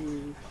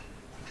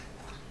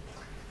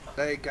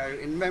 There you go.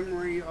 In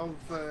memory of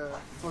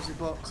Fuzzy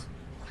Box,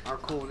 I'll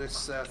call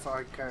this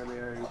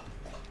Thycolio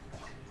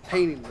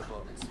Pain in the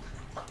Butt.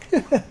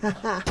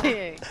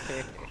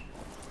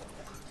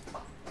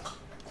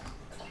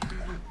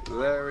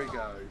 There we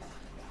go.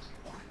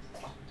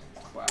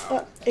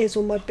 Wow. Here's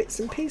all my bits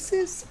and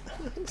pieces.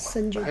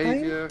 Send you home.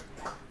 Behaviour,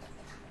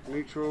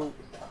 neutral.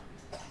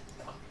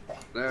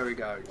 There we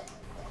go.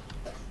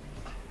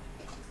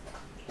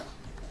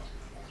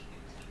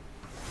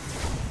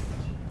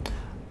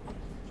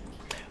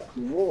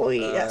 Roy,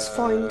 let's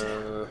find.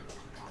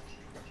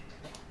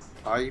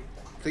 I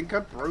think I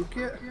broke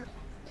it.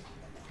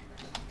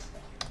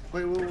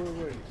 Wait.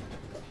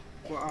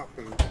 What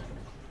happened?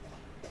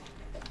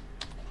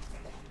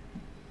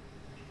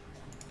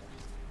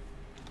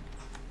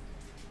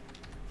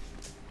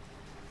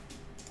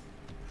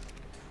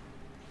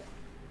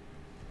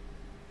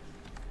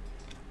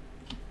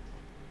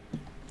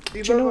 Do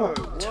you know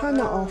what? Turn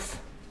that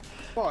off.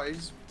 What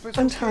is?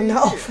 And turn that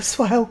off as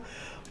well.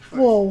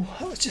 Whoa,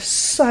 that was just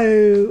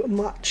so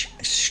much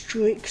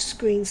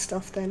screen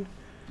stuff then.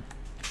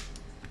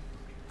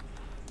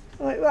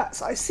 Right,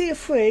 rats, I see a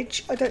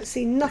fridge. I don't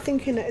see nothing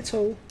in it at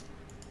all.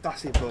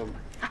 Sassy bum.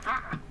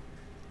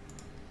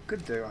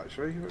 Good do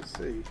actually. Let's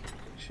see. Is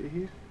she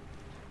here?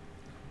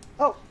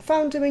 Oh,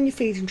 found him in your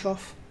feeding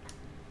trough.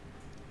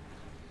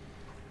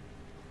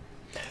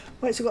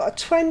 Right, so we've got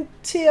a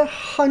 20,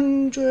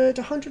 100,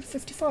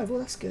 155. Oh,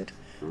 that's good.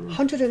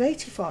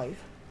 185.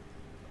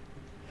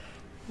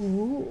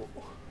 Ooh.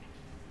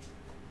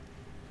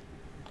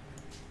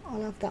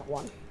 I'll have that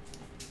one.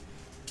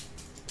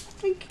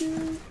 Thank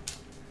you.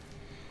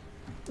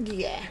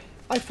 Yeah,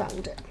 I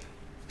found it.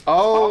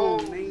 Oh,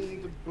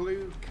 named the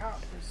blue cat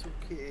whistle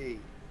kitty.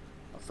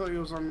 I thought he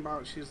was on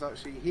about she's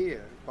actually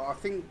here, but I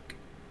think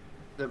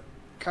the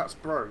cat's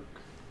broke.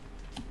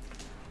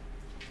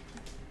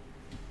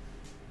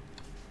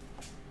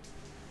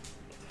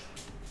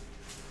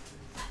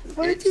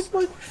 Where did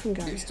my griffin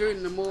go? It's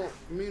doing the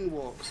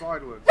moonwalk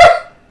sideways.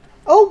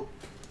 Oh,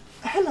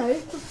 hello.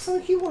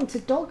 Something you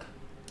wanted, dog?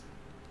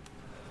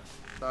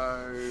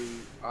 So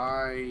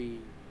I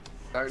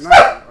don't know.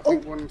 I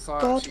think one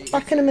side God, she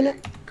back in a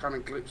minute. kind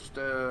of glitched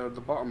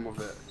the bottom of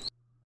it.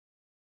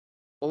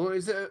 Or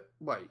is it?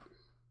 Wait.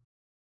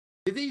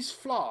 Did these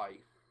fly?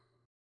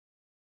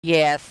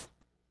 Yes.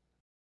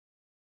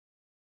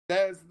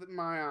 There's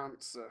my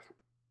answer.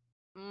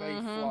 They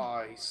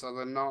fly, so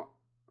they're not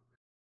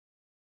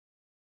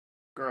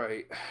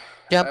great.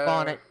 Jump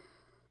on it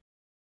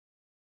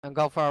and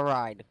go for a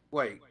ride.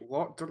 Wait,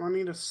 what? Don't I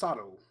need a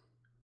saddle?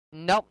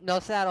 Nope, no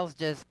saddles.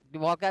 Just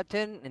walk up to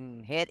it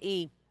and hit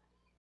E.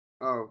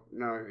 Oh,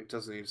 no, it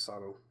doesn't need a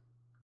saddle.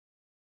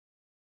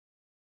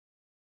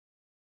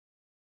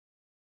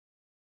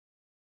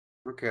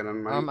 Okay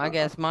then, mate. I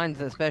guess mine's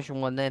a special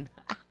one then.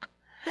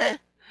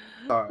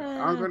 So,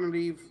 I'm going to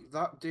leave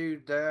that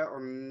dude there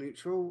on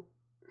neutral.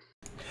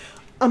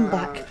 I'm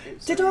back.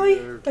 Did I?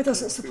 That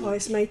doesn't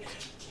surprise me.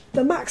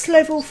 The max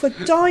level for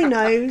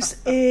dinos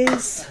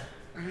is,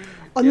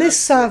 on this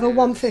server,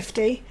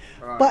 150.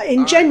 Right, But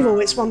in general,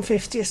 it's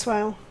 150 as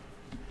well.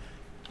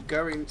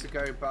 Going to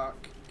go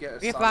back, get a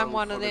If saddle I'm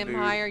one for of the them dude.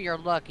 higher, you're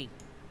lucky.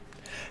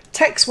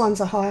 Text ones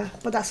are higher,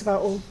 but that's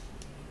about all.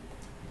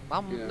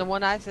 Yeah. The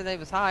one I said they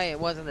was high, it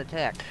wasn't a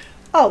tech.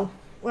 Oh,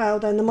 well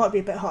then there might be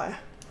a bit higher.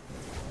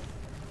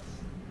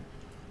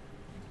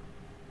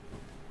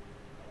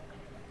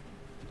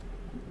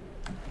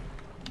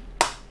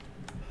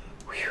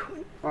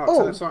 Oh,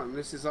 tell you something,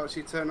 this is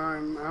actually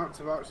turning out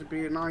to actually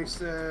be a nice,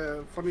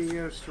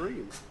 funny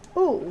stream.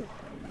 Oh.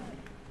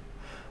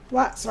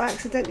 Rats, I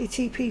accidentally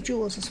TP'd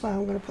yours as well.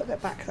 I'm going to put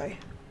that back though.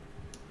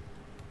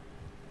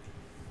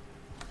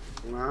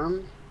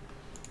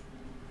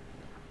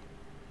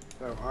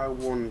 So I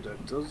wonder,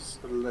 does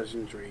the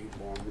legendary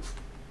one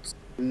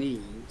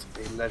need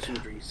a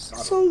legendary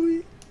saddle?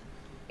 Sorry.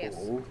 Yes.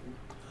 Or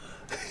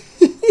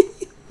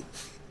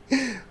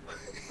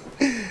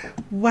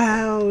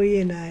Wow,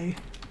 you know.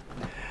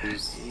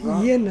 is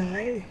that You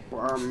know.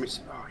 what I'm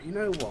missing? Oh, you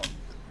know what?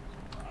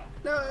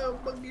 No,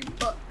 buggy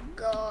butt,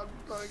 God,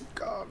 I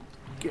can't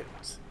get.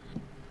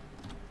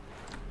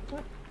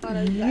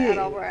 Yeah.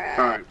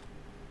 Alright.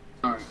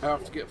 I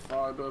have to get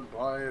fibre,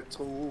 buy a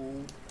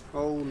tool.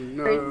 Oh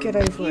no. Get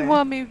over You it.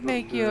 want me to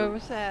make you a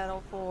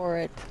saddle for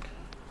it?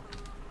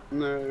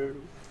 No.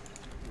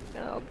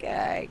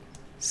 Okay.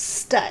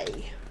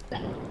 Stay.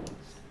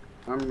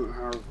 I'm gonna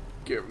have to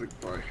get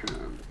it by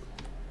hand.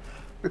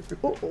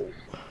 Uh-oh.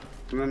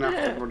 And then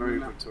have to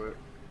run over to it.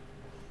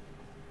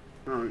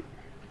 Alright.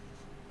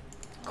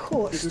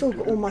 Cool, it's still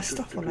got all my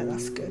stuff on it,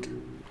 that's good.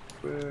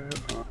 Where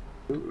are...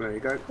 Ooh, there you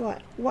go.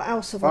 Right, what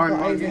else have I Find got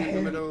mine over in the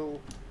here?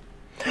 middle.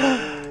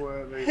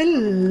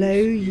 Hello,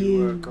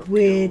 you got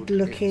weird killed.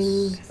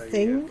 looking It's a,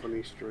 thing.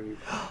 funny stream.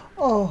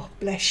 Oh,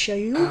 bless you,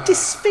 you're all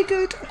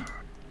disfigured.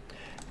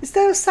 Is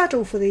there a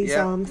saddle for these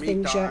Yeah, me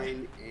things yet?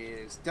 dying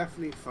is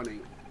definitely funny.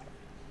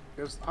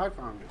 Because I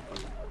found it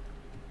funny.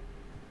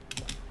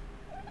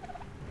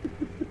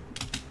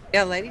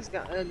 Yeah, ladies,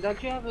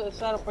 don't you have a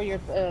saddle for your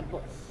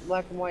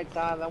black and white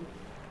saddle?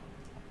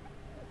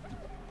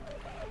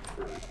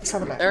 Let's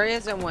have a look. There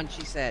isn't one,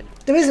 she said.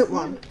 There isn't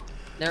one.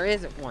 There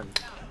isn't one.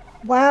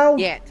 Wow.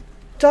 Yet.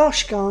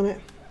 Gosh darn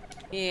it.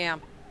 Yeah.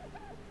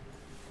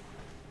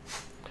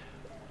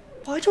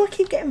 Why do I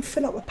keep getting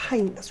filled up with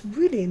paint? That's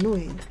really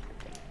annoying.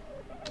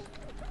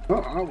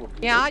 Well, I would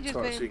Yeah, love I to just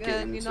actually been,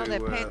 get you know, into,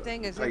 that paint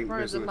thing is in paint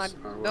front of my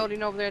business. I would.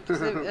 building over there at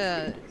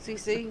the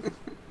CC.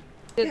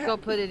 Just go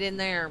put it in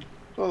there.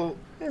 Well,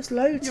 There's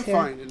loads you're here.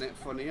 finding it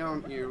funny,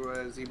 aren't you,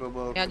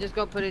 Z-Bubba? Yeah, just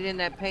go put it in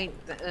that paint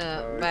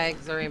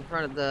bags that are in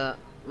front of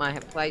my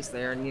place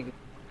there, and you.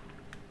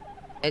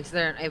 It's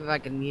there. If I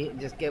can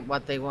just get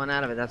what they want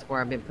out of it, that's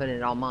where I've been putting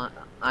it all.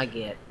 I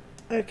get.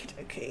 Okie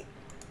dokie.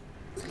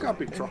 I think I'll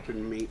be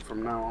dropping meat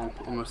from now on,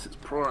 unless it's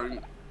prime.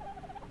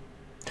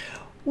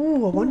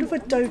 Ooh, I wonder if a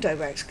Dodo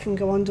Rex can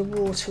go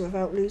underwater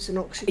without losing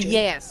oxygen.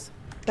 Yes.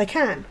 They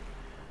can?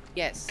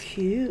 Yes.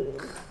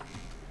 Cute.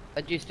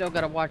 But you still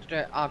gotta watch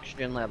the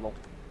oxygen level.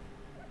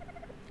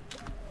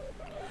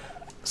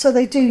 So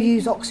they do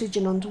use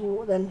oxygen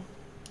underwater then?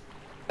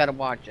 Gotta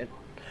watch it.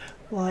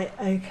 Right,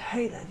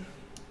 okay then.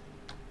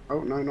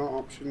 Oh, no, not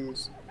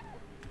options.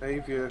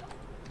 Behaviour.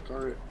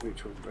 Direct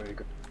neutral. There you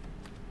go.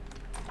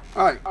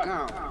 Alright,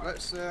 now,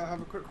 let's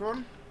have a quick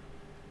run.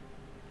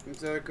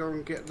 And go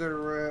and get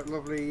their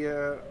lovely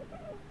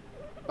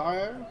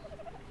bio.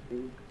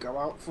 And go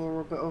out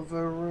for a bit of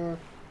a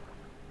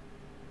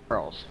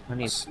Girls. I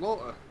need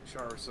slaughter,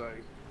 shall I say.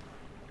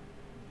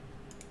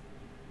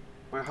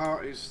 My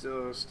heart is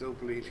still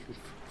bleeding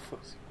for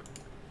Fuzzy.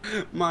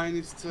 Mine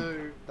is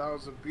too. That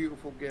was a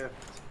beautiful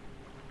gift.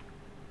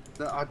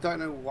 I don't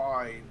know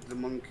why the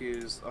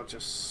monkeys are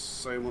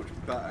just so much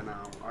better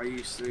now. I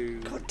used to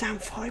Goddamn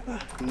fibre.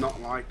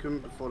 not like them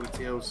before the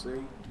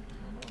TLC.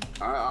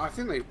 I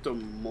think they've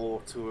done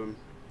more to them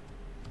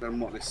than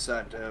what they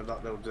said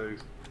that they'll do.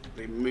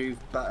 They move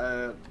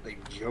better, they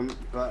jump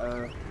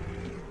better,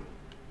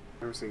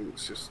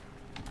 everything's just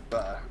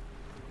better.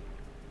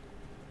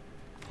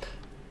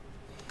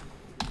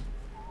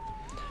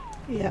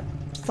 Yeah,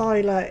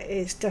 Thyla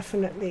is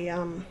definitely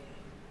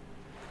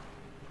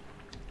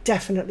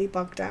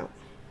bugged out.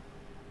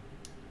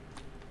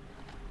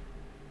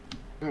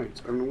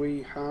 Right, and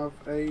we have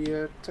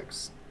a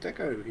text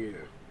deco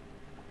here.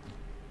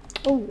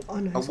 Oh, I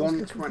know. A So I was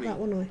looking for 120. that,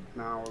 wasn't I?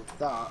 Now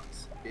that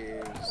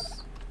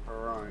is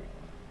alright.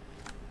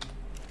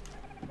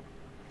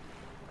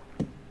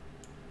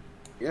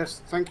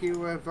 Yes, thank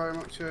you very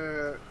much,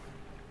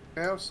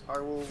 Chaos. I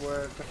will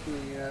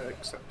definitely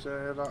accept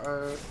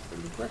that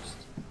request.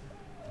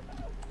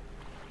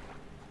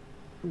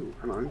 Ooh,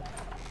 hang on.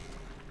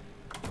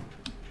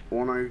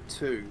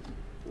 102.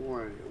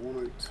 Wait,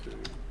 102.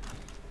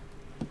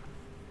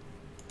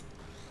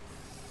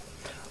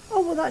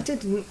 Oh, well, that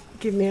didn't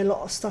give me a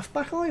lot of stuff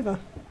back either.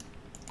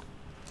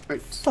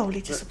 Right,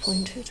 Thoroughly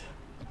disappointed.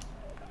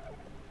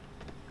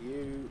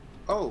 You.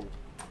 Oh.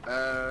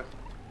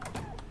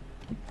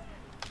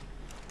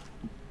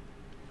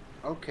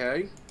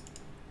 Okay.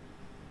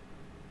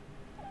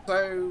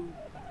 So.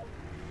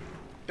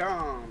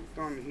 Don,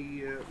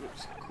 he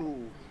looks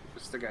cool.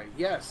 Mr. Guy.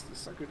 Yes, the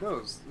sucker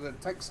does. The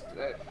text.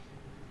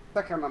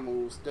 Tech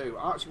animals do.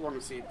 I actually want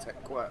to see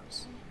tech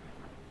quest.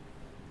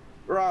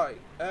 Right.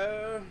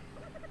 I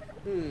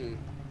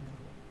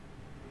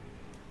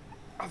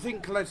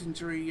think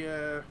legendary.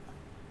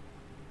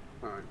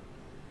 Alright.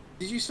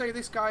 Did you say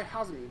this guy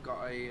hasn't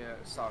got a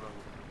saddle?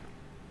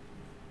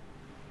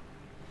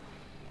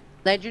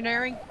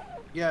 legendary.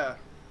 Yeah.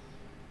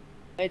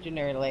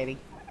 Legendary lady.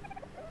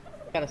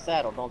 Got a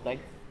saddle, don't they?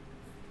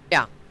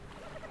 Yeah.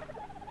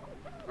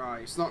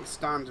 Right. It's not the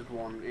standard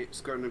one.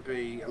 It's going to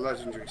be a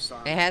legendary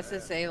saddle. It has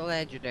to say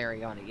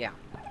legendary on it. Yeah.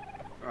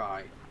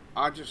 Right.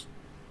 I just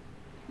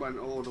went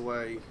all the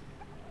way.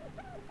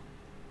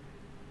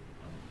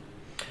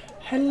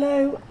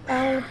 Hello,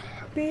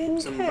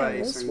 Albion Some Carers.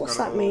 base and What's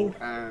got that it mean?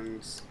 all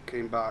and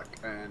came back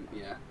and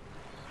yeah.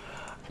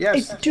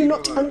 Yes, I do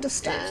not people,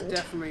 understand.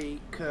 It's definitely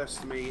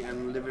cursed me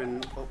and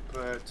living up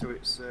to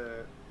its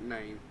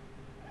name.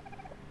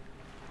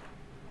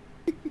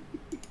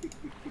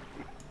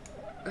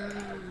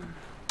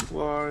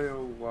 Why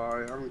oh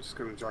why? I'm just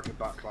gonna drag it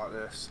back like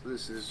this.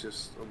 This is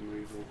just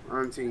unbelievable. I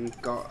don't think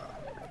got.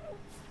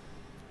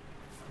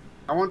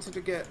 I wanted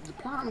to get. The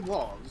plan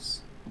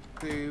was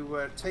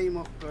to tame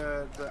up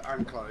the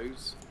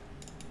Anklos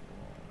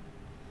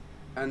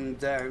and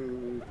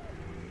then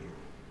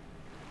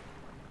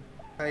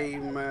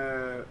tame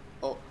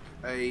up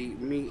a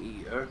meat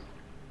eater.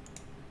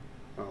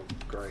 Oh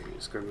great,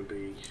 it's going to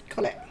be.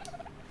 Got it.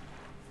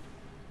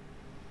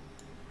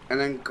 And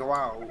then go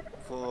out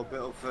for a bit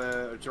of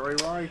a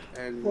joyride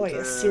and Right,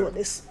 let's see what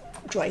this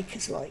Drake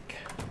is like.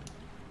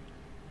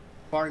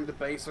 find the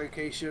base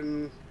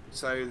location.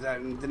 So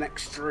then the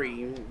next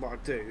stream, what I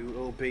do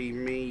will be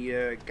me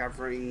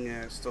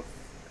gathering stuff,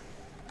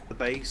 the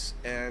base,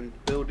 and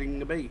building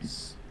the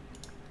base,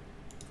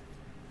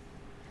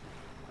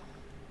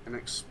 and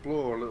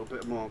explore a little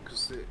bit more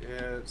because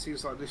it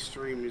seems like this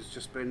stream has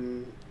just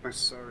been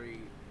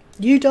necessary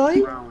You die?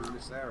 around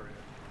this area,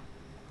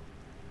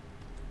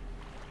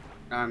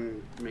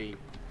 and me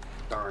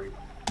dying.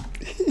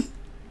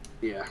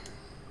 Yeah,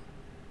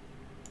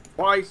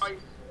 twice,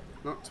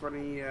 not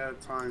 20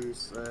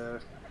 times.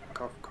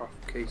 Cough, cough,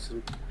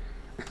 casing.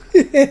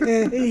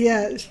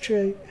 Yeah, it's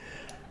true.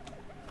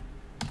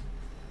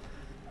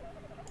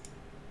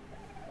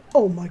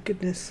 Oh my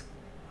goodness.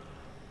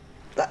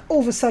 That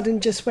all of a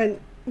sudden just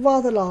went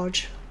rather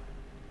large.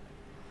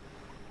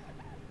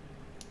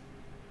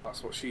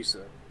 That's what she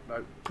said.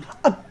 No.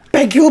 I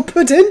beg your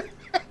pudding.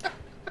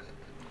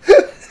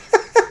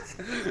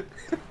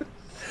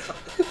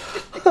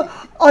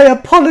 I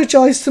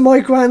apologise to my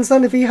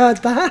grandson if he heard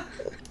that.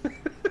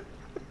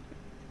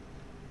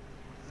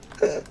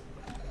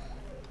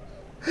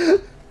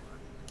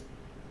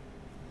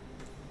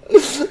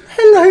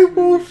 Hello,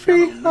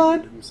 Wolfie,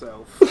 hon.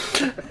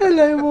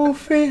 Hello,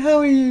 Wolfie. How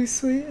are you,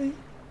 sweetie?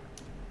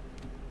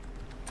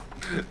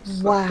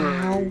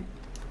 Wow.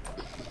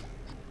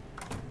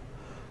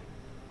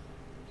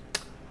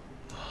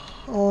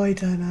 Oh, I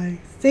don't know.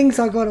 Things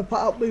I gotta put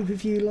up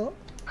with you lot.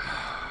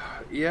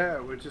 Yeah,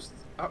 we're just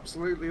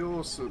absolutely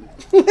awesome.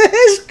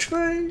 It's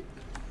true.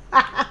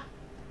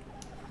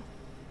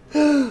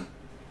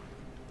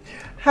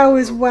 How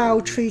is WoW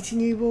treating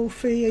you,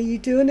 Wolfie? Are you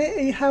doing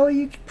it? How are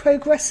you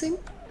progressing?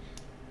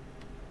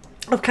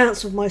 I've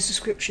cancelled my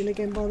subscription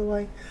again, by the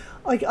way.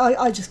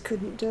 I just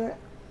couldn't do it.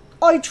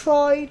 I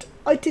tried.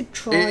 I did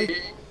try.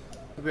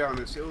 To be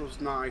honest, it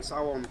was nice.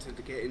 I wanted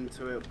to get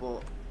into it,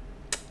 but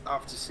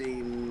after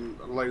seeing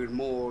a load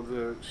more of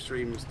the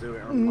streamers do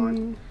it,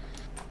 I'm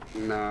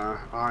like, nah,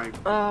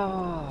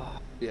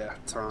 yeah,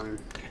 time.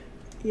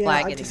 Yeah,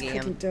 I just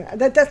couldn't do it.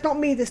 That's not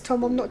me this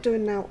time. I'm not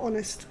doing now,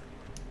 honest.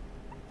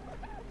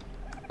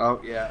 Oh,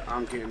 yeah,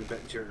 I'm getting a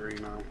bit jittery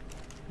now.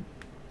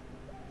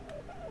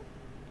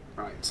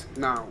 Right,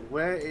 now,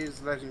 where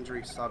is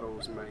Legendary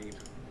Saddles made?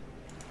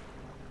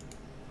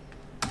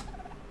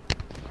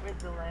 With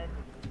the lead.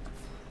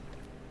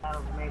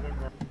 Saddles made in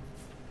the...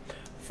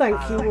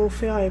 Thank you,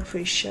 Wolfie. I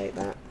appreciate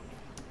that.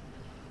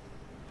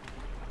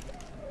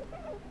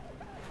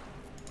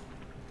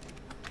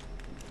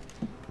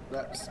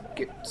 Let's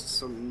get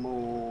some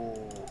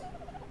more...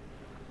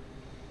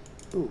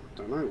 Ooh,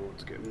 don't know what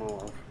to get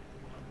more of.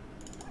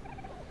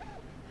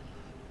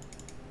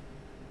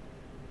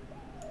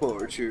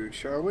 Fortitude,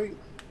 shall we?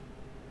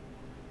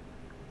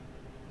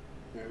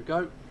 There we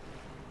go.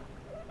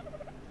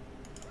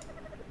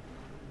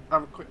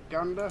 Have a quick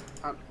gander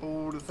at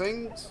all the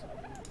things.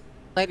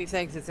 Lady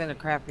thinks it's in a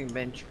crafting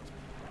bench.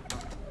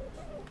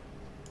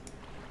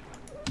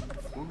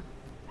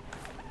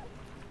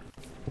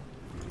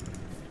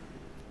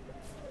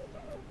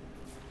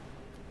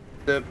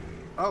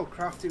 Oh,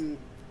 crafting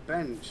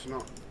bench,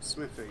 not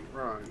smithy,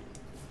 right.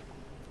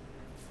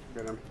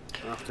 Get him.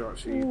 I have to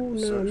actually. Oh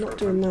no, I'm not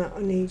doing that. I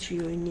need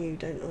you and you,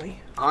 don't I?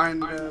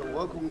 And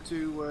welcome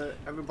to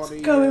everybody.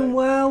 It's going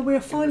well.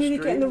 We're finally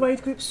getting the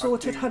raid group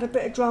sorted. Had a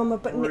bit of drama,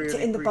 but nipped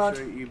it in the bud.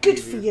 Good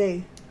for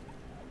you.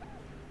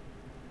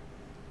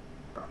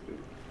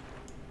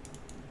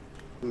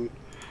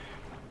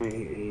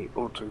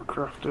 Auto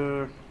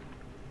crafter.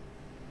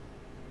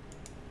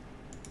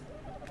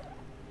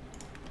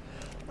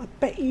 I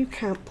bet you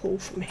can't pull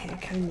from here,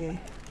 can you?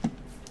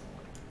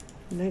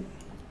 Nope.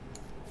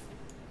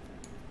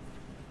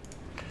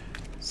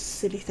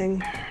 Silly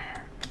thing.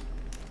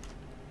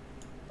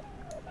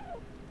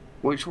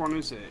 Which one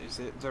is it? Is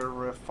it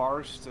the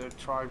forest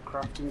tribe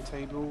crafting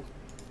table?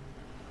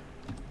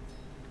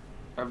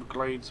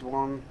 Everglades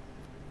one?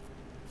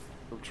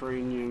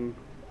 Subterranean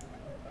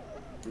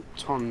and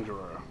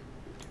Tundra.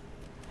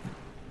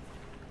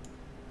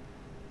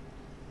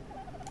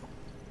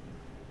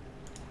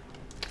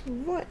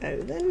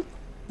 Righto then.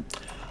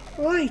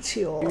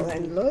 Righty-o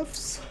then,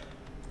 loves.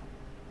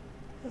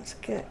 Let's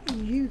get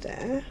you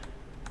there.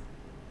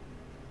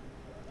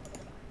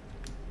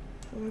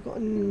 Have I got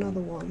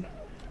another one?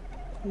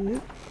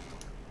 Nope.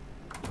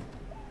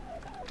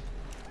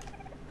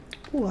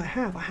 Oh, I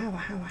have.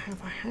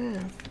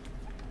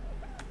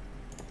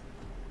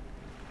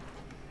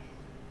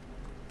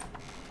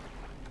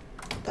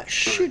 That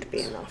should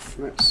be enough.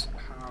 Let's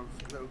have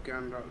a little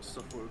gander at the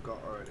stuff we've got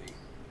already.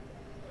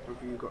 Have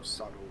you got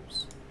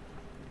saddles?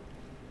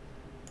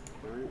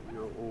 Right, you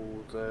know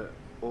all the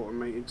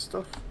automated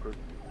stuff, or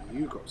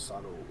you got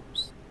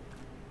saddles?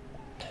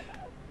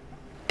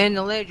 And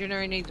the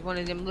legendary needs one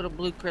of them little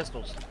blue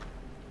crystals.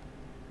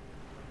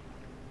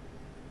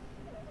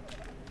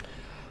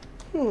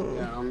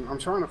 Yeah, I'm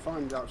trying to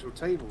find the actual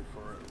table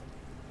for it.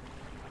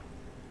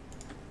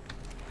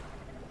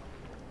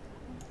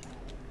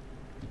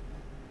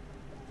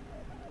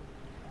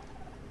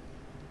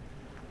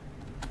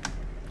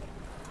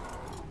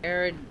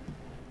 Arid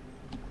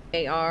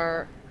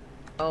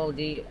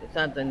AROD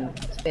something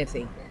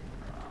spiffy.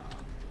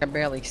 I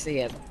barely see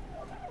it.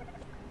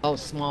 Oh,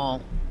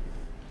 small.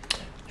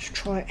 Let's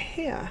try it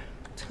here.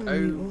 Turn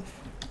you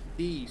off.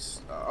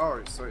 These.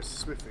 Oh, so it's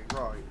Smithy,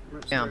 right?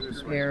 Let's Yeah, go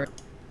this way. here.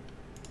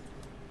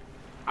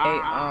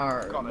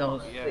 Got it.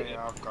 Those.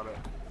 Yeah, I've got it.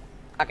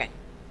 Okay.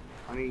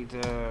 I need.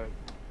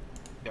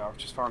 Yeah, I've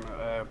just found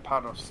a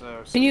Pados.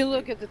 Can you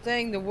look at the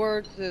thing? The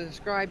words to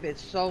describe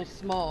it's so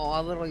small. I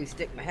literally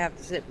have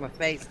to sit my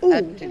face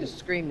up to the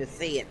screen to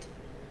see it.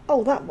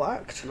 Oh, that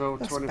worked. Level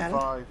That's 25.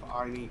 better.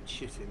 I need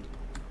chitting.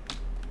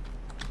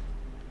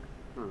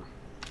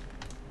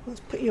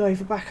 Let's put you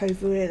back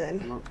over here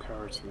then. Not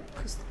keratin.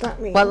 Because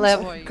that means What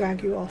level I are can you?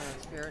 drag you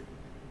off. Spirit?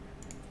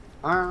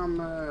 I'm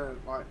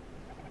like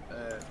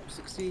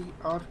 60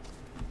 odd,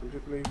 I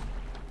believe.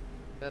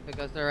 But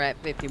because they're at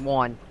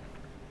 51.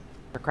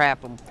 For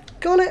crap them.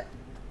 Got it.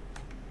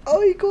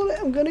 Oh, you got it.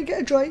 I'm gonna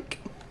get a Drake.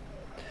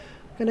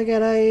 I'm gonna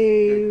get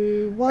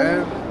a one.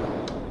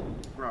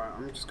 Right,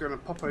 I'm just gonna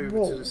pop over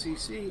to the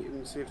CC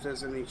and see if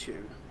there's any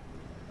tune.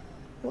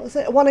 What is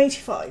it?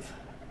 185.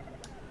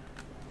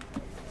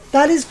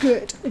 That is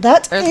good.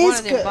 That There's is one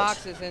of them good.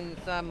 boxes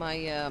inside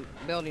my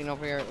building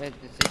over here at the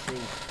CC.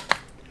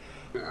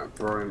 Yeah,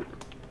 brilliant.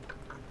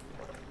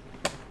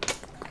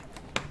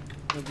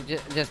 You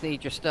just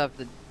need your stuff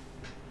to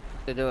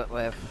do it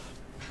with.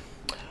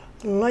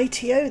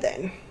 Lightio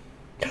then.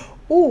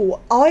 Oh,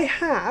 I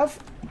have.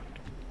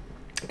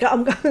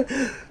 I'm going.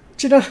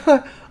 Do you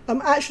know?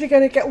 I'm actually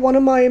going to get one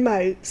of my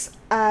emotes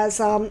as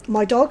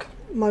my dog,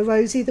 my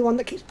Rosie, the one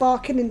that keeps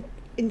barking and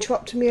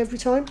interrupting me every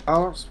time.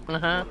 Oh, that's what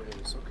Uh-huh. it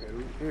is. Okay,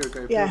 here we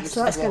go. Yeah, This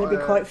so that's is going to what,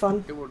 be quite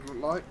fun. It would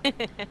look like.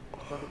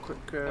 Have a quick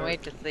Can't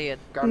wait to see it.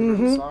 gander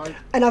inside.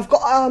 And I've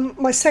got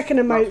my second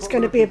emote's what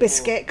going to we're be a looking for.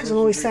 biscuit because I'm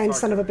always saying Legendary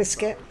son of a photo.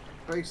 biscuit.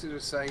 Basically the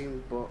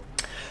same, but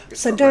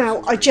it's So got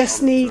now I legendary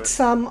just onto need it.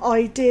 some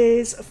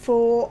ideas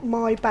for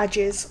my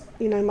badges.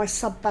 You know, my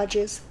sub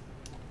badges.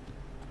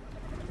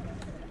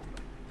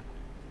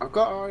 I've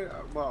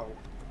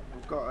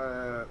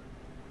got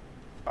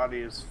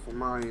ideas for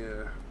my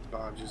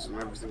badges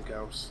and everything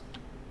else.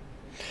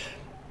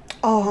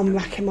 Oh, I'm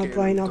racking my Getting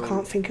brain. I done.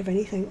 can't think of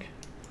anything.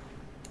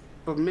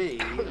 For me,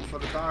 for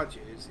the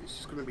badges, it's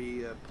just going to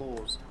be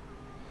paws.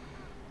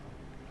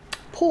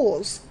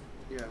 Pause.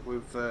 Yeah,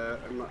 with a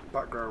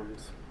background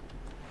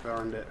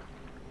around it.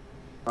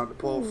 Like the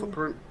paw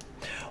footprint.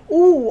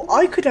 Oh,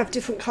 I could have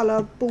different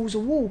colour balls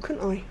of wool,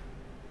 couldn't I?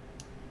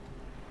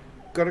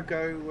 Gotta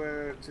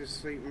go to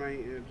sleep,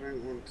 mate. I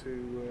don't want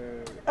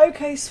to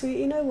Okay,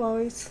 sweetie, no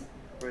worries.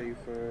 wait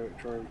for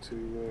trying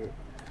to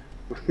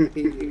meet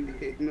you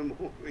in the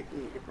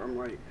morning if I'm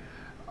late.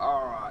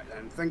 Alright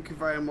then, thank you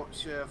very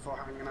much for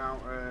hanging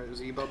out,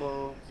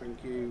 Z-Bubble.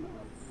 Thank you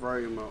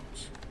very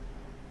much.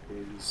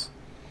 It's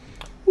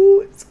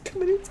Oh, it's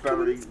coming, it's coming,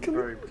 very, it's coming.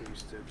 very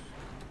appreciative.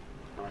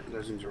 Right,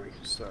 legendary.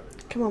 So,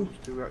 Come on.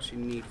 what do we actually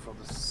need for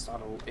the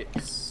saddle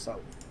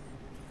itself?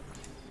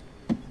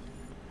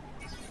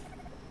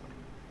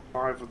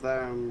 5 of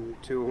them,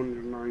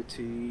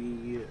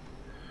 290.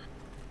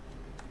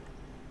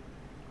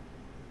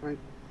 Right.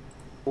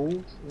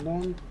 All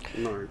one?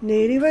 No.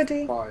 Nearly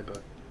ready.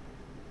 Fibre.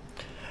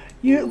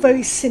 You look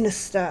very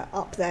sinister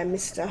up there,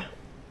 mister.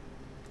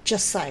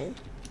 Just saying.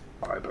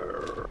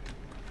 Fibre.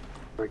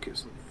 Make it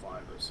some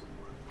fibre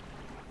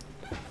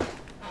somewhere.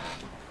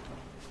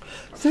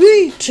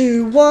 3,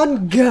 2,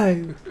 1,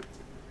 go.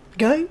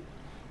 Go.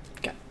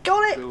 Go.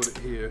 Got Build it. it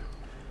here.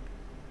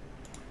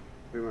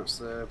 I think that's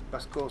the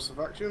best course of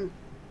action.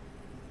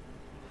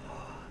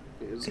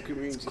 It is a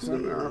community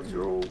centre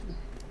after all.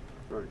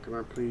 Right, can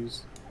I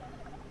please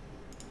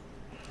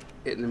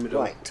hit in the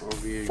middle Right.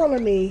 of you? Follow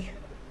me.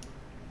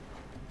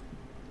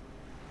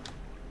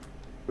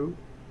 Ooh,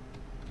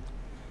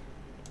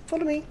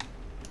 Follow me.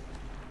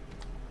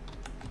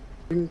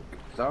 I think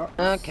that.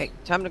 Okay,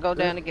 time to go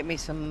down and get me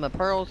some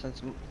pearls and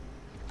some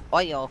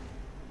oil.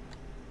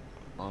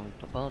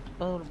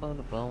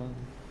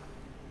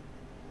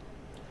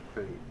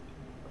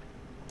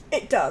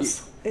 It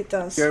does. It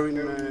does.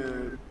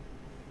 Going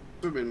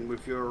swimming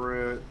with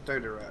your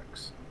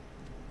Dodorex.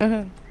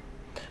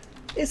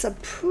 It's a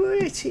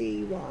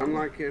pretty one. I'm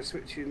like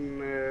switching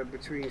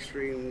between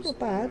streams. Not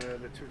bad.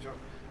 On, the Twitch app.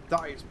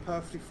 That is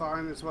perfectly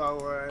fine as well,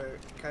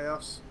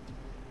 Chaos.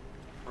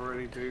 I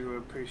really do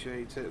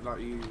appreciate it that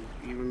you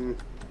even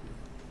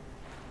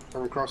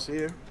come across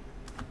here.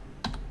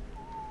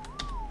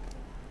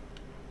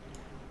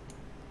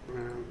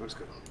 Let's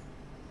go.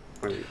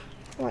 Wait.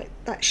 Right,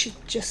 that should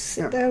just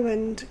sit Yeah. there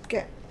and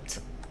get...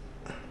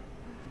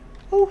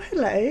 Oh,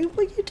 hello.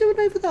 What are you doing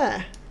over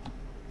there?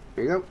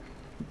 Here you go.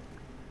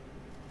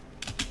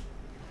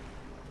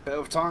 Bit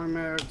of time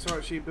to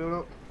actually build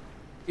up.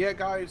 Yeah,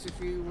 guys, if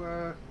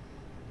you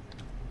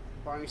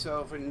find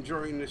yourself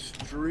enjoying the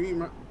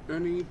stream at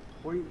any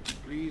point,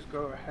 please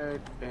go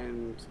ahead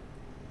and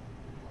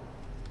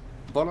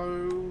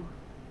follow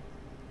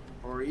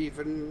or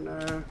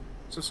even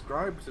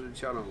subscribe to the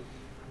channel.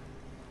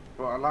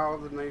 But allow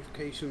the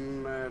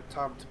notification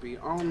tab to be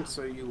on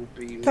so you'll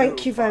be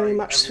Thank you very notified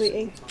much, every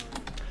sweetie. single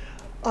time.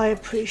 I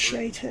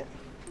appreciate it.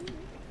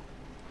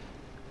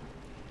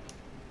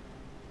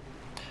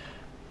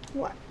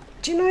 What?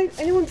 Do you know,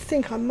 anyone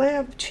think I may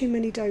have too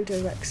many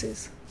Dodo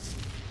Rexes?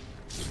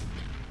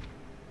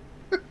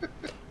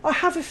 I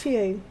have a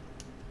few.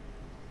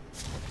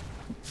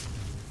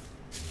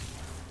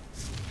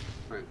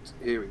 Right,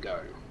 here we go.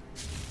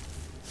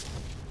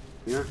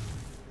 Yeah.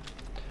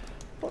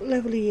 What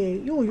level are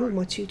you? You're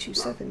my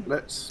 227.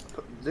 Let's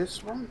put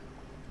this one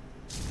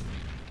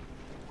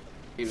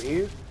in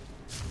here.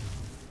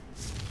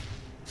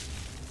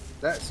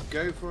 Let's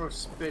go for a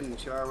spin,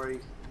 shall we?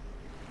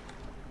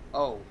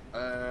 Oh,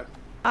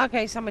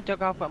 Okay, somebody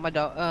took off with my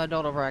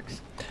Dodo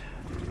Rex.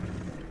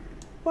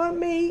 Well,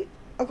 me,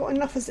 I've got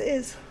enough as it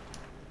is.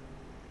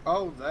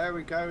 oh, there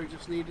we go. We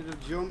just needed a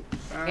jump.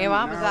 And Hey, well,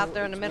 I was now out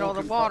there in the it's middle of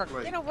the walking water.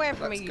 properly. Get away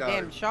from me, Let's you go.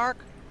 damn shark.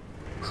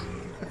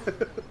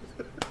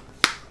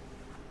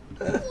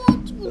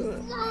 What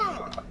was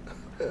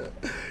that?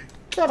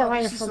 Get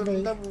away This is from a me.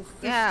 level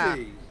 50. Yeah.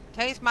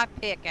 Taste my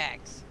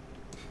pickaxe.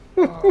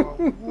 Oh,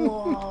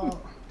 what?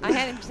 I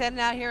had him sitting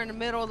out here in the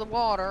middle of the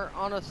water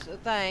on a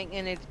thing,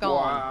 and it's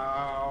gone.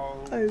 Wow.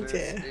 Oh, this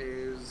dear.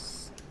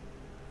 is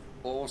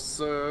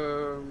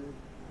awesome.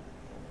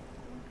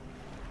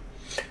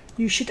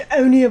 You should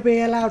only be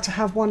allowed to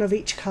have one of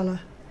each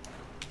colour.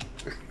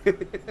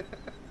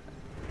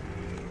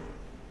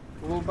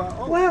 What about,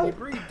 oh, Well- you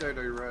breed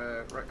Dodo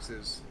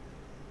Rexes?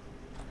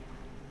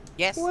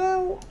 Yes,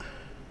 Well,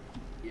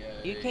 Yeah.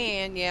 you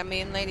can. Yeah,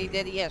 me and Lady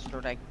did it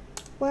yesterday.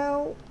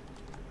 well,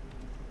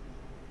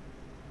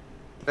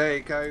 There you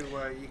go,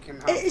 where you can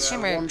have It's-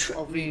 one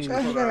of each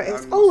there colour it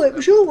is. and Oh, it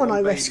was your one one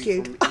I baby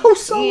rescued. from Oh, each.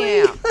 sorry.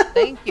 Yeah,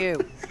 thank you.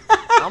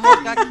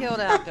 Almost got killed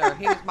out there.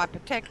 He was my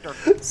protector.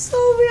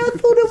 Sorry, I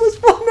thought it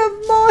was one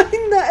of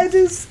mine that had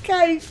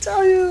escaped.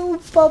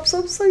 Oh, Bubs,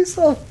 I'm so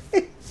sorry.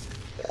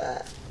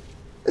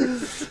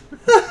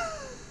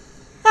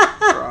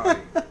 Right.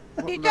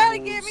 What You gotta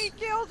levels? get me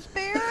killed,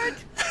 Spirit.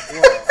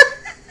 What?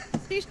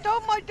 He stole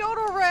my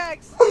Dodo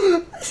Rex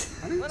And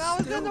when it's I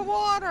was in the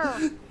water. Not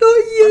And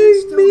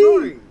it's still you,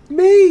 annoying.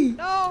 me.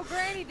 No,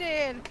 Granny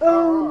did.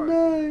 Oh, Alright.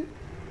 no.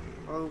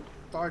 Well,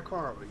 die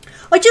quietly.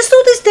 I just saw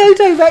this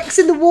Dodo Rex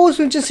in the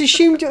water and just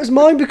assumed it was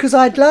mine because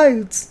I had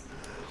loads.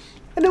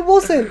 And it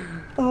wasn't.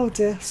 Oh,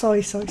 dear.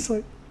 Sorry.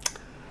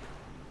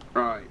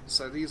 Right,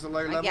 so these are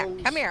low levels.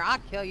 Yeah, come here. I'll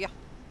kill you.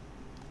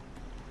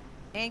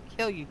 And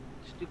kill you,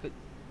 stupid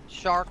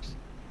sharks.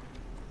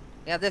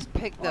 Yeah, this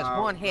pig does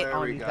Wow, one hit there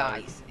on we you go.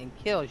 guys and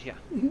kills you.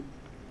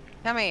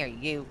 Come here,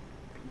 you.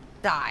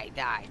 Die.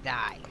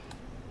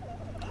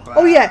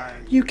 Oh, yeah.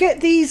 Bang. You get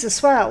these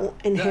as well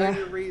in The here.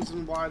 only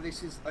reason why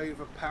this is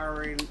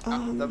overpowering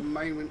at the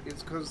moment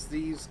is because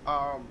these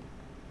are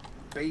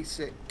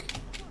basic,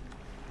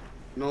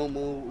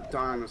 normal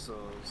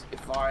dinosaurs.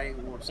 If I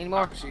was Any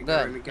more? actually Good.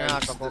 going Now I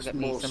against can go the get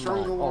me more some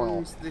stronger oil.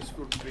 ones, this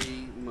would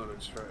be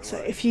murdered straight away. So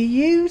if you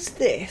use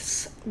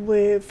this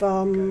with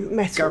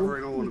metal,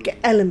 Gathering you ornament. get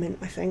element,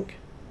 I think.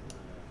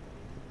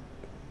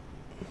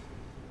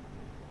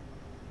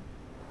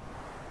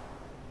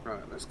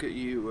 Right, let's get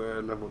you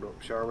leveled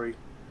up, shall we?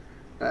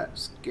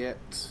 Let's get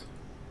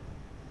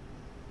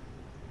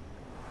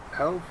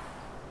health.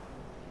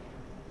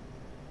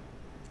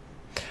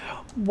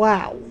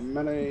 Wow.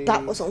 Melee.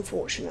 That was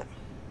unfortunate.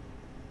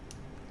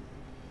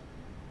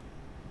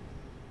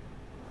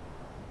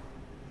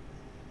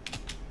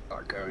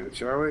 Start going,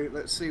 shall we?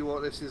 Let's see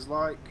what this is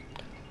like.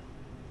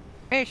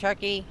 Hey,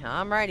 Sharky.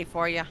 I'm ready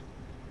for you.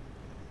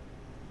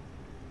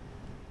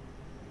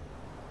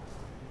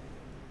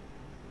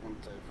 One,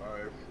 two,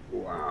 five.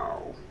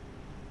 Wow.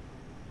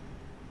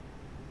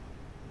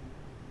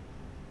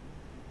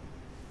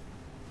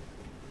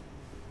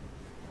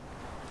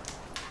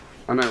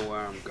 I know where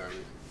I'm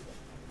going.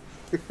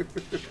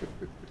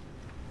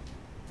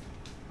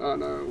 I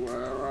know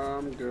where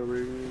I'm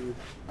going.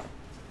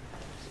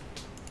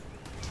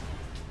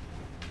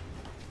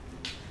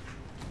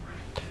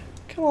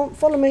 Come on,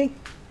 follow me.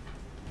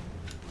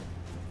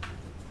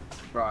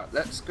 Right,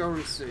 let's go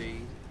and see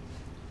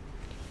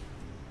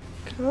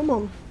Come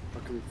on.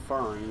 if I can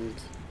find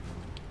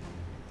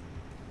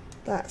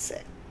That's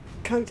it.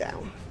 Go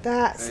down.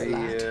 That's it,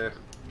 lad. a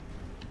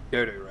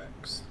Dodo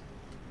Rex.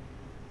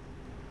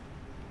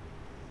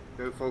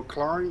 Go for a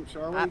climb,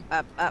 shall we?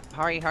 Up.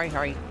 Hurry.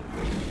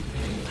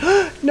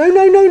 No.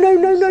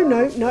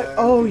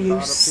 Oh,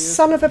 you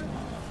son of a...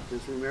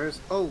 Anything there is?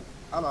 Oh,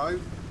 hello.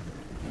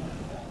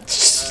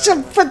 Son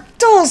of a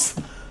does!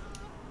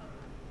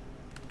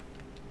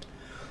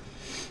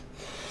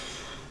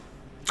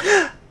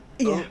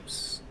 Yeah.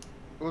 Oops.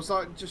 Was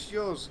that just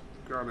yours,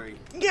 Granny?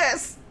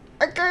 Yes,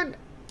 again.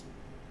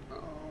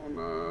 Oh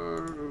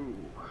no.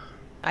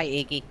 Hi,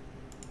 Iggy.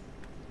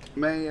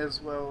 May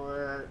as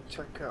well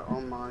check out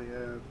on my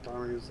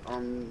diaries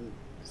on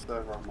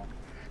server I'm on.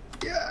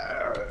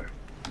 Yeah!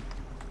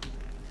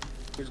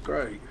 It's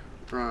great.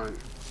 Right.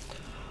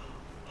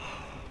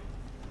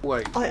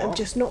 Wait, I am what?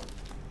 just not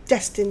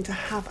destined to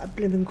have a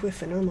blooming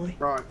griffin, am I?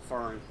 Right,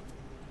 fine.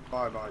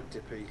 Bye bye,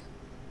 Dippy.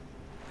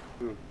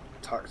 Don't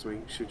attack me,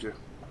 should you?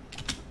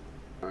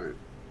 Right.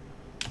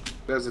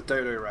 There's a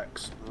Dodo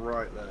Rex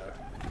right there.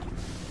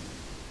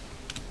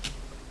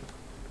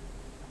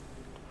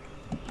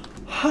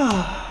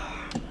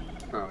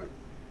 Right.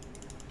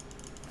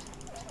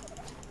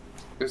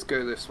 Let's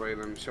go this way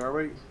then, shall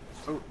we?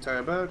 Oh,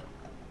 Terrorbird.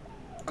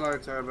 Hello,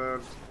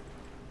 Terrorbird.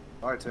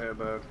 Bye,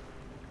 Terrorbird.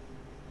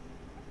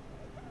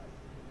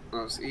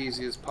 That's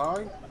easy as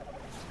pie.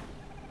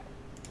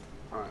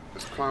 Right,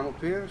 let's climb up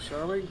here,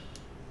 shall we?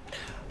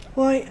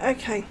 Right,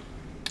 okay.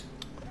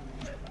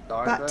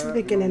 Die Back to there,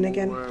 the beginning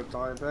normal, again.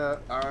 Die there,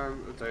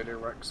 and the Dodo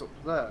Rex up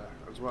there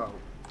as well.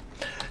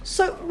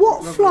 So,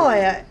 what Lovely.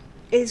 flyer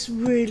is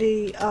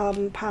really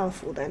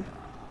powerful then?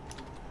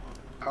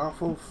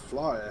 Powerful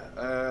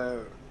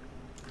flyer.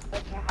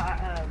 Such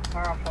a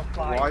powerful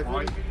fly.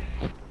 Wyvern.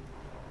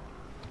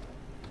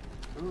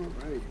 Oh,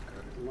 there you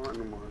go.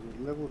 Lightning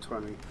Wyvern, level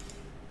 20.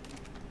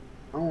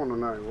 I want to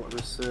know what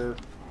this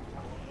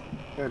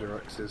Dodo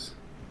Rex is.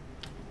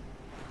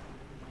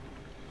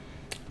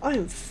 I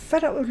am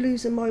fed up with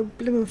losing my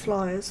blooming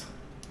flyers.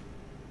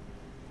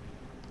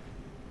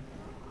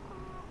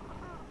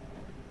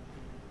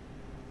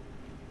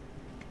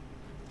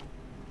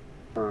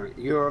 Alright,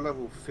 you're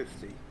level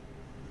 50.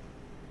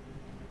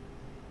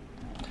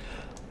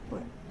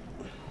 Right.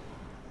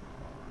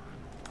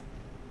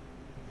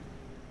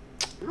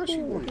 I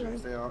actually wonder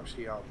if they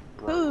actually are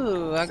broke.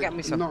 Ooh, I got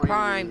me some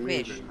prime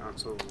fish.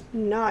 At all.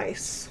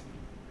 Nice.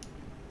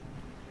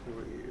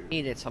 What are you?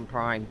 Needed some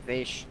prime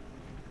fish.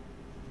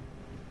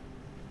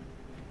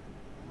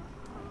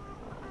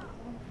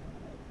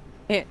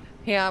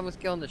 Yeah, I was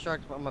killing the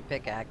sharks with my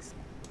pickaxe.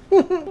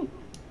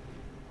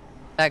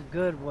 That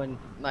good one,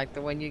 like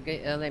the one you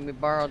get, let me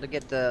borrow to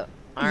get the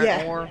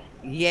iron ore.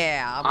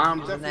 Yeah,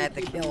 I'm using that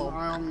to definitely keeping kill an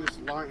eye on this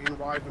lightning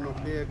wyvern up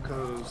here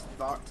because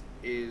that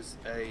is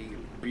a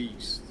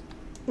beast.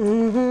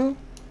 Mm-hmm.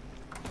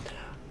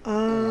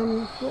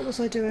 What was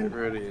I doing? It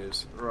really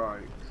is.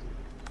 Right.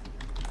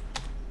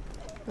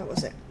 That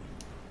was it.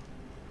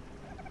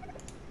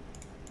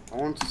 I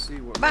want to see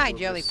what. Bye, level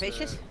jellyfishes.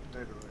 This,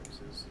 data Rex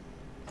is.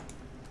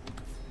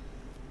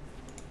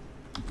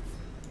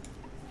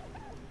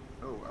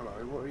 Oh, hello.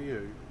 What are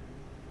you?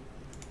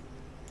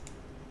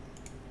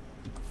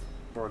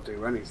 Before I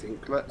do anything,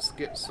 let's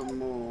get some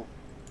more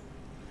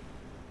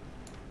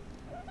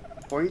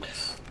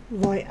points.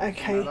 Right,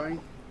 okay. Melee.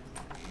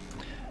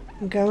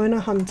 I'm going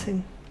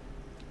a-hunting.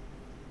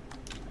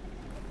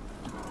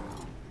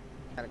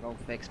 Gotta go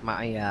fix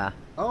my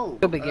Oh,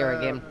 scuba gear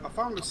again. I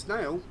found a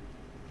snail.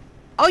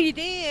 Oh, you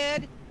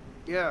did?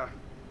 Yeah,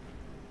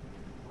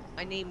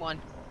 I need one.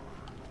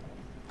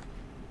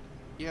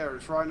 yeah,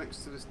 it's right next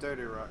to this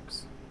dirty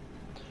Rex.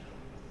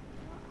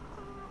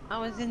 I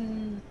was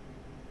in.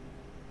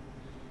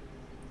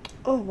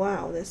 Oh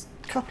wow, there's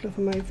a couple of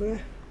them over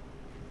here.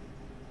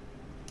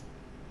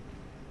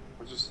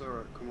 I just saw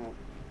it come up.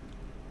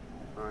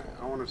 Right,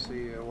 I want to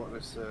see what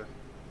this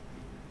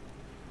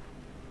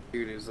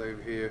dude is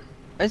over here.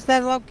 Is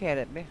that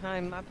located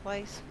behind my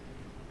place?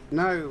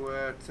 No,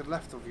 to the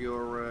left of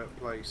your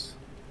place.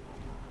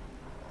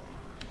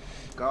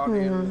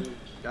 Guardian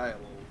Gale.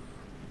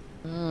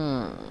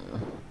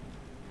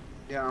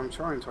 Yeah, I'm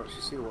trying to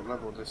actually see what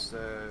level this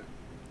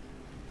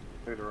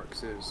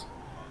Rex is.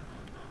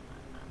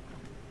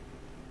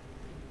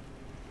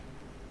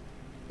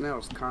 Now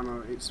it's kind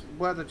of, it's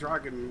where the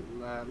dragon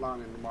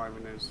line in the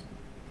wyvern is.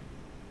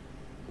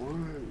 Why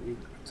don't you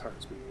attack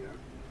me yet?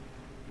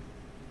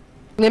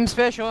 Them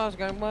special, I was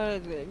going,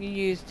 what you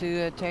use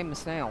to tame a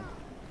snail?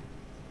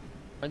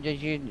 Or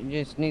just you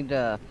just need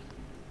to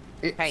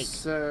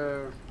It's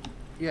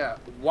yeah.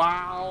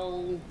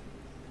 Wow.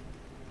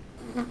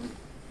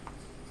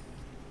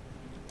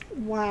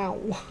 Wow.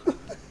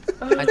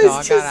 That's all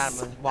I got out of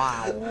it was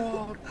wow.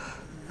 What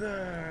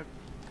the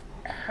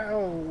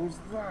hell was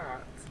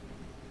that?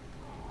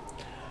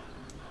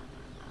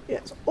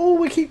 Yes, all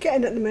we keep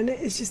getting at the minute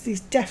is just these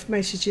death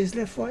messages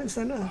left, right and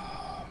centre.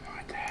 Oh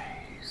my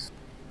days.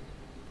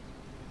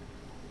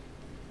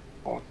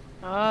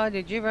 Oh,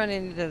 did you run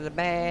into the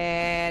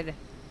bad?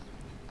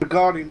 The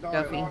Guardian died.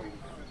 Duffy.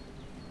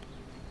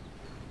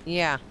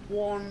 Yeah.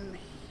 One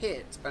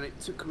hit and it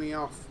took me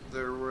off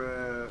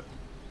the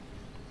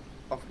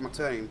off my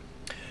team.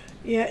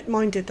 Yeah,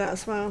 mine did that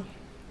as well.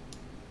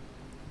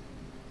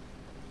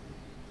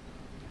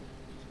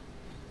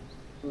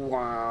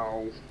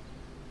 Wow.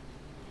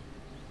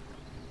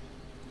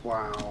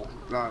 Wow.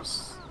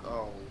 That's,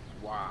 oh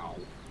wow.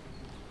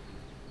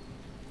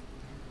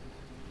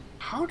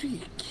 How do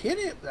you kill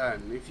it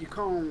then if you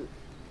can't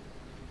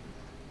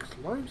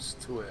close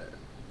to it?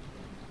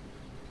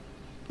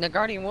 The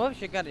Guardian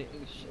Wolf, you gotta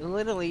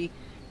literally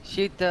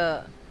shoot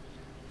the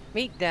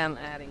meat down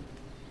at him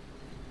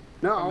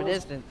No, from a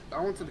distance. I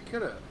wanted to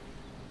kill it.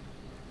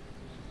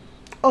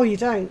 Oh, you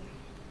don't?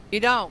 You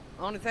don't.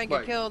 Only thing you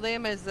Wait. kill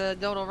them is the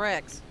Dodo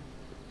Rex.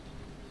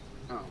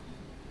 Oh.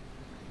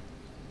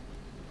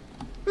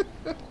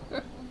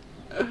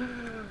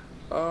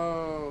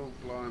 Oh,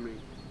 blimey.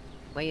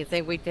 Well, you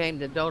think we tamed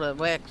the Dodo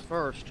Rex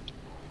first?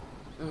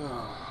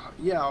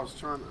 Yeah,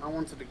 I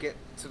wanted to get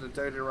to the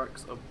Dodo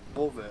Rex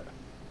above it.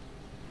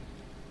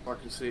 So I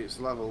can see its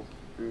level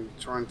and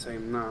try and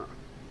tame that.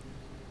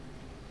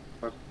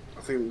 But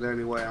I think the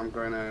only way I'm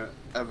going to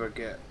ever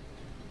get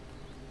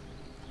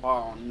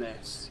far on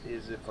this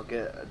is if I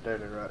get a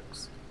Dodo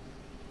Rex.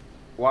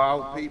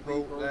 Wow,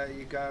 people, there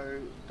you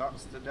go.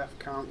 That's the death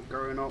count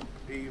going up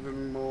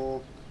even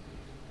more.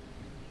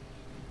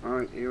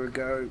 Alright, here we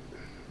go.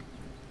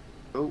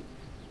 Oh,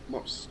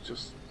 what's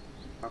just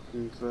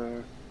happened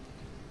there?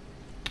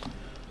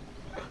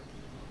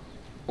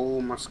 Oh,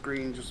 my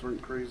screen just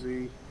went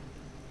crazy.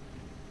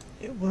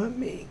 It weren't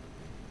me.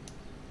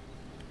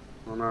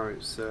 Oh no,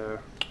 it's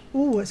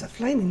Oh, there's a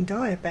flaming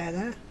dire bear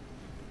there.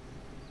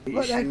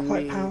 Look, they're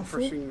quite powerful.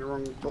 Pressing the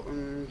wrong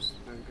buttons.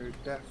 And go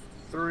death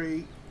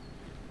 3.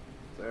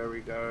 There we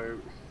go.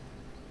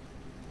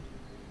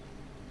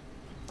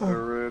 Oh.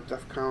 Their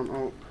death count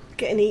up.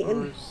 Getting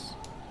eaten. Nice.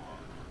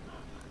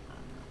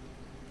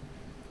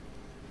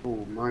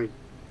 Oh, my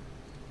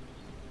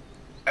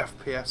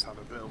FPS had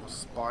a bit of a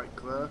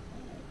spike there.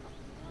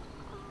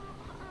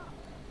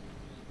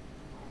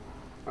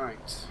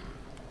 Right.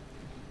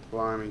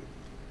 Blimey.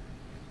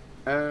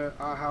 I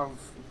have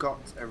got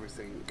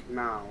everything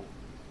now.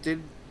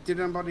 Did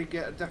anybody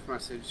get a death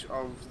message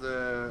of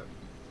the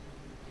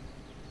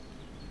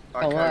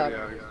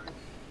Icodio?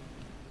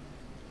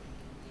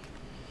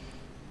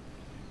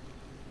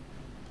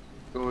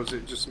 was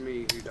it just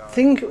me who died? I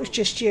think it was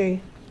just you.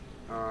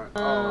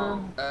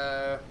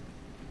 Alright.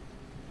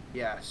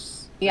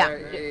 Yes. Yeah,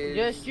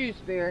 just you,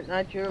 Spirit,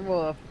 not your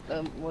wolf.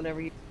 Whatever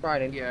you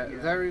riding. Yeah,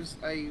 there is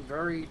a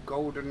very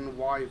golden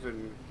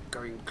wyvern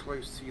going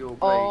close to your base.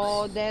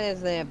 Oh, that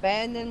is the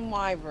abandoned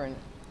wyvern.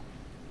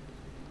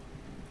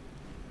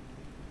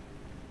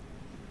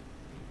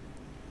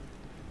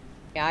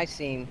 Yeah, I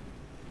seen.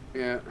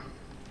 Yeah.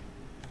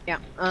 Yeah,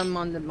 I'm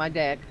on my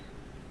deck.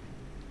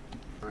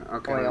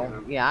 Okay.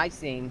 Well, yeah, I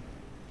seen.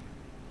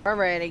 We're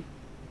ready.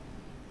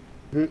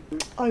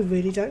 I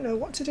really don't know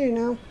what to do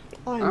now.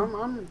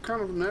 I'm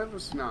kind of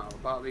nervous now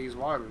about these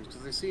wyverns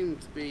because they seem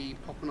to be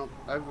popping up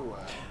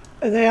everywhere.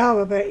 They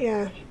are a bit,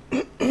 yeah.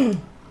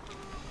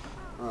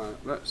 Alright,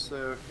 let's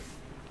get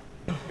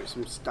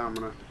some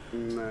stamina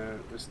in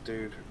this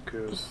dude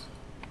because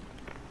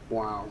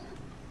wow.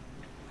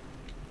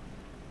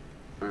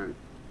 Right.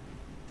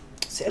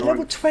 See, at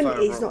level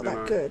 20 is not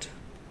that good.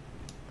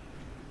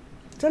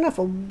 I don't know if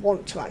I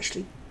want to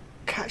actually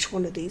catch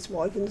one of these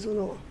wyverns or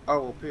not.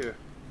 Oh, up here.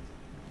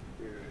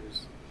 Here it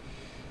is.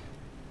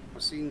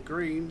 I've seen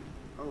green.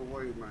 Oh,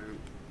 wait a moment.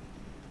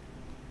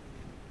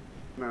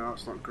 No,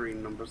 that's not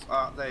green numbers.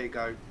 Ah, there you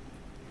go.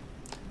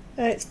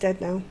 It's dead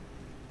now.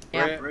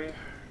 Yeah.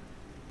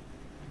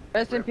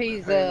 Rest in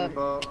peace,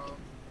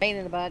 pain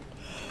in the butt.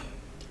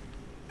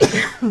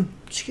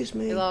 Excuse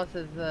me. He lost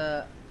his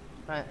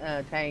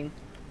chain.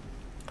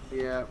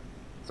 Yeah,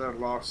 third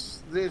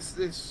loss. This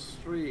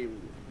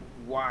stream.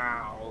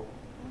 Wow.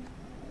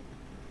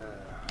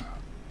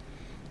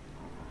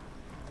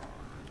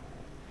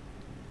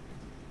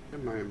 A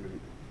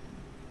moment.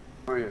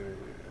 Oh yeah.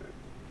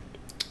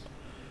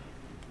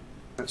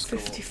 Let's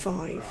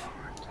 55.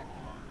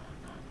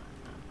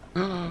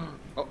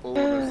 Uh-oh,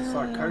 there's a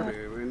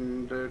Psycholia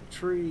in the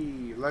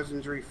tree.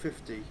 Legendary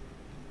 50.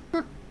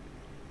 Right.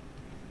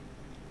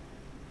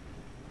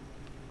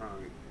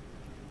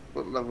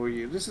 What level are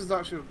you? This is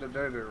actually the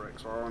Dodo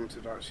Rex where I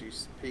wanted to actually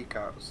peek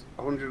at.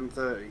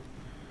 130.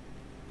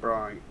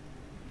 Right.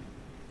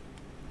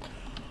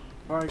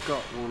 I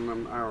got one of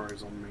them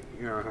arrows on me.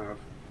 Yeah, I have.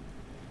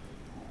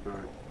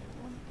 Right.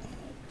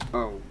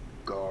 Oh,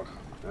 God.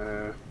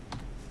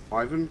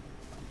 Ivan?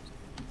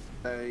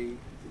 Stay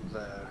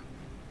there.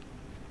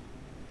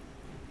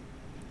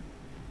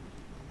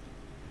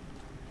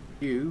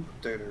 You,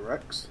 Dodo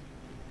Rex.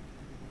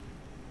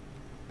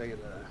 Stay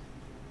there.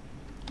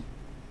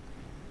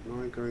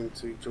 Am I going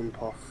to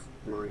jump off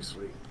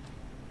nicely?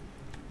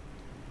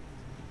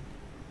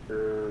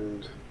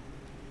 And...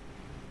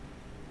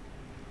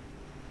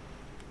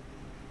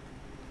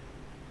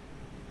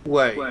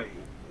 Wait.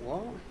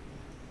 What?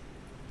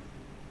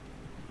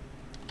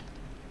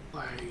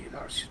 Wait,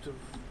 that should have...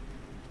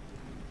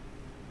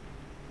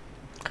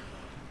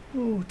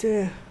 Oh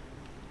dear.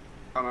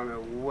 I don't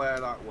know where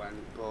that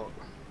went, but...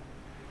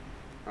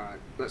 Alright,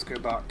 let's go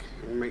back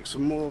and make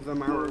some more of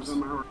them arrows.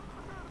 And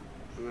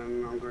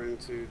then I'm going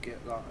to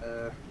get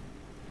that,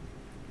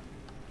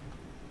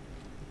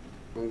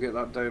 I'll get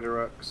that Dodo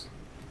Rex.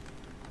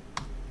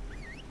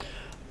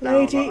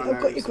 Lady, I've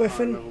got your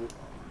griffin.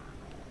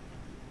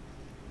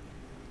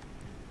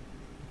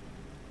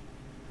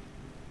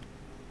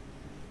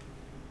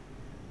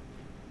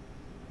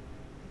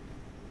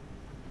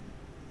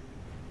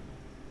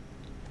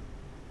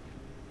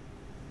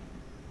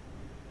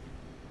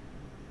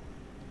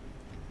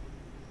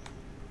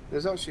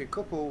 There's actually a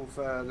couple of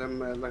them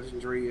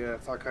legendary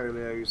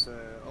Psycholios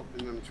up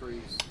in them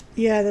trees.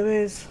 Yeah, there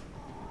is.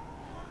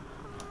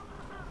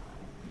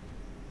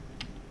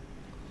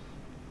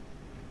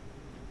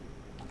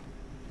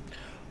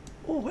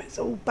 Oh, it's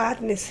all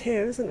badness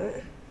here, isn't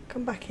it?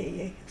 Come back here,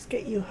 you. Let's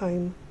get you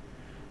home.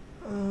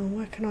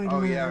 Where can I land?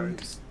 Oh yeah,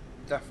 it's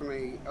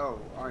definitely... Oh,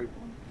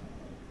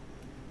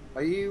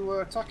 Are you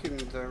attacking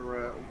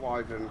the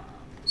wyvern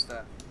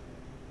step?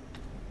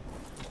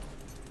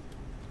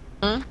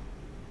 Huh?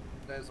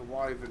 There's a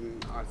wyvern,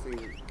 I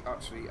think,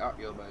 actually at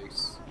your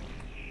base.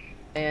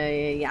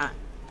 Yeah.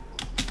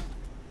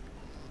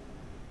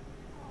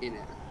 In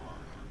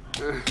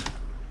it.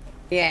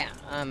 Yeah,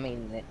 I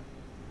mean it.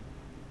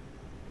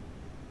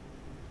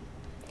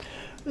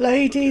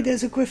 Lady,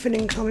 there's a griffin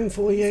incoming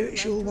for you.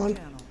 It's your one.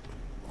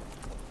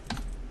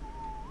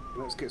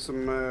 Let's get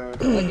some... What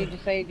did you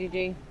say,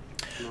 DG?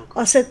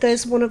 I said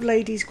there's one of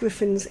Lady's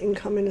griffins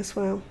incoming as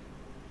well.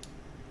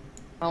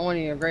 Oh, one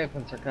of your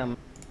griffins are coming.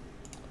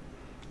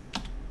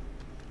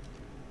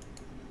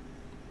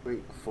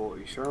 Link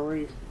 40, shall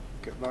we?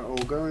 Get that all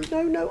going?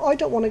 No, I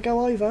don't want to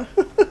go either.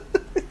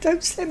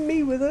 Don't send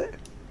me with it.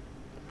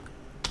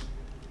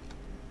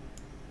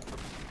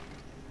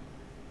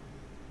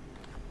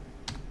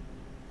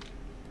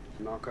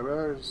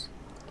 Knockers.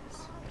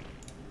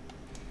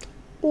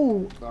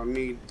 Ooh. I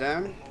need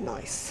them.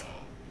 Nice.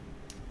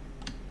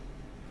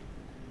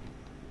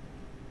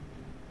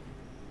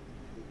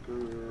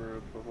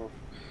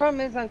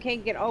 Problem is I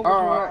can't get over to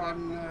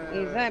where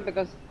he's at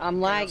because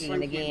I'm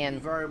lagging again.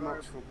 Thank you very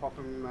much for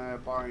popping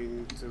by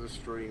into the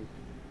stream.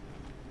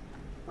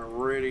 I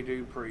really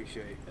do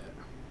appreciate it.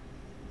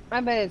 I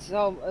bet it's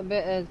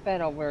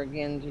bad over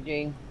again,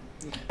 GG.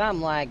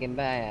 I'm lagging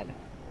bad.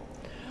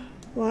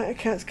 Right,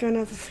 okay, let's go and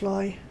have a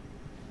fly.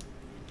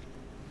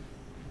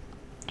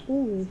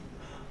 Ooh.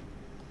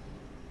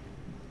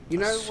 You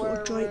know Sort where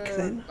of Drake,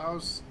 then. I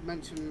was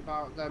mentioning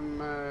about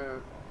them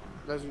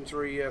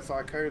legendary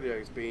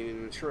Thycolios being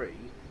in the tree?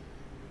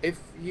 If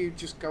you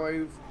just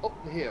go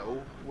up the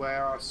hill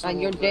where I saw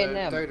you're the dead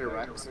now.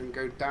 Dodorex and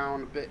go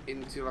down a bit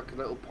into like a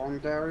little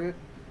pond area,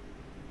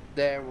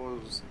 there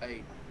was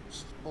a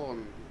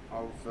spawn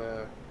of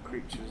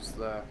creatures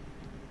there.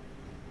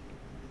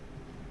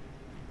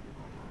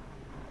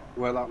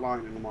 Where that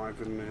lightning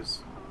wyvern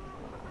is.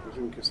 I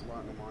think it's a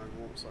lightning wyvern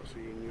what's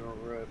actually in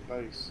your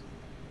base.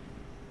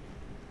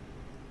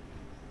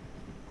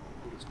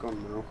 I think it's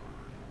gone now.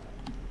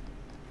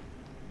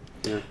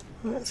 Yeah.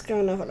 Let's go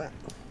and have a look.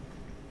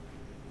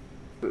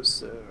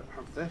 Let's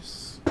have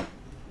this.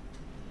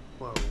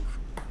 12.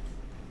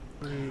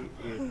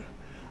 Yeah.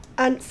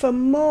 And for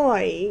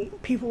my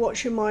people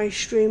watching my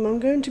stream, I'm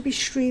going to be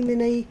streaming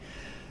a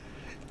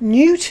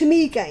new to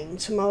me game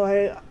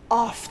tomorrow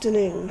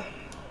afternoon.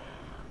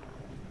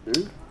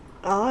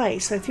 Aye,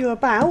 so if you're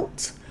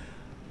about,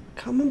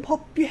 come and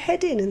pop your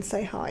head in and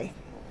say hi.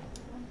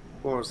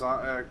 What was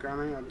that,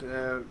 Granny? I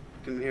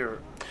didn't hear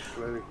it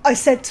clearly. I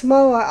said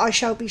tomorrow I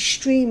shall be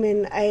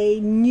streaming a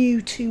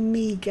new to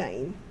me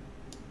game.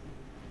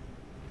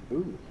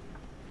 Ooh.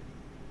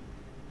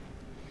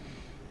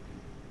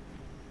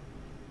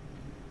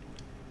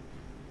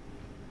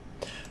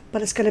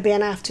 But it's going to be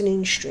an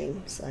afternoon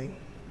stream, so.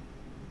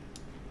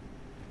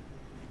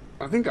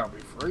 I think I'll be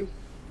free.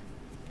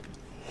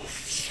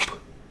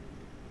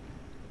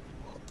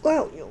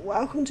 Well, you're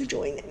welcome to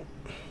join in.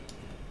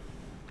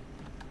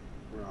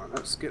 Right,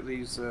 let's get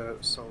these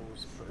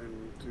souls put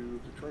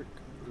into the trike.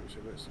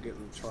 Actually, let's get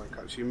the trike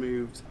actually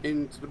moved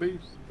into the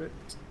beast bit.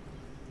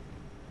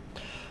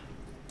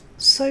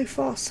 So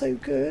far, so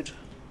good.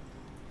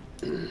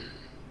 I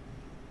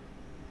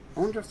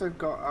wonder if they've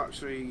got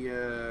actually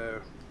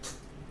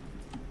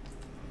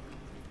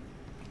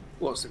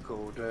what's it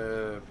called?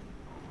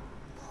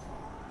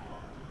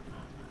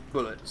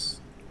 Bullets.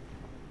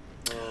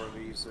 Or are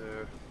these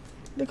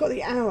They've got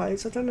the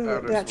arrows. I don't know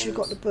if they actually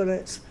got ones. the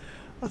bullets.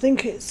 I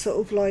think it's sort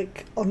of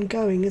like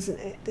ongoing, isn't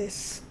it,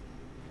 this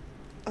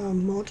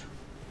mod?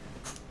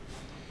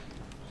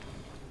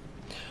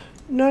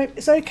 No,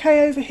 it's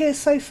okay over here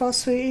so far,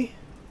 sweetie.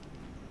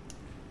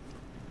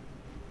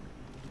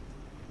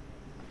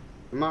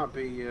 It might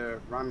be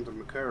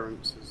random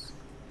occurrences.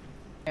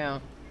 Yeah.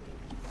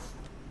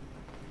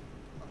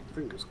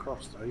 Fingers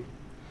crossed, eh?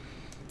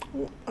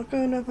 I'll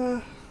go and have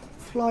a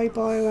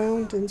flyby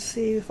around and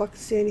see if I can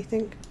see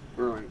anything.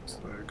 Right,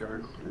 there we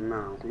go.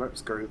 Now,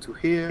 let's go into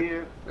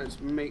here. Let's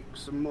make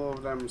some more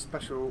of them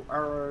special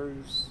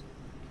arrows.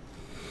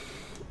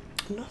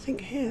 Nothing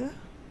here.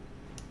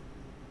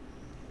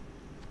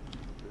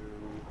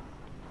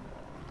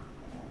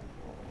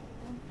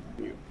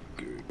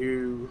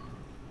 You.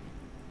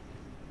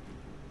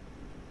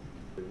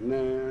 In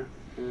there,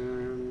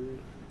 and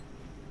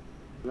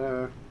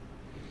there.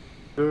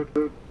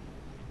 Good.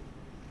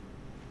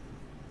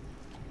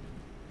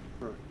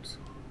 Right.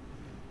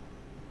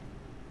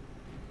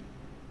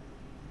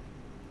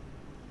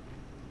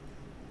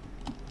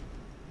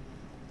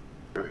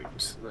 Right,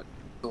 let's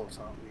sort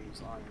out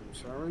these items,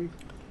 shall we?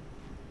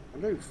 I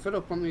do fill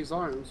up on these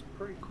items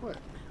pretty quick,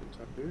 I'll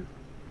tell you.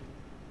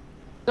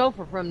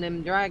 Sulfur from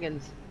them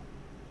dragons.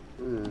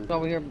 Mm. It's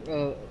over here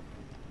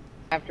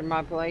after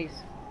my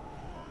place.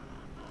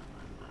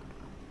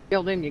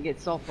 Kill them, you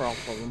get sulfur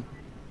off of them.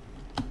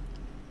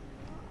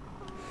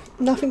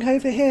 Nothing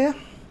over here.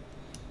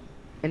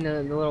 And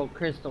the little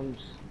crystals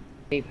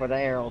be for the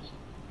arrows.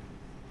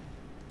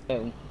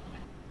 So.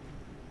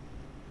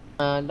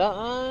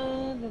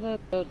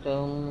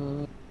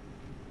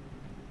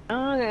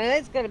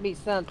 It's gonna be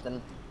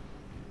something.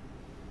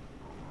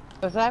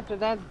 Because after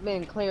that's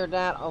been cleared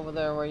out over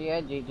there where you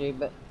had GG,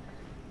 but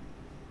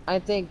I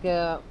think,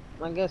 I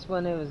guess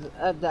when it was,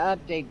 the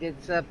update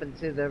did up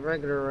into the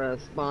regular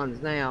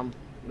spawns now,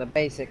 the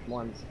basic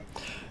ones.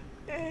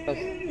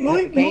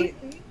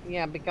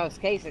 Yeah, because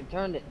Case had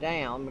turned it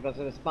down because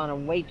it was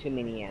spawning way too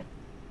many in.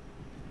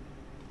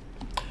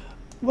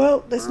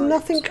 Well, there's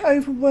nothing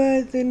over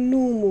where the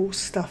normal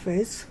stuff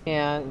is.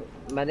 Yeah,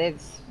 but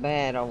it's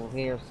bad over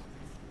here.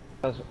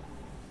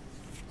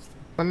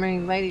 I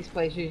mean, ladies'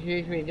 places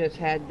usually just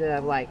had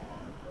like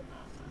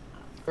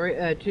 2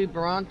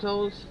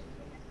 Brontos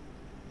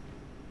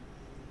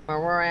where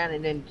we're at,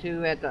 and then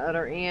 2 at the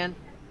other end.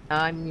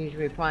 I'm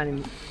usually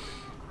finding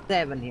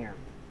 7 here.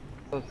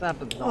 So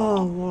something's going on.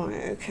 Oh,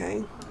 right,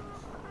 okay.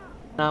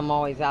 I'm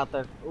always out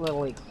there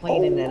literally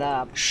cleaning it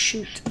up.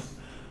 Shoot.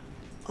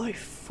 I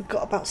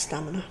forgot about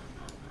stamina.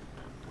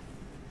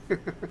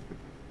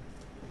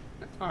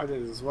 I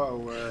did as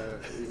well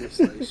in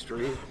yesterday's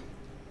stream.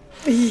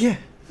 Yeah.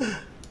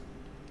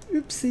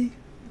 Oopsie.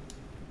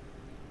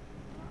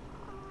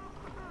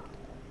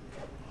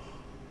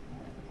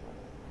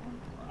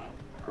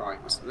 Right,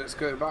 so let's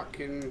go back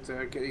and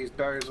get these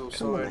berries all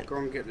sorted. Go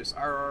and get this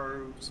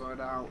arrow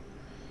sorted out.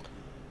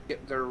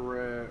 Get their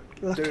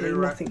Luckily,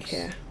 nothing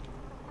here.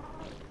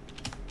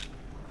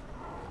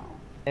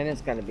 And it's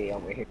gonna be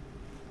over here.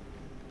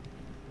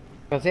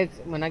 Because it's,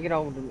 when I get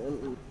over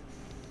to,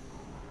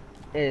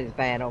 it is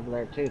bad over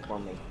there too for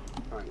me.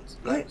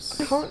 Right,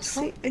 I can't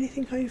see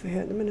anything over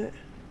here at the minute.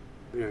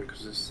 Yeah,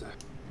 because it's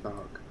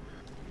dark.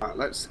 Right,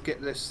 let's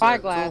get this.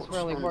 Spyglass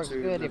really works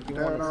good if you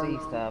want to see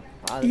stuff.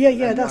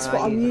 Yeah, that's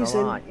what I'm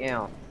using.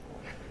 Yeah.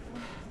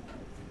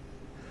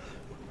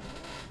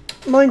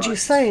 Mind you,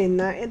 saying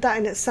that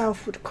in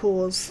itself would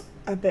cause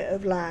a bit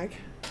of lag.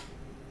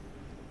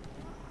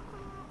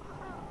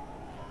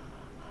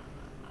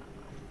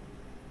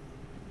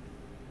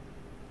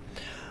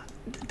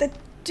 There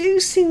do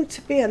seem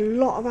to be a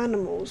lot of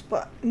animals,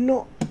 but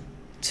not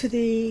to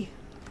the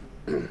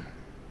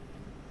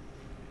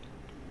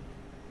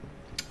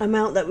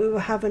amount that we were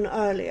having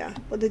earlier.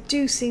 But there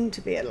do seem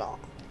to be a lot.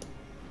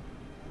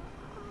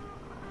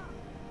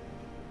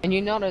 And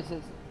you notice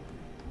it's,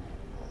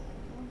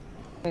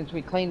 since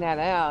we cleaned that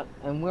out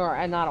and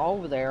we're not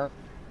over there,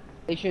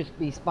 they should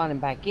be spawning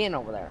back in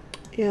over there.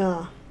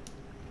 Yeah.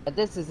 But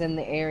this is in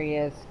the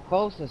areas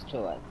closest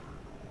to it.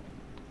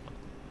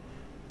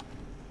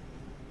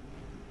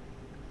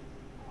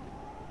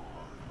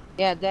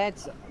 Yeah,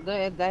 that's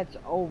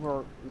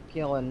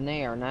overkill in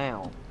there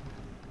now.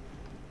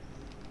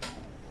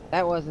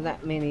 That wasn't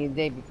that many the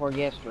day before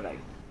yesterday.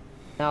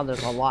 Now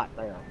there's a lot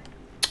there.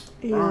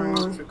 Yeah.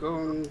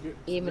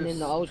 Even in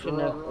the ocean,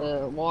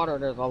 water,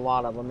 there's a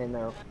lot of them in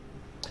there.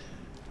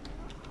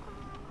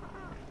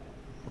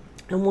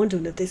 I'm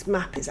wondering if this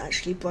map is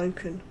actually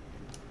broken.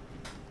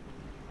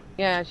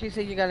 Yeah, she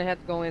said you're gonna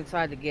have to go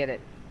inside to get it.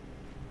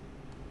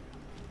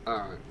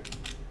 Alright.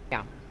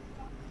 Yeah.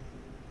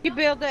 She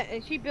built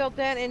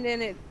that, and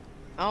then it,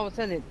 all of a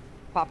sudden, it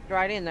popped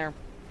right in there.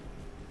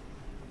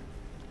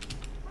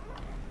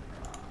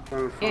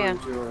 Trying to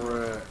find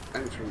your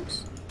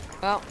entrance.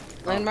 Well,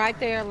 land right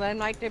there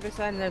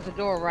beside, and there's a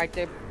door right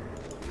there.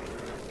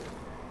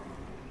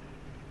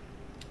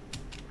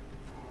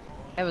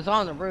 It was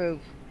on the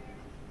roof.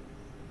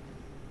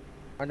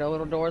 Or the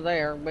little door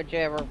there,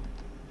 whichever.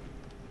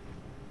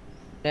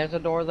 There's a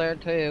door there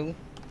too.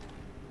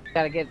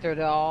 Gotta get through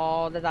to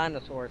all the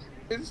dinosaurs.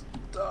 It's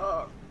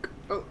dark.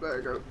 Oh, there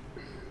you go.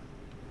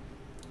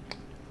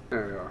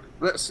 There we are.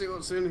 Let's see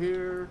what's in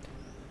here.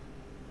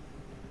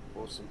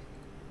 Awesome.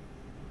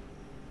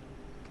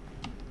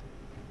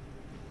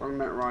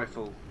 Bayonet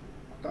rifle.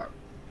 That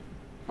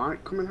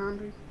might come in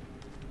handy.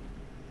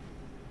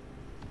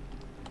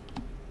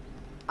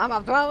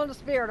 I'm throwing the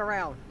spirit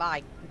around.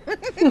 Bye.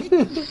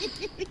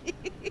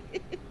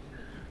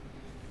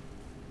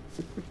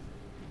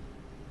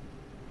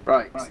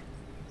 Right.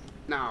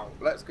 Now,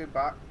 let's go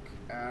back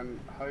and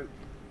hope,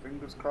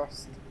 fingers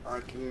crossed, I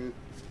can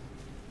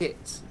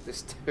hit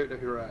this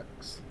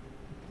T-Rex.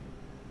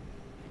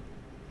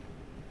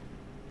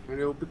 And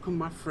he'll become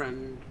my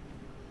friend.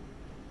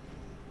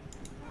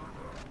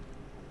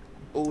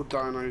 All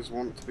dinos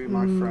want to be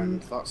my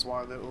friend, that's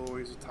why they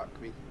always attack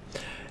me.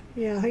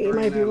 Yeah, I think you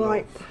may be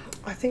right.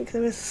 I think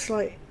there is a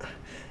slight...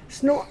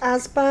 It's not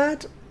as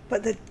bad,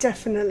 but there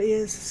definitely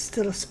is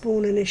still a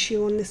spawning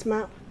issue on this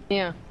map.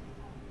 Yeah.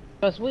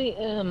 Because we,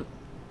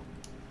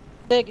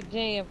 second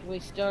day after we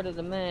started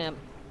the map,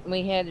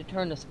 we had to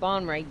turn the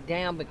spawn rate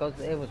down because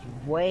it was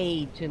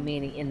way too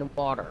many in the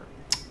water.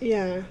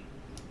 Yeah.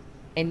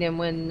 And then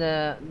when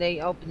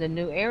they opened the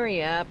new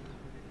area up,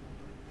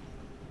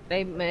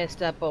 they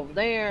messed up over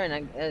there, and I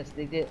guess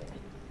they did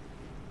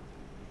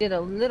a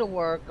little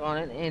work on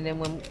it, and then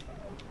when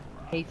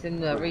he said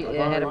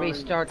had to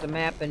restart the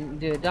map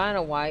and do a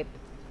dino wipe,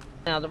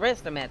 now the rest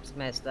of the map's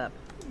messed up.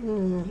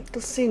 It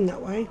does seem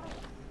that way.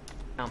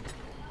 I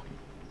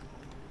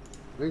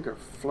think I've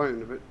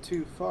flown a bit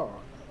too far.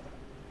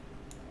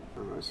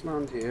 Right, let's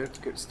land here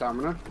to get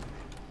stamina.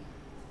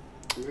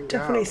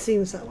 Definitely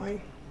seems that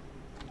way.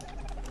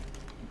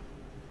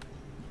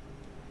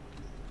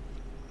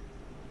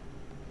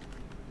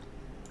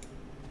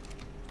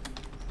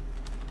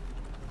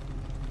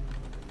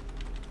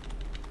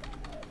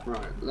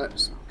 Right,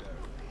 let's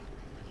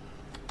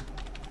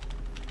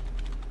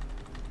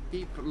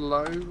keep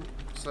low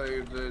so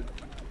the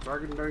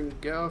dragon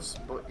don't get us,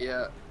 but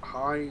yeah,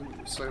 high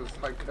so the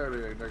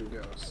Tycorio don't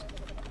get us.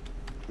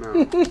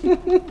 No.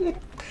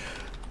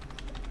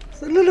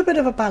 It's a little bit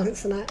of a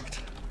balancing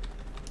act.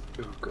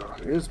 Oh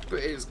god,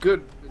 it's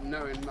good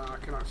knowing that I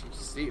can actually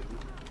see them.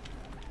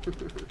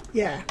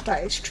 Yeah,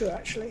 that is true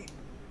actually.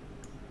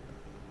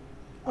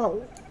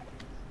 Oh.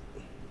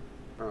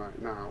 Alright,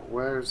 now,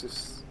 where is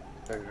this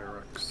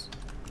T-Rex?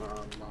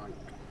 Like...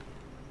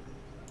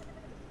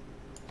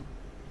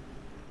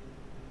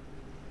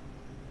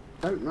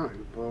 don't know,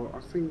 but I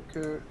think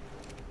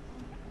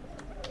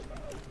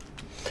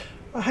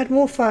I had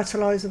more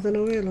fertiliser than I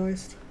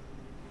realised.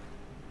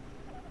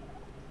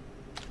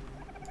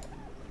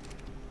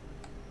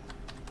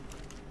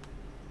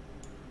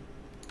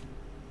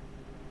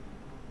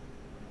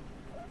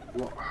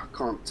 what I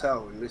can't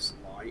tell in this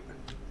light.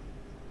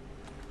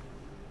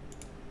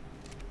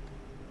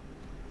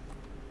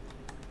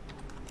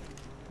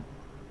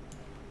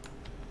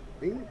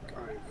 think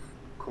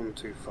I've come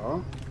too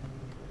far.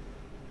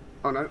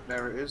 Oh no,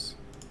 there it is.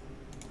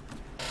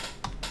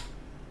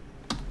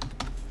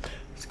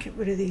 Let's get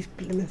rid of these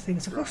blooming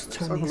things. I've got to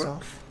turn these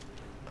off.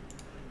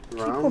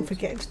 Keep on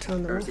forgetting to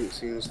turn them off. Everything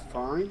seems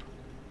fine.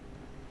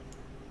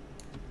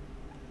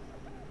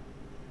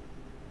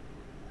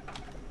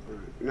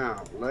 Right,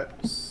 now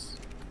let's.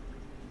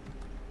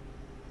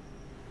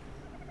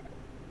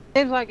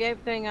 Seems like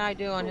everything I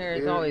do on here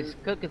is always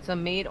cooking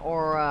some meat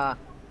or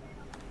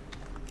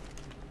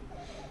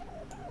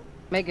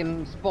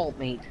making spoiled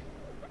meat.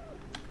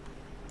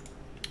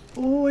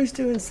 Always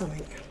doing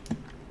something.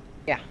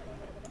 Yeah.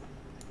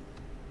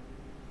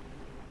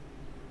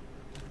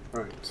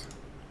 Right.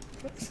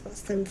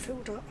 That's them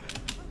filled up.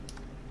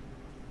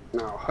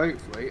 Now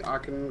hopefully I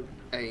can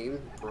aim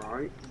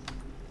right.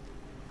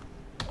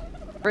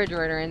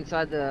 Refrigerator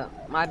inside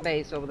my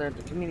base over there at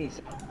the community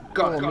center.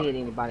 Got it. Meat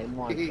anybody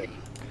wants it.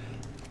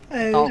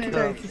 Okie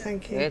dokie,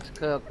 thank you. It's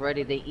cooked,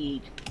 ready to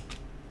eat.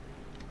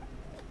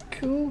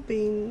 Cool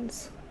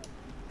beans.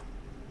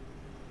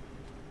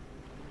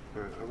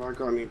 Right, have I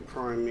got any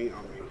prime meat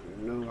on me?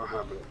 No, I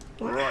haven't.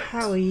 Well, right.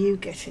 How are you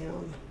getting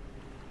on?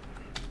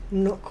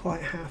 Not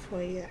quite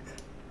halfway yet.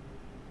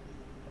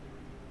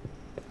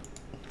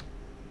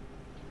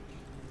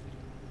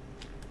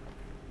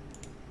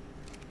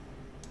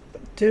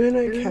 But doing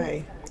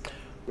okay.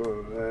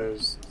 Well,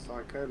 there's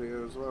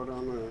Psycholia as well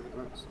down there.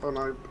 That's, oh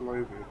no,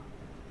 Palladium.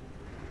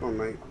 Oh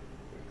mate.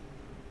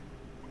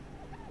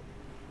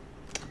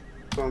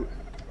 Come on.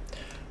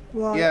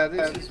 Right. Yeah,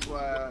 this is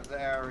where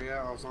the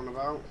area I was on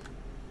about.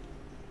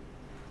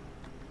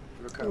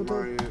 Look at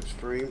my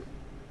stream.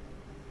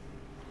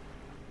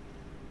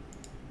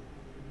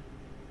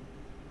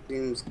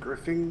 Seems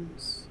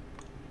griffins,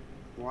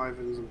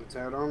 wyverns and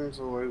pterodons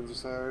all over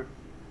the area.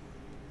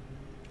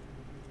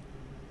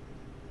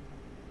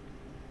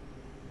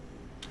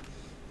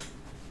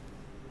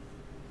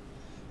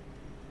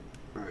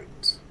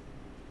 Right.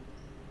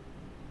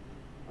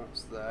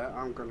 That's there.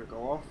 I'm gonna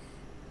go off.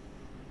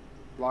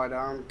 Lie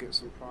down, get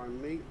some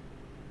prime meat.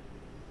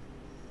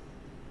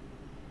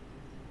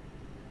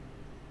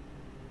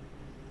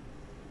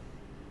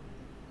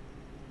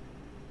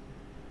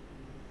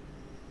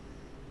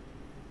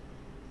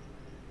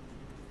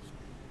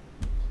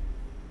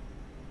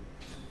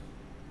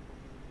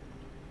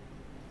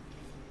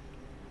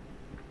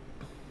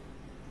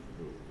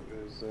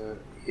 There's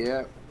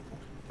yeah,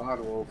 bad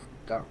wolf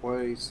that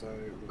way, so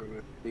I'm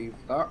gonna leave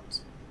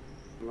that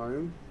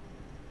alone.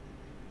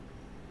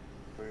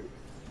 Right.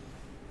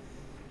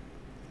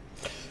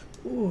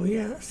 Oh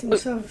yeah, that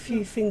seems to have a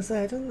few things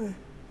there, don't they?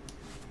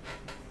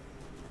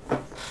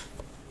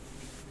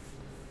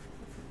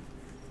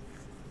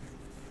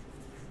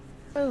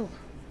 Oh.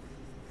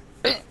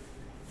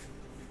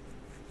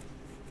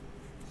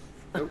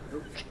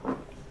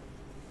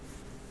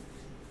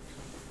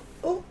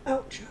 Oh,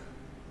 ouch.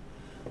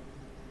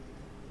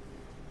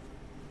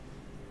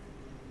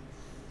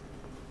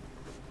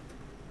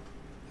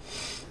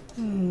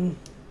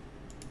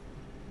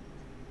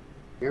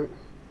 Yep.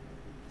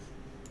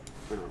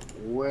 Now,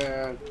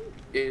 where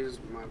is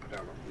my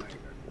pedal? There you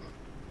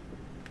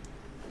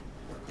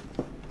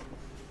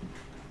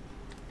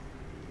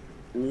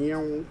go.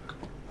 Yonk.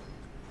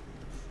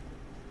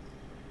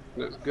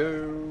 Let's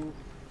go.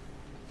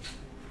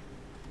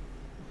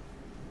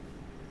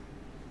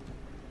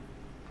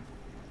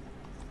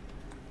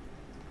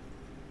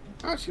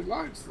 Ah, she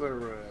likes their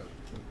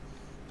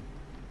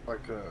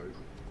like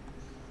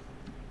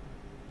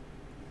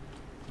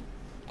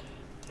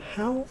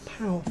How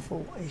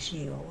powerful is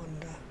you, I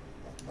wonder?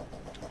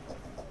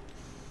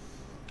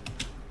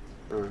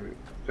 Alright,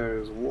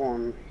 there's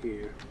one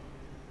here.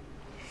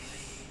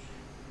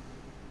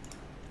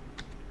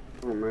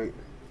 Oh mate.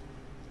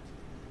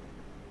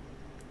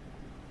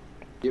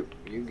 Yep,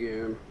 you get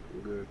him.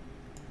 Good.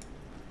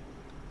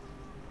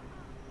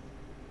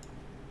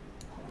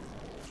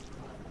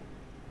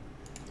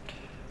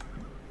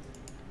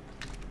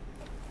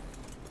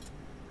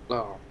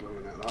 Oh,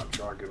 blooming at that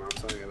dragon, I'll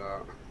tell you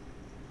that.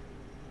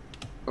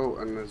 Oh,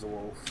 and there's a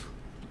wolf.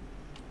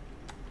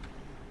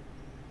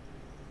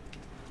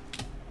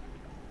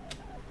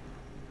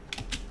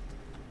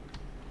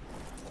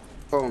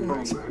 Oh no,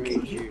 I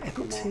need you,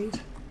 come on.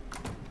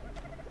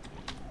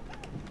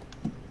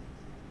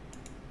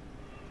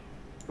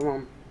 Come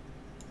on.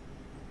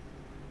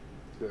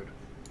 Good.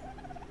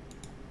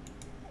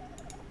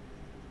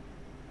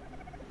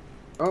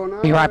 Oh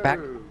no! Be right back.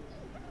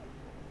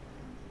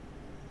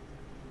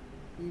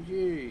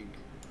 GG.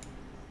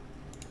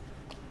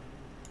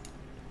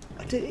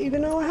 I didn't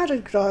even know I had a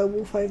dire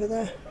wolf over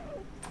there.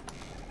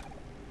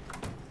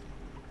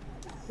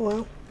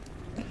 Well.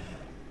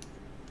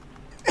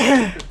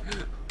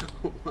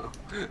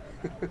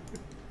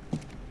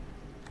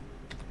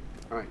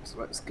 Right, so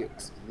let's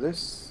get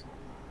this.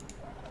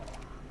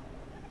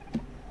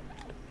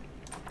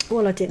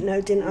 Well, I didn't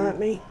know, didn't hurt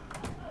me.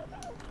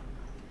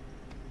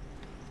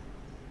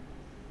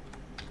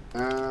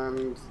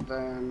 And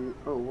then,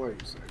 oh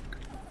wait a sec.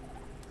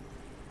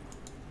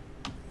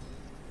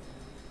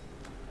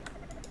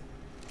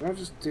 Did I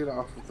just do that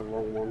off of the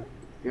wrong one?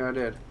 Yeah, I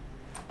did.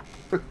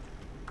 There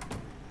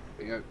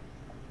you go.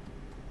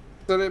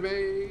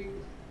 Sunny.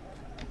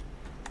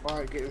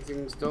 Right, getting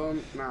things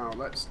done. Now,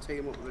 let's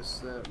team up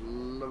this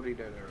lovely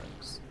Dodo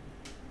Rex.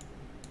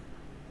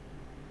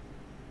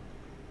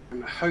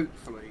 And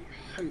hopefully,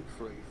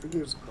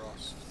 fingers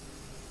crossed,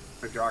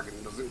 a dragon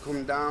doesn't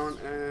come down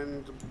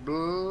and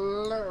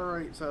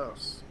obliterates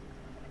us.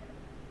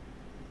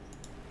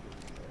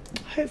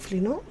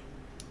 Hopefully not.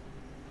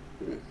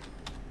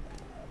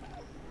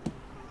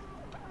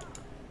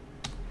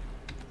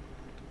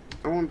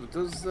 I wonder,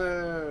 does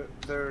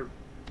their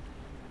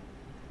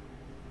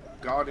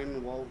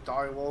guardian wolf,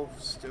 direwolf,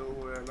 still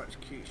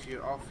electrocute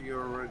you off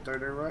your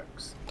Dodo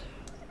Rex?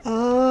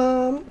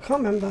 Can't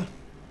remember.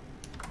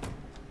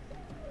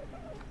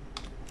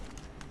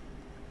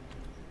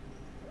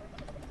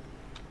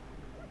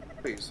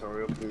 Please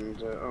hurry up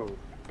and oh,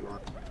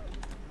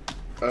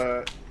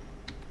 right.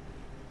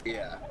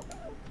 Yeah.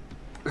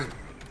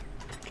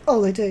 Oh,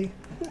 they do.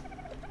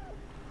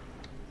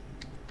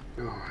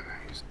 Oh,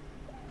 nice.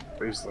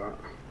 Where's that?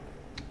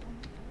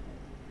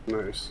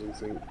 Notice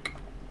something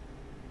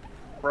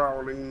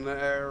prowling in the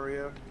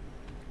area.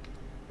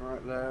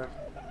 Right there.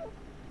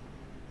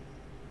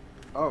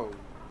 Oh.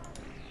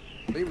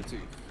 Saber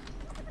tooth.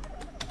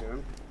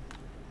 Again.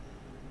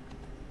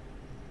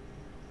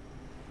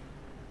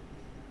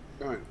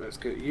 Right, let's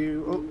get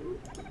you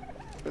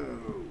up.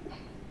 Oh.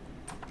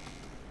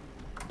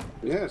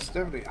 Yes,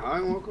 definitely. Hi,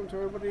 and welcome to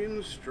everybody in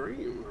the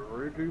stream. I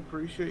really do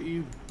appreciate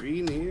you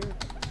being here.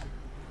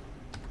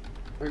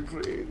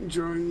 Hopefully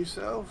enjoying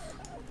yourself.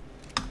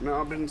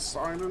 Now I've been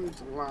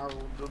silent, allowed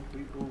other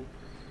people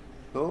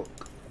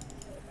talk.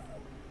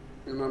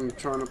 And I'm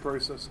trying to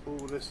process all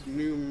this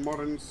new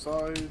modern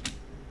side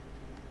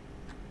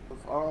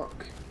of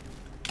Ark.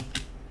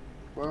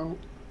 Well,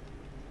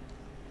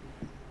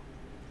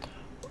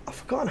 I've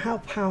forgotten how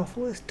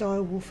powerful this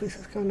direwolf is.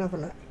 Let's go and have a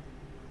look.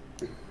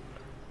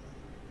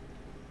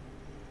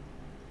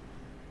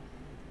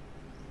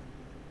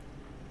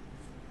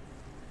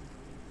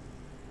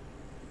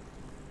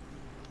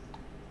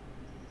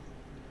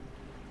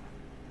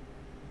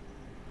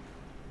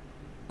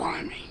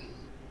 blimey.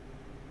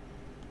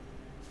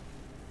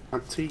 I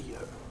tell you.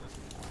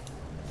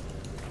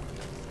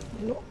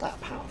 Not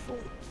that powerful.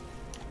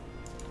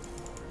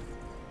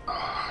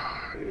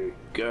 There you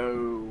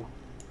go.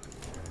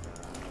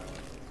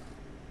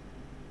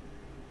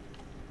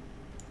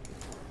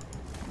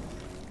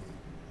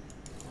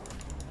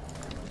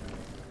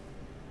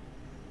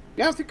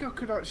 Yeah, I think I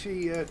could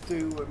actually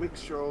do a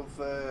mixture of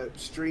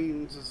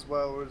streams as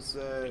well as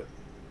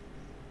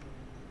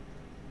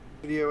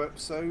video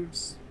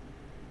episodes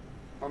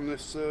on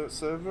this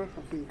server.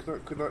 I think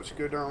that could actually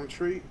go down a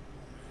treat.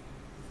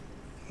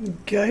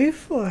 Go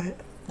for it.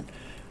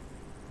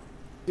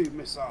 Do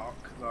miss Ark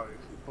though,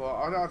 but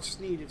I just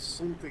needed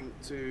something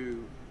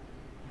to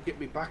get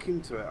me back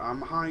into it.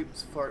 I'm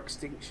hyped for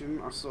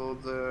Extinction. I saw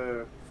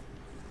the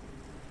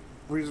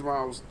reason why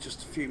I was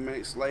just a few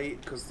minutes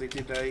late because they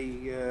did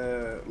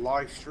a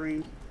live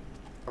stream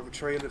of a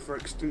trailer for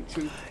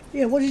Extinction.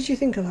 Yeah, what did you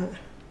think of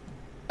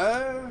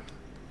that?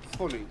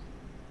 Funny.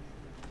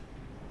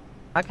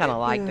 I kind of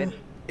liked it.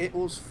 It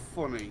was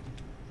funny.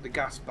 The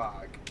gas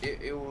bag.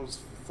 It was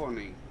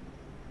funny,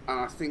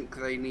 and I think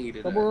they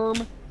needed The it.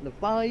 worm, the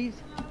flies.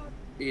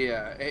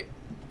 Yeah,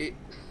 it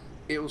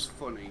was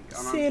funny.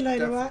 And See you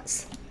later,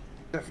 rats.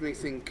 Definitely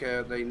think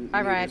they needed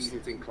rats.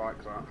 something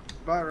like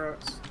that. Bye,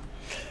 rats.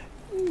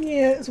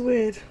 Yeah, it's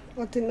weird.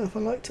 I didn't know if I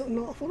liked it or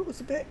not. I thought it was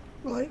a bit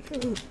like...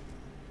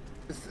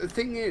 The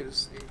thing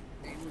is,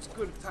 it was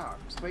good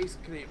attacks.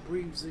 Basically, it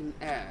breathes in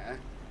air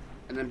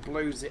and then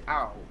blows it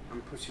out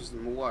and pushes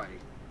them away.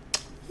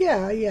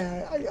 Yeah,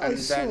 I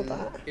saw then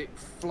that. It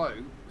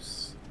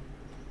floats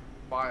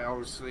by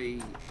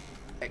obviously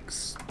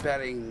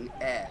expelling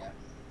air.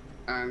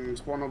 And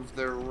one of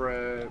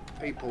the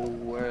people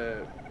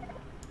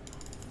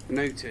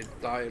noted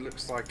that it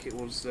looks like it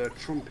was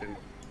trumping.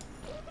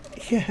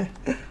 Yeah,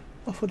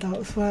 I thought that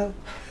as well.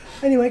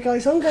 Anyway,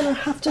 guys, I'm going to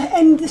have to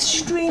end this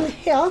stream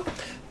here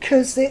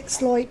because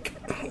it's like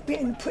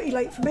getting pretty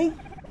late for me.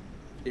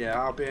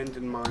 Yeah, I'll be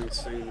ending mine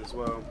soon as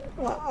well.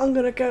 Right, I'm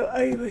going to go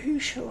over. Who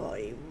shall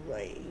I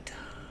raid?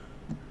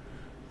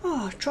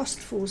 Oh, Trust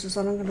Falls is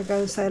on. I'm going to go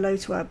and say hello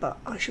to her, but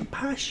I should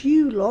pass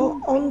you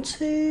lot on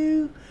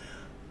to...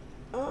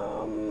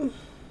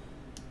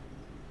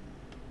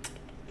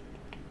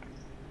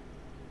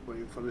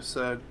 Waiting for this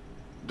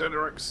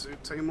Dodorex to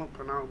team up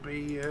and I'll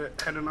be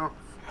heading off.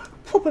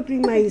 Probably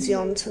Maisie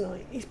on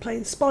tonight. He's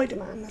playing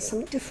Spider-Man. That's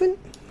something different.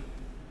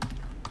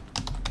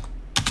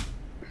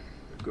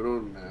 Good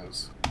old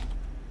Maz.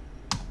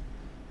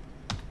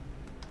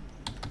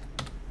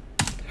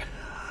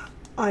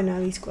 I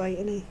know, he's great,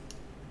 isn't he?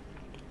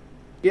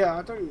 Yeah,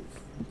 I don't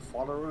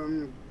follow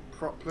him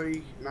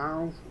properly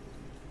now,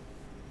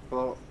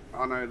 but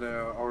I know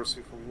they're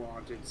obviously from what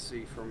I did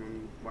see from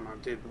him when I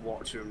did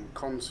watch him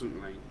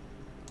constantly.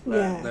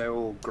 Yeah. They're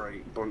all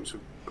great bunch of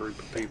group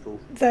of people.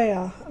 They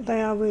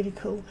are really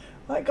cool.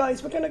 Right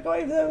guys, we're going to go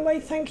over their way.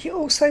 Thank you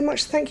all so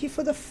much. Thank you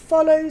for the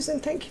follows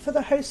and thank you for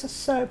the hosts. I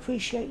so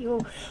appreciate you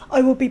all.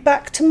 I will be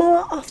back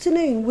tomorrow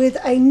afternoon with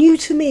a new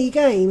to me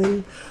game,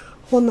 and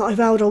one that I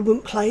vowed I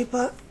wouldn't play,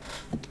 but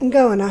I'm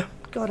going now.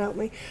 God help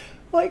me.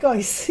 Right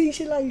guys, see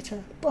you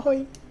later.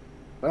 Bye.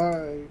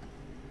 Bye.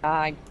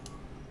 Bye.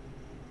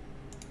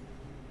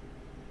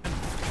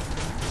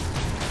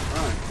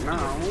 Right,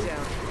 now.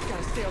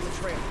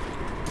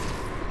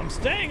 I'm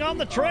staying on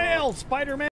the trail, Spider-Man.